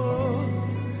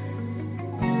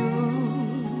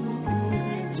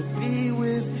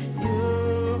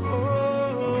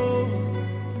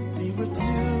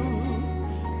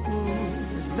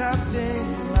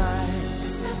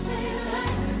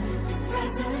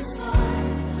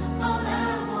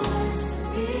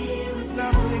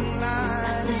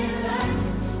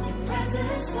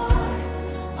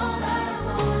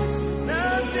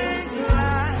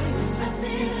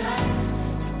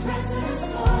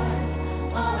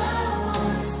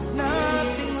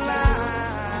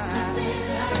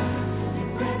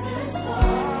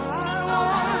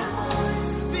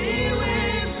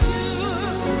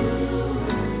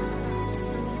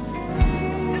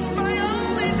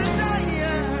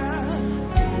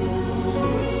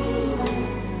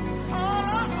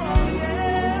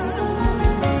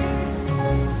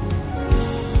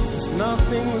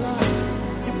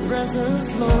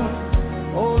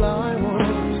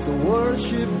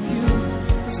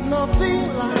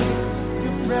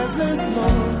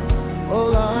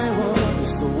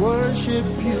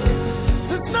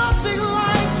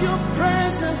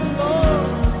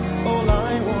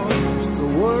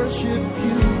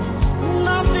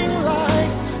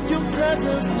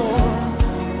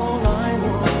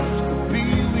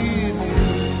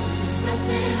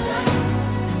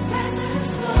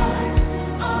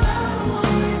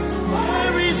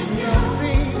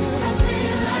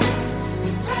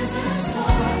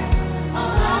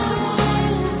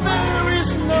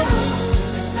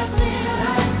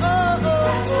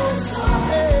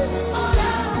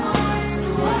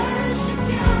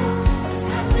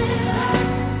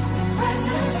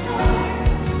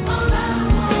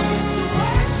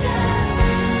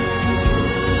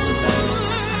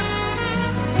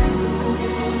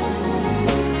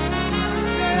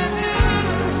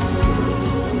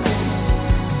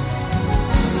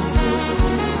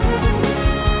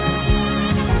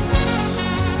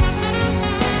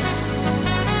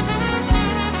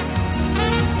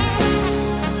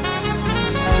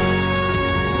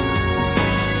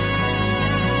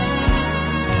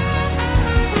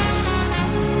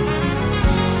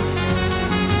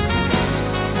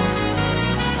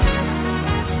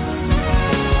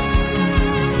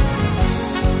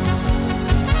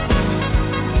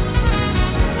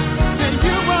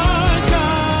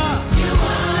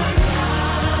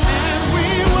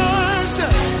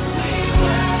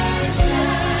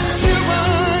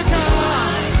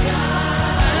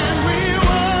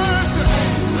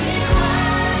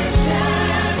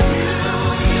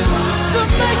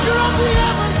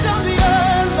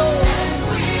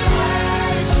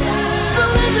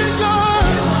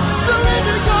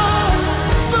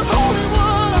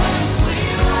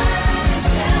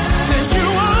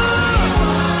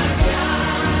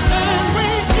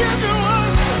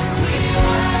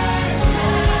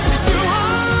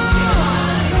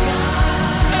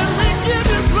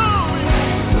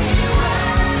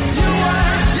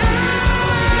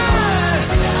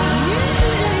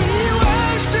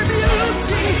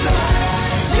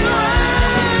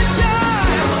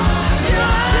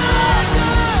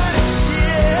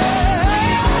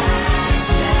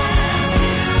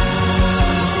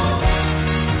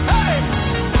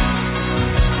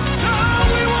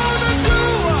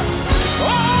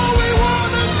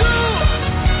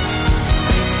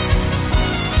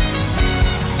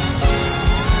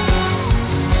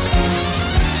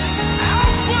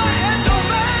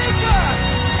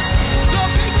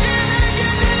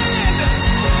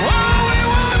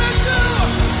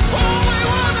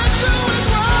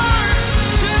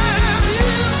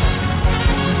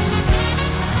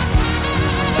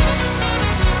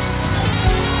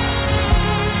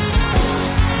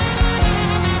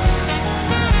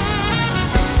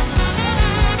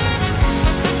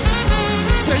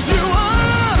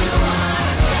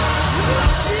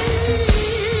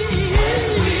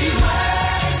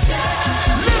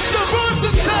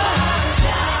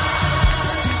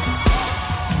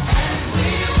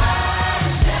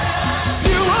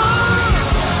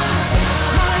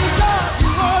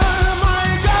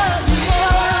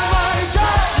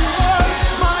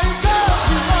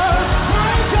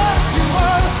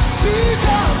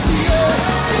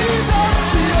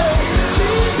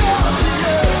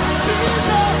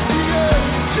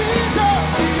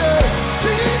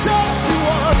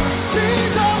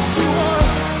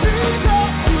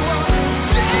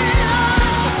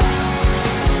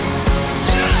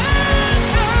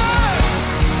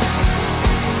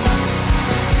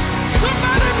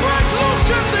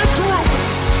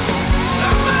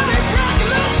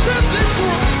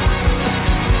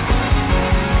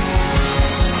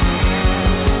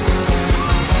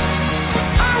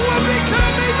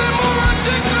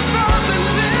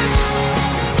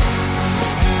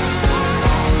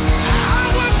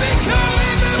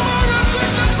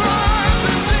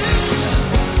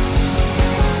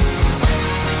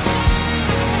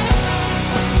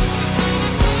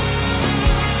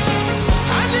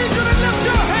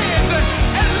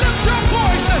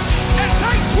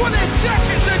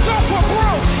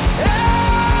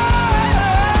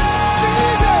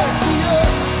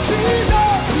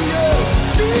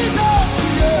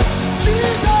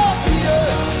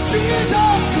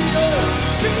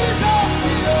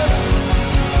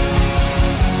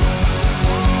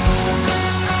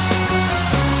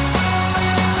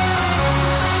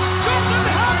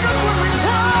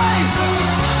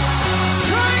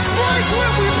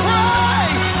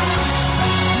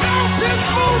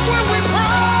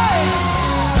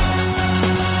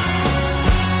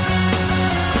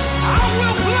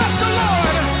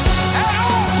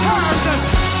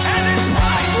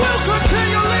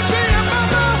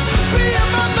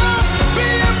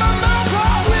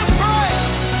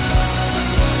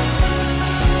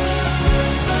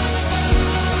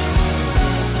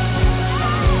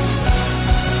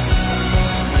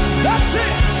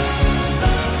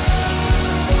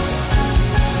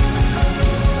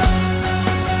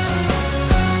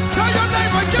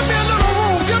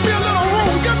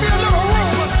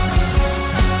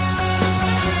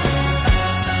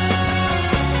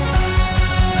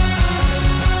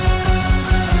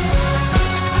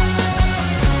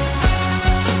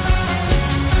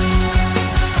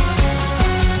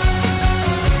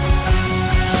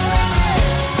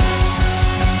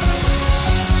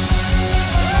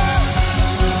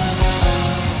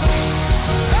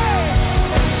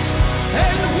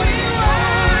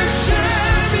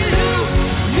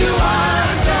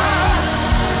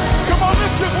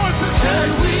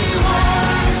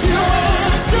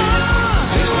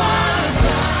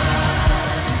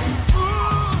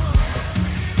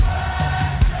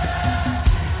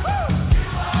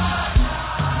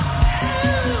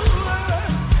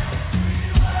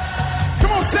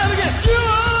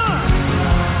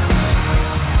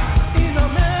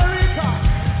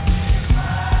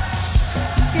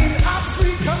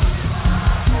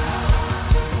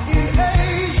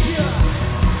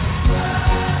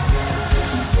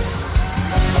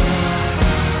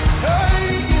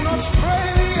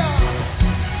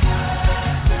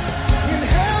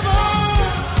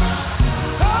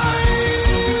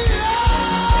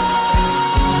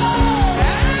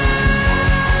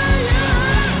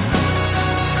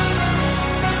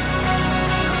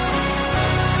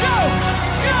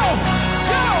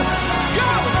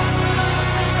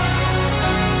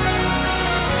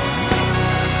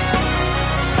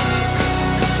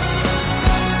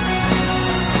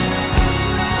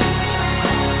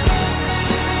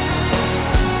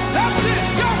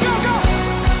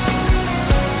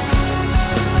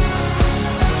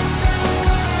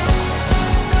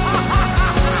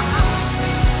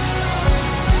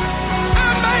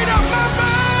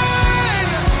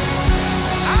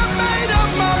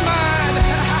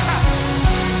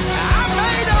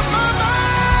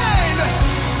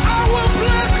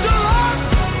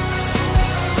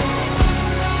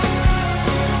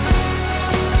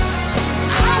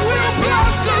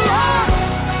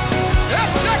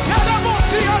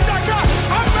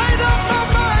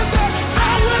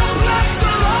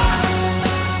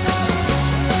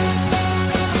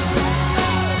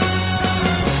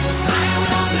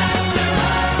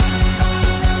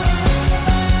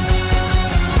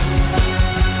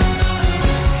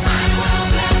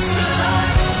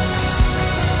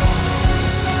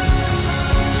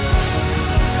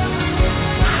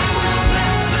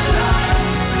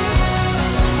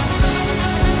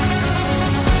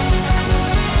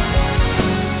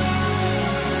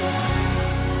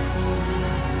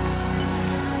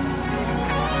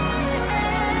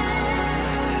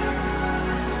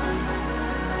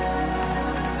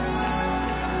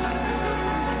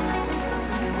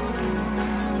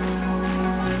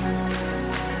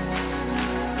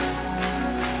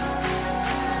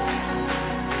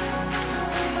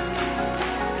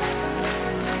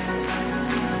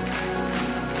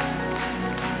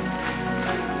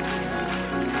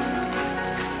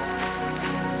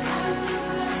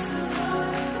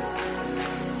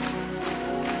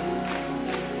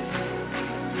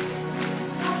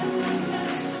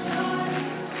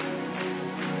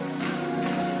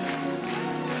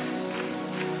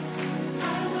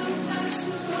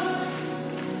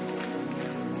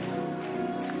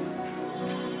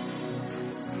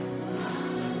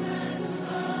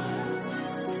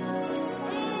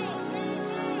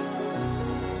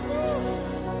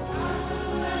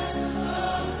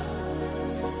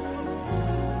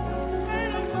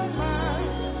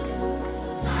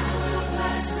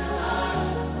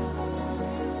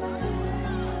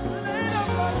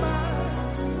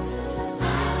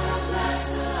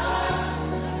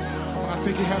 I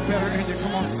think you have better in you.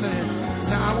 Come on, say it.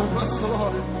 Now I will bless the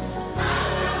Lord.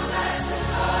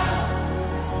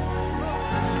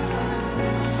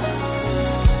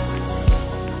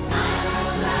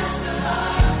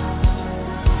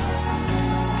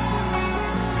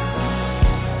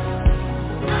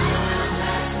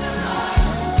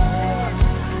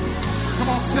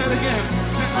 Say it again.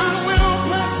 I will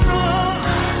bless the Lord.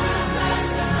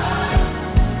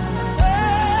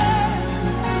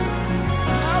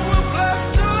 I will bless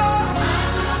the Lord.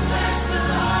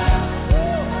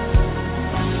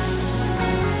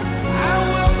 I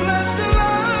will bless the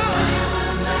Lord.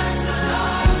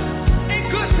 In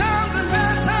good times and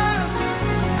bad times,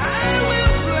 I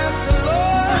will bless the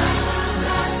Lord.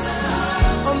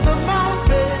 On the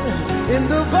mountain, in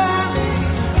the valley,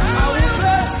 I will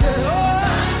bless the Lord.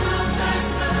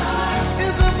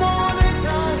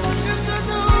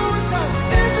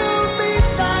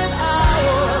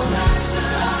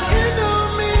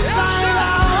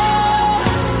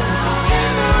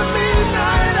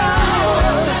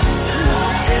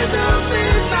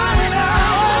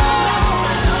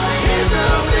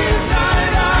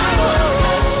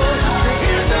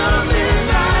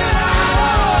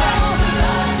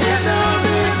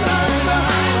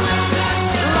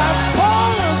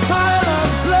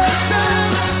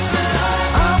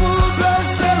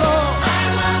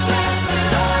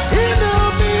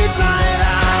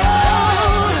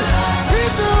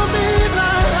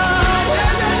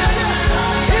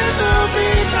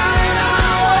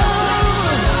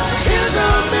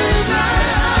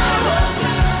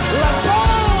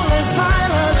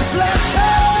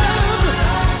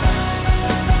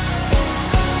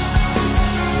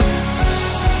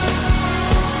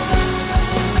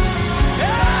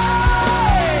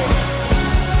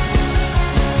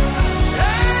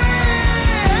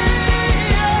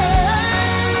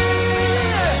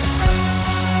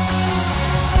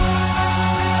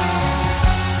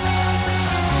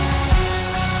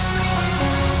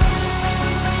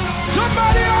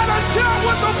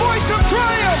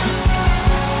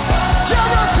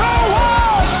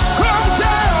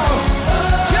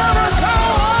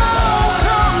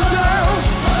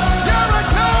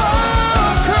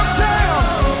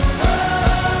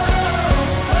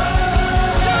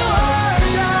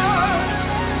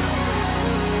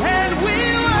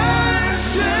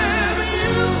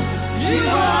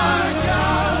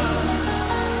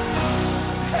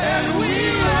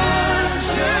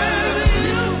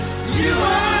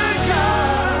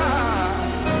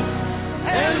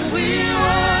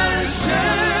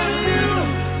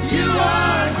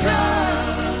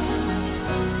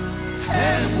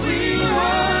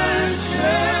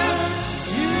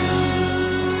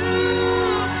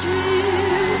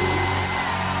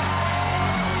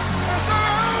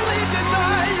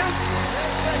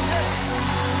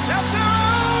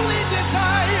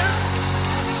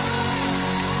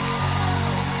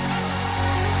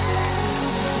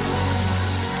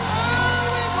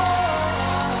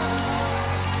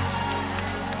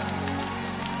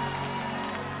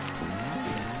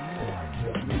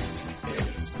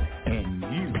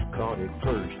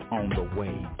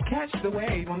 Catch the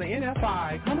wave on the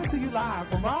NFI, coming to you live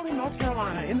from Raleigh, North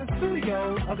Carolina, in the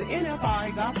studios of the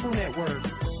NFI Gospel Network.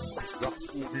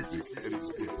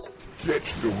 Catch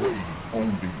the wave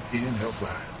on the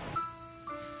NFI.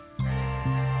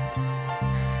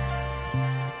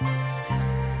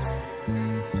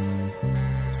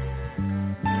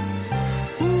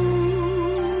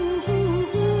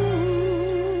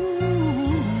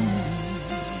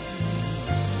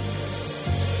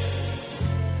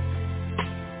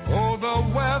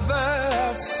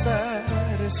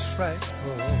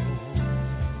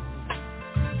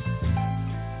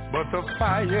 But the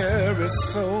fire is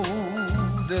so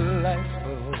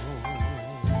delightful.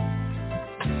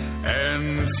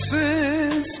 And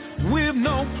since we've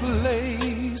no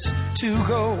place to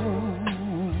go,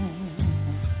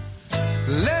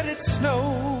 let it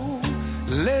snow,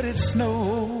 let it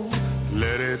snow,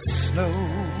 let it snow.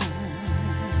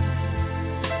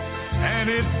 And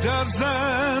it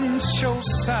doesn't show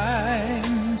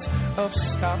signs of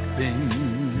stopping.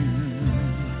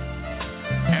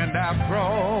 And I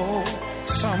brought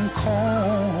some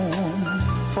corn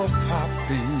for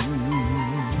popping.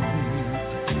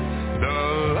 The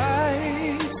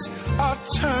lights are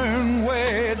turned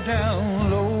way down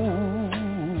low.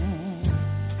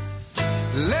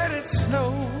 Let it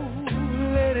snow,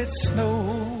 let it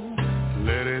snow,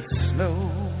 let it snow.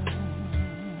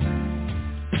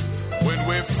 When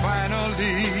we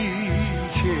finally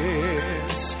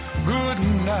kiss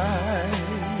goodnight,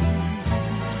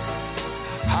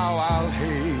 how I'll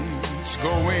hate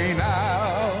going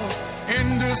out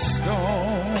in the storm.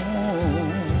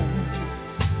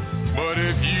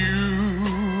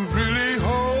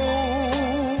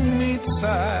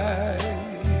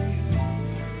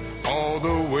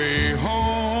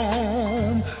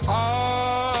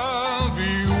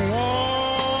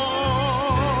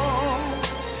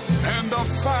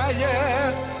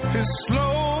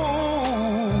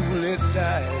 slowly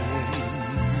dying,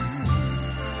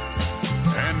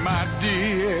 and my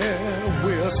dear,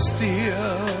 we're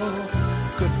still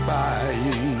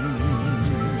goodbying.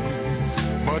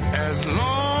 But as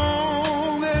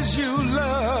long as you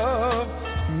love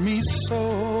me so,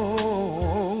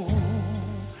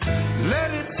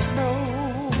 let it snow,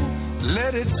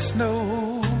 let it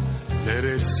snow, let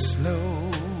it snow.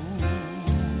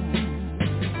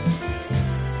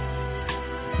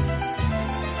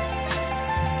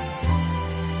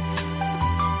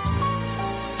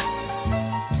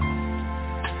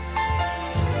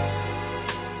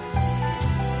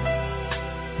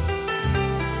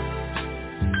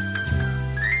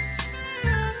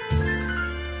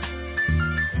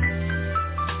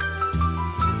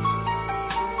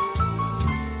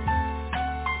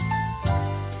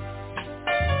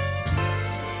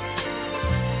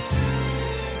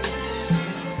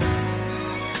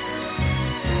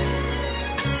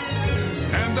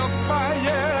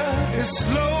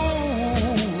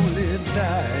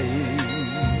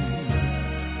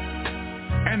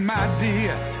 My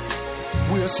dear,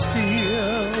 we're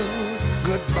still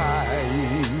goodbye.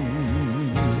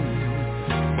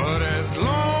 But as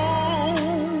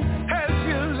long as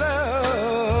you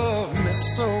love me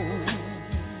so,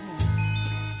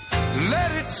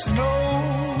 let it snow,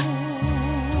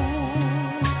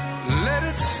 let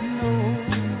it snow,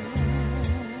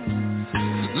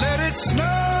 let it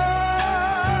snow.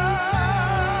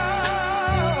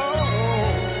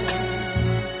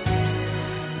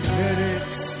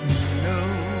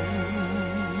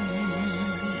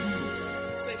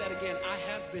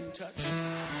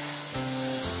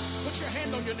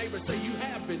 Your neighbor, say you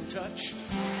have been touched.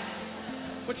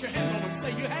 Put your hand on them,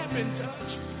 say you have been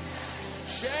touched.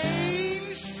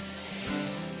 Changed,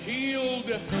 healed,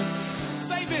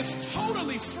 say this,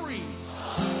 totally free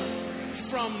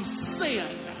from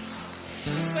sin.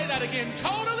 Say that again,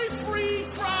 totally free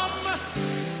from